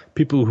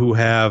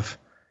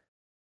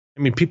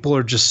 people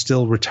are just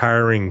still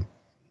retiring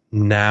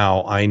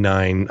now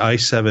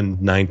i7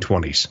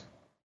 920s,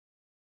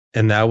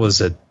 and that was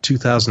a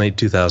 2008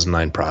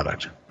 2009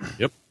 product.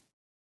 Yep.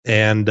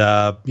 And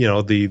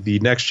the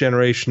next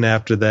generation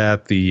after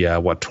that, the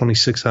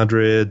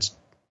 2600s,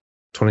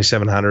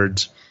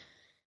 2700s,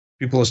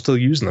 people are still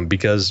using them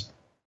because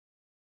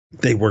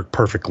they work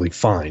perfectly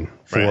fine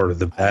for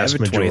the vast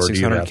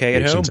majority of applications. I have a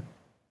 2600K at home.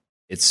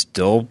 It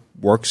still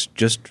works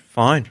just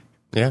fine.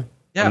 Yeah.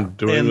 I'm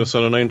doing this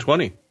on a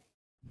 920.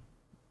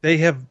 They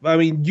have,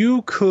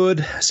 you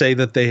could say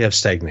that they have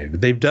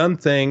stagnated. They've done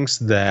things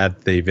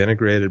that they've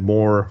integrated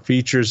more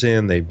features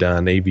in. They've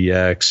done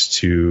AVX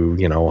to,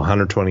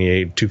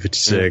 128,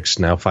 256,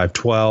 now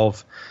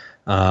 512.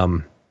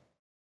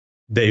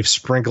 They've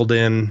sprinkled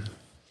in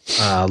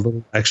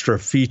little extra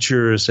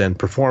features and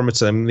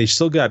performance. They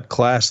still got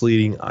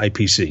class-leading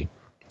IPC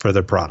for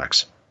their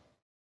products.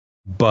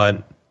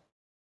 But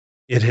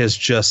it has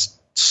just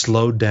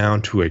slowed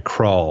down to a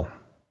crawl.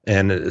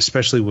 And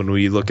especially when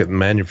we look at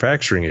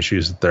manufacturing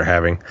issues that they're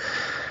having,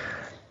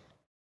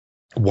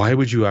 why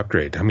would you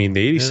upgrade? I mean,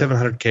 the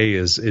 8700K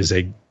is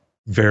a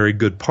very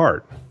good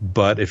part,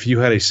 but if you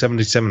had a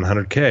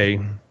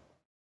 7700K,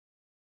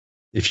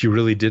 if you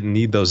really didn't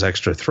need those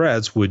extra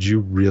threads, would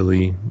you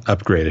really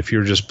upgrade if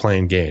you're just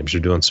playing games or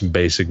doing some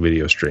basic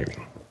video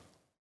streaming?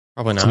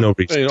 Probably not. No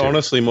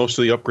Honestly, most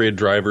of the upgrade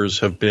drivers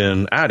have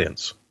been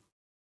add-ins.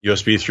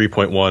 USB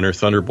 3.1 or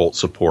Thunderbolt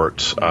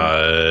support,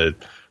 the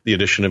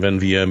addition of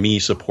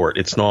NVMe support.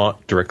 It's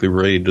not directly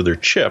related to their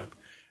chip,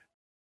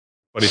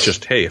 but it's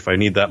just, hey, if I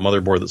need that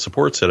motherboard that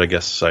supports it, I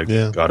guess I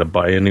got to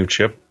buy a new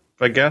chip,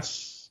 I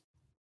guess.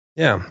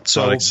 Yeah,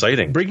 so not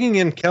exciting. Bringing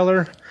in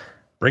Keller,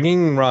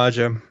 bringing in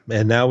Raja,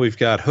 and now we've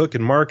got Hook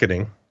in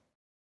marketing.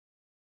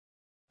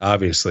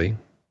 Obviously,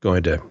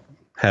 going to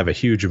have a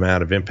huge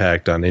amount of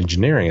impact on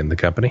engineering in the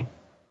company.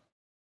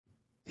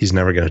 He's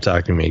never going to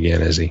talk to me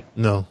again, is he?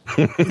 No,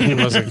 he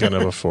wasn't going to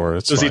before.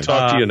 It's Does fine. he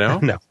talk to you now?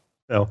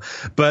 No.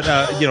 But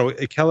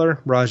Keller,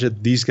 Raja,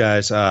 these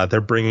guys,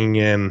 they're bringing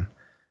in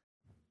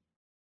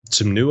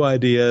some new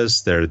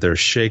ideas. They're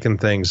shaking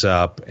things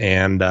up,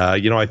 and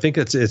I think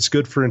it's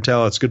good for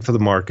Intel. It's good for the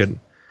market,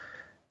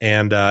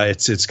 and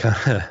it's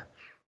kind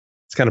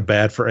of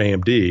bad for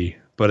AMD.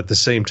 But at the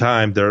same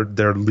time,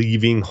 they're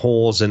leaving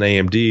holes in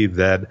AMD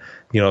that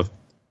if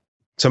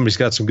somebody's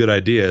got some good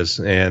ideas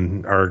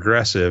and are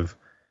aggressive,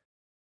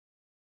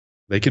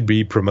 they could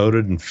be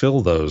promoted and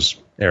fill those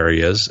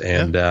areas,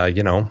 and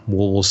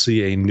we'll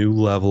see a new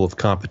level of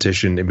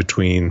competition in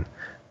between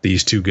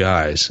these two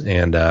guys,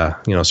 and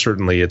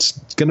certainly it's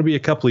going to be a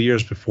couple of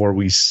years before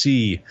we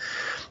see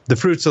the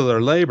fruits of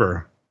their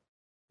labor,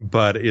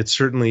 but it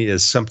certainly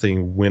is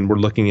something when we're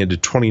looking into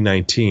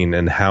 2019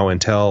 and how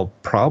Intel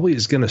probably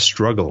is going to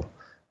struggle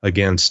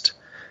against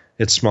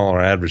its smaller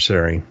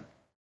adversary.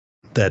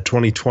 That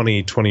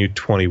 2020,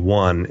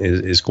 2021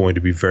 is going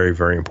to be very,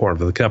 very important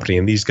for the company,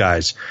 and these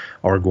guys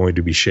are going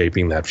to be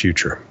shaping that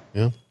future.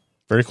 Yeah.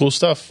 Very cool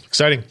stuff.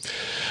 Exciting.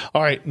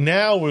 All right.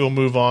 Now we will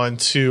move on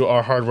to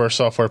our hardware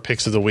software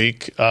picks of the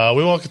week.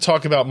 We won't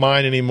talk about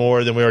mine any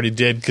more than we already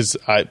did because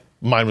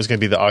mine was going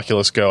to be the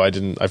Oculus Go.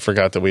 I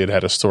forgot that we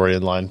had a story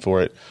in line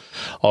for it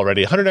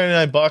already.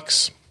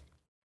 $199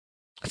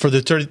 for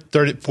the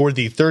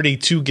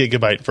 32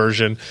 gigabyte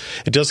version.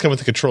 It does come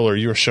with a controller.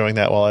 You were showing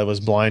that while I was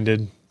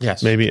blinded.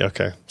 Yes. Maybe?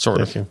 Okay.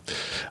 Sort of. Thank you.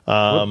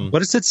 What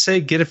does it say?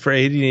 Get it for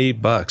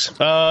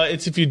 $88.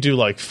 It's if you do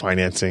like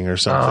financing or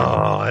something.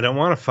 Oh, I don't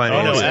want to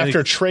finance. Oh, no,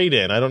 after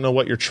trade-in. I don't know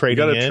what you're You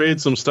trading in. got to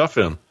trade some stuff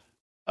in.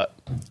 You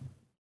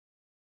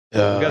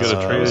got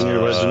to trade in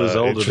your Legend of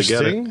Zelda to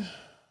get it.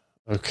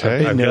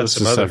 Okay. I've got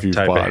some other you've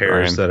type bought, of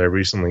hairs Ryan. that I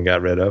recently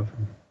got rid of.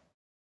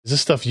 Is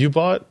this stuff you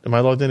bought? Am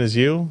I logged in as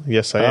you?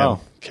 Yes, I am.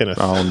 Kenneth.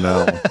 Oh,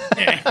 no.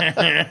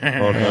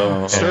 Oh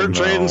no! Start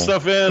trading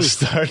stuff in.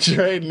 Start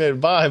trading it.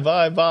 Buy.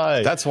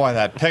 That's why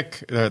that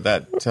pick,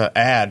 that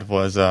ad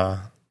was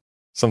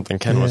something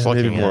Ken was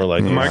looking maybe at. more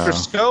like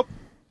Microscope.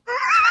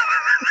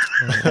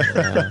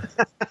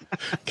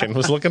 Ken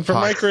was looking for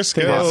Pocket-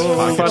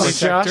 microscope. Funny,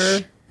 detector.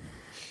 Josh.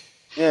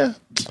 Yeah.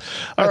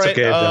 All That's right.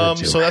 okay, I've done it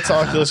too. So that's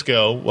Oculus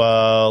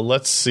Go.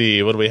 Let's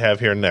see. What do we have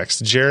here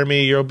next?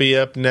 Jeremy, you'll be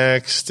up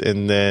next,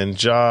 and then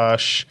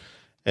Josh,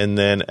 and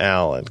then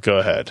Alan. Go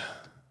ahead.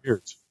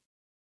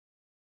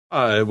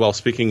 Well,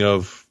 speaking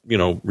of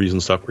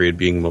reasons to upgrade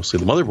being mostly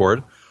the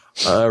motherboard,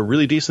 a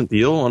really decent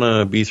deal on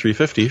a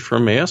B350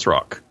 from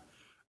ASRock.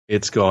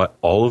 It's got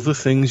all of the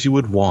things you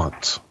would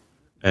want,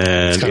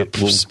 and It's got a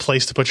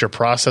place to put your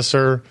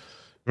processor.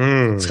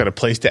 It's got a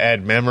place to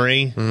add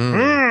memory.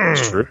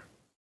 It's true.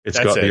 It's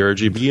That's got the it.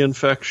 RGB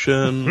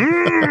infection,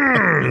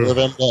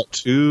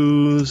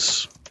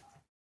 M.2s,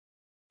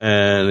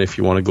 and if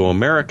you want to go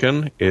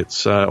American,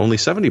 it's only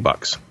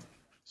 $70.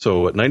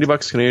 So at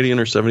 $90 Canadian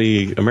or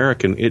 $70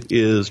 American, it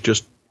is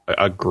just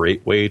a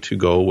great way to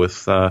go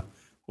with,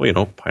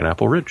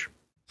 Pineapple Ridge.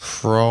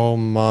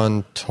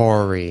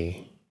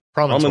 Promontory.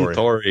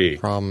 Promontory.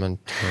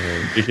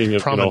 Speaking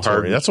of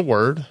Promontory. That's a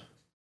word.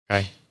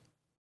 Okay.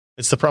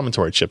 It's the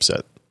Promontory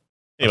chipset.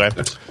 Anyway.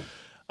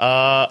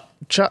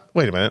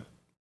 Wait a minute.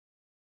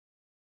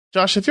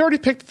 Josh, have you already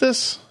picked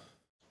this?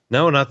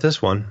 No, not this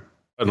one.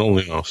 I don't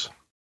really know.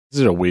 Is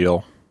it a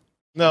wheel?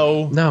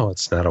 No. No,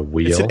 it's not a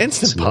wheel. It's an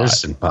Instant Pot.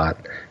 Instant Pot.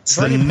 It's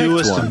the Already picked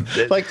newest one.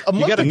 Like a You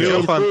month got to ago.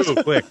 jump on this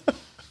quick.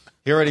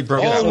 He already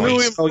broke Oh, that new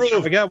one.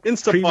 improved. I got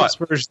Instant previous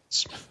Pot.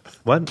 versions.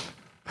 What?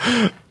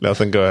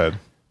 Nothing. Go ahead.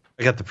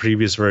 I got the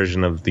previous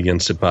version of the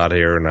Instant Pot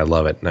here, and I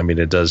love it. I mean,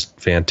 it does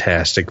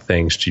fantastic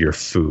things to your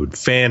food.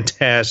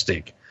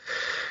 Fantastic.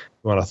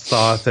 You want to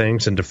thaw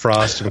things and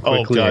defrost them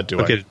quickly. God, do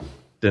I.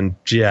 Then,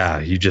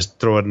 you just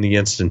throw it in the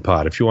Instant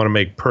Pot. If you want to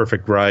make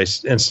perfect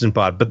rice, Instant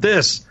Pot. But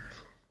this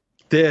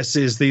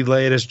is the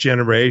latest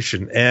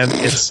generation, and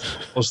it's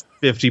almost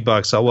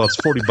 $50 off. Well, it's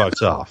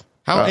 $40 off.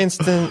 How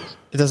instant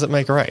does it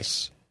make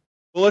rice?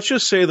 Well, let's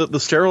just say that the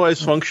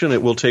sterilize function,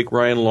 it will take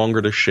Ryan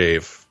longer to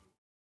shave.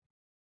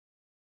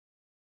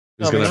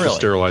 He's going to have to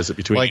sterilize it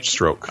between each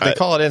stroke. They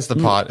call it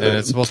Instant Pot, and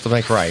it's supposed to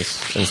make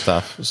rice and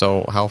stuff.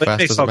 So how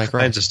fast does it make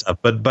rice? Of stuff.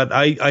 But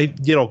I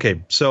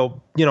okay.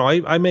 So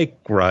I make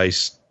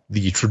rice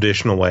the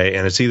traditional way,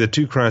 and it's either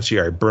too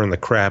crunchy or I burn the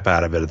crap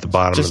out of it at the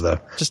bottom of the.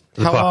 Just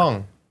how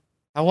long?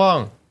 How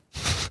long?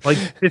 Like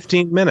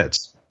 15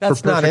 minutes.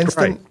 That's not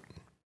instant.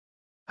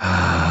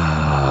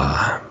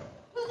 My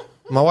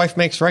wife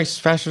makes rice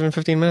faster than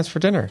 15 minutes for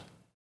dinner.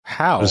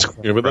 How?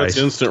 Yeah, but that's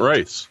instant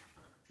rice.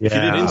 Yeah, if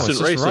you did instant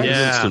rice, right. it's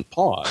instant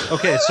pot.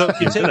 Okay, so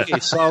you take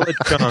a solid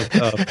chunk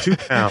of 2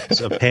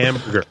 pounds of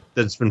hamburger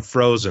that's been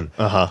frozen.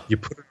 You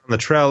put it on the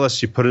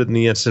trellis, you put it in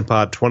the Instant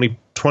Pot,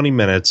 20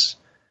 minutes.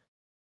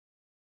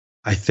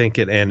 I think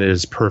it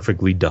is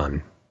perfectly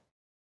done.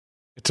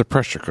 It's a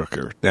pressure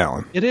cooker,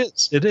 Alan. It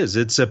is.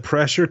 It's a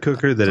pressure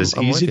cooker that is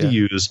easy to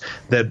use,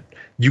 that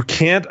you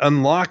can't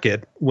unlock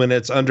it when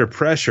it's under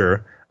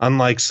pressure,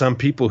 unlike some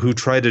people who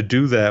try to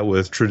do that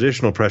with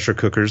traditional pressure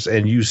cookers,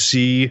 and you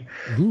see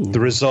the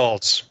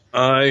results.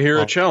 I hear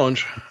a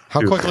challenge.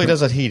 How quickly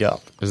does it heat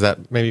up? Is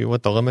that maybe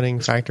what the limiting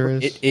factor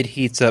is? It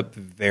heats up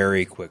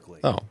very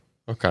quickly. Oh,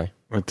 okay.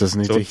 It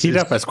doesn't need to heat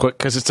up as quick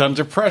because it's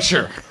under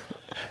pressure.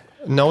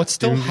 No, it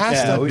still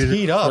has to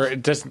heat up. Or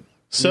it doesn't.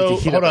 So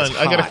hold on,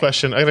 I got a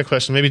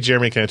question. Maybe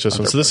Jeremy can answer this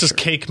one. So this is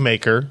Cake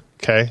Maker,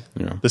 okay?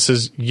 Yeah. This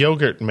is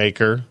Yogurt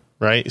Maker,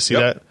 right? You see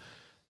that?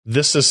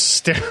 This is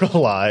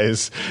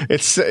Sterilize.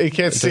 You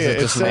can't see it.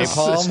 Just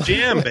That's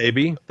jam,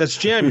 baby. That's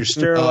jam. You're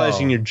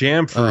sterilizing your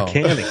jam for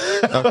canning.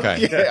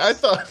 Okay. Yeah, I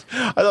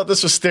thought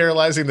this was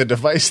sterilizing the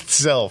device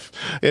itself.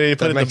 You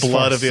put it in the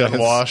blood of the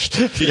unwashed.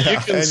 You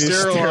can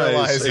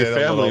sterilize a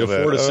family of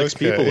 4 to 6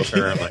 people,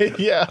 apparently.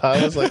 Yeah,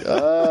 I was like,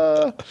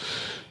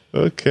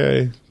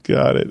 okay,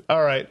 got it.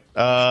 All right.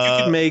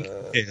 You can make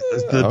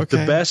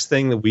the best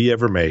thing that we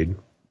ever made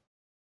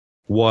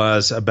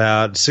was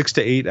about 6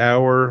 to 8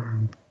 hour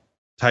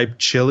type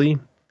chili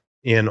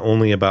in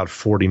only about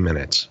 40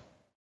 minutes.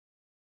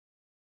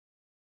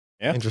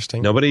 Yeah.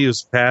 Interesting. Nobody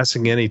was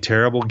passing any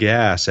terrible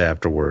gas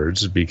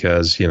afterwards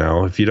because,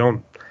 if you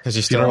don't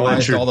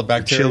let your all the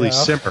bacteria chili out.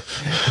 simmer,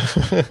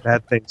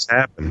 bad things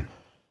happen.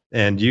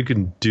 And you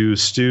can do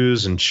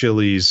stews and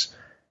chilies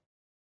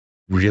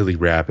really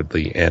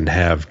rapidly and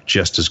have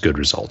just as good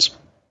results.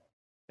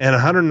 And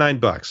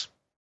 $109,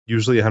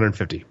 usually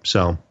 $150.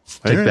 So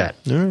take that.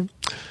 All right.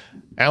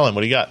 Alan,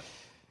 what do you got?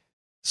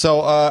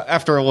 So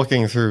after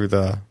looking through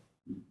the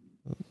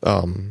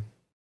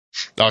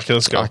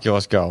Oculus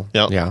Go.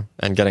 Yep. Yeah,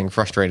 and getting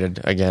frustrated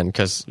again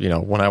because,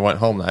 when I went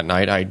home that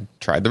night, I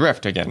tried the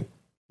Rift again.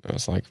 I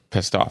was like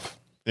pissed off.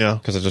 Yeah.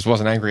 Because I just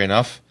wasn't angry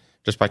enough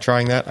just by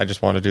trying that. I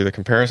just wanted to do the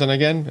comparison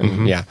again.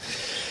 And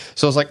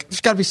so I was like,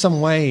 there's got to be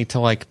some way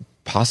to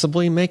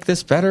possibly make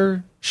this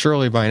better,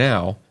 surely by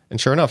now.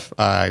 And sure enough,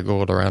 I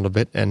googled around a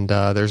bit and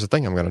there's a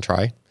thing I'm going to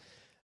try.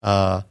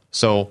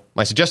 So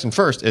my suggestion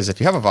first is if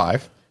you have a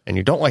Vive and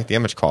you don't like the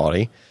image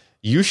quality,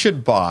 you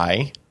should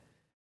buy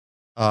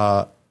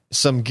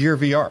some Gear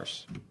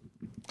VRs.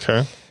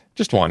 Okay.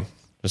 Just one.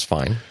 Just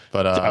fine.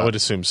 But I would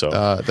assume so.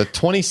 The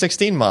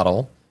 2016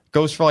 model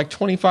goes for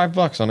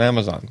 $25 on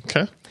Amazon.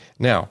 Okay.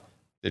 Now,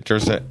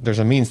 there's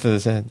a means to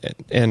this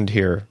end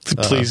here.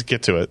 Please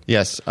get to it.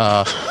 Yes.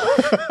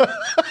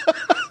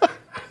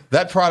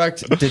 That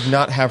product did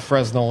not have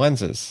Fresnel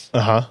lenses.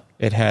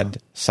 It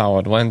had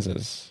solid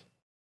lenses.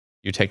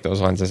 You take those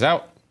lenses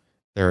out.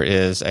 There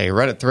is a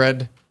Reddit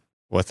thread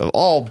with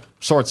all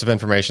sorts of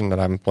information that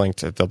I'm linked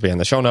to. They'll be in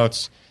the show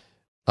notes.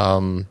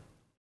 And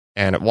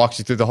it walks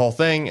you through the whole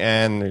thing.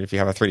 And if you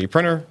have a 3D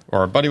printer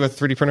or a buddy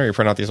with a 3D printer, you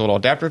print out these little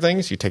adapter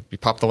things. You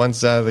pop the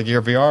lenses out of the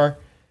Gear VR,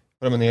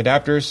 put them in the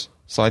adapters,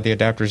 slide the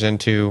adapters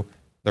into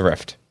the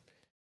Rift.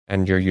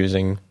 And you're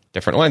using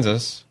different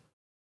lenses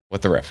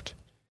with the Rift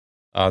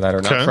that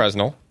are not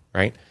Fresnel,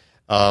 right?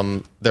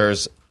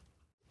 There's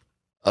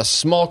a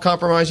small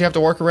compromise you have to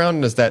work around,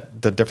 and is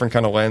that the different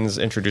kind of lens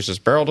introduces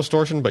barrel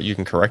distortion, but you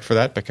can correct for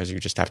that because you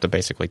just have to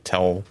basically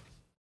tell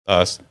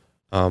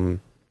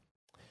Steam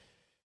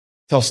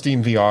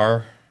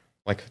VR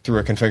through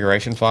a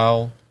configuration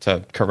file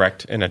to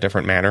correct in a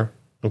different manner.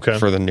 Okay.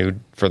 For the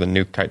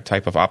new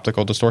type of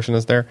optical distortion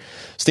that's there.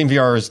 Steam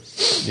VR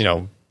is,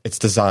 it's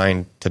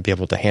designed to be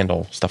able to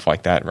handle stuff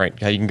like that, right?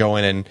 You can go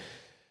in and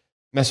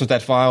mess with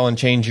that file and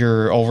change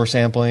your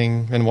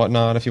oversampling and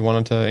whatnot if you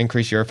wanted to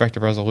increase your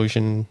effective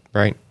resolution,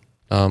 right?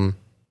 So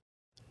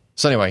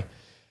anyway,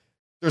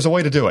 there's a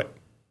way to do it.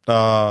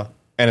 And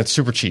it's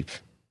super cheap.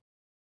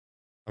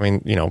 I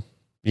mean,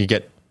 you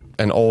get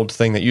an old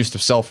thing that used to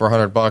sell for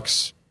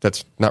 $100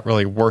 that's not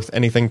really worth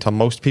anything to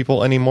most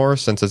people anymore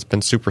since it's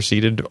been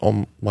superseded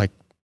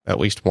at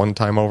least one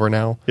time over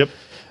now. Yep.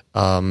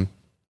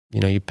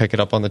 You pick it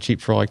up on the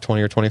cheap for $20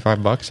 or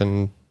 $25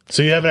 and...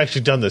 So you haven't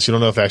actually done this. You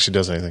don't know if it actually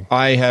does anything.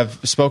 I have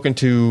spoken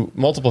to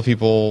multiple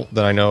people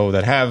that I know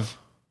that have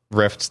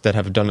Rifts that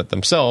have done it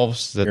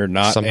themselves. That You're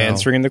not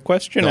answering the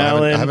question,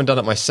 Alan. I haven't done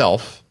it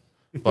myself,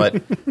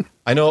 but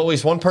I know at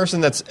least one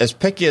person that's as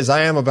picky as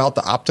I am about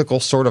the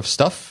optical sort of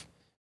stuff,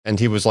 and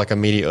he was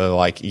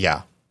immediately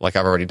yeah, I've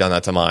already done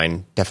that to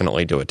mine.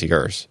 Definitely do it to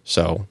yours.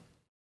 So,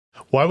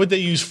 Why would they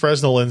use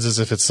Fresnel lenses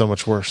if it's so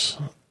much worse?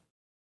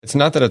 It's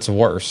not that it's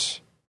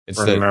worse. It's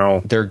that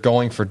no. they're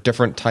going for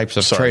different types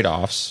of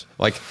trade-offs.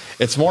 Like,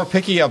 it's more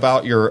picky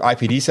about your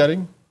IPD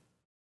setting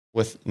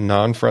with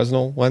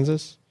non-Fresnel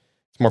lenses.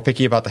 It's more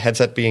picky about the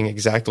headset being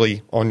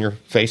exactly on your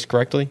face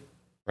correctly,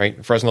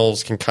 right?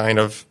 Fresnels can kind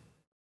of,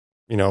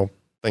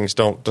 things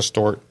don't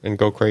distort and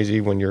go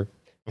crazy when your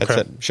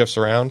headset shifts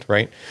around,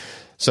 right?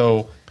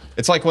 So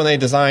it's like when they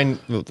design,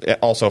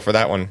 also for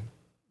that one,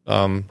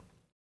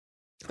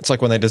 it's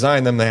like when they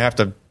design them, they have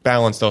to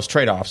balance those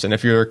trade-offs. And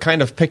if you're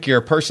kind of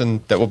pickier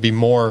person that will be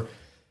more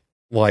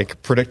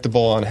like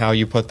predictable on how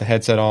you put the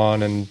headset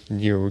on and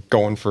you're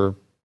going for,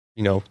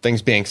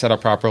 things being set up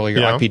properly,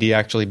 your IPD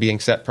actually being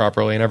set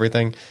properly and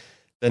everything,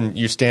 then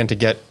you stand to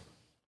get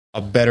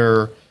a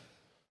better,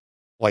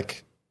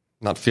 like,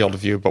 not field of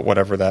view, but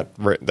whatever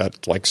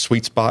that like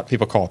sweet spot,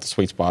 people call it the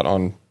sweet spot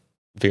on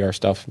VR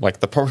stuff, like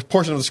the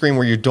portion of the screen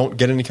where you don't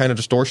get any kind of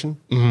distortion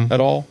at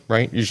all,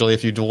 right? Usually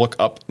if you look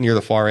up near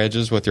the far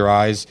edges with your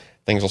eyes,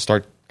 things will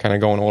start kind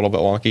of going a little bit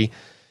wonky.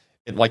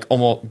 It like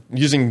almost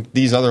using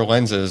these other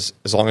lenses,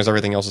 as long as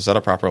everything else is set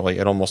up properly,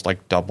 it almost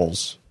like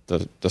doubles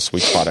the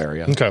sweet spot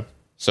area. Okay.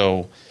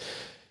 So,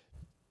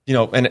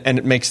 and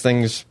it makes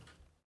things,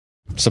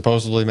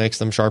 supposedly makes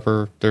them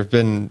sharper. There have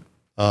been...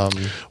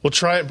 we'll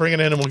try it, bring it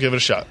in, and we'll give it a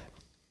shot.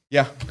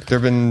 Yeah, there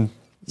have been...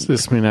 Does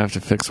this mean I have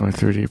to fix my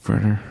 3D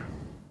printer?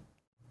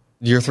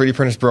 Your 3D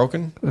printer's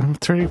broken?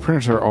 3D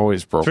printers are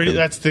always broken.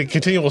 That's the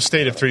continual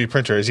state of 3D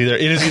printer. It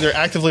is either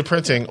actively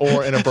printing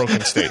or in a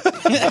broken state.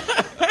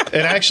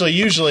 And actually,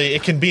 usually,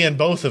 it can be in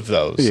both of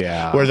those.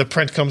 Yeah. Where the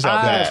print comes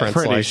out bad. I'm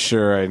pretty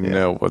sure I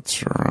know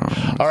what's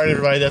wrong. All right,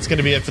 everybody, that's going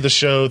to be it for the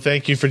show.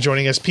 Thank you for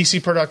joining us.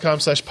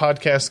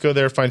 PCPro.com/podcast. Go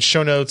there, find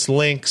show notes,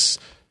 links.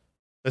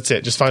 That's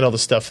it. Just find all the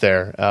stuff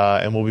there.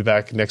 And we'll be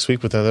back next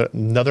week with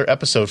another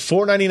episode.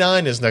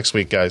 $4.99 is next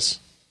week, guys.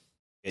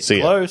 It's See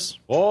ya. close.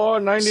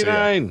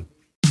 $4.99.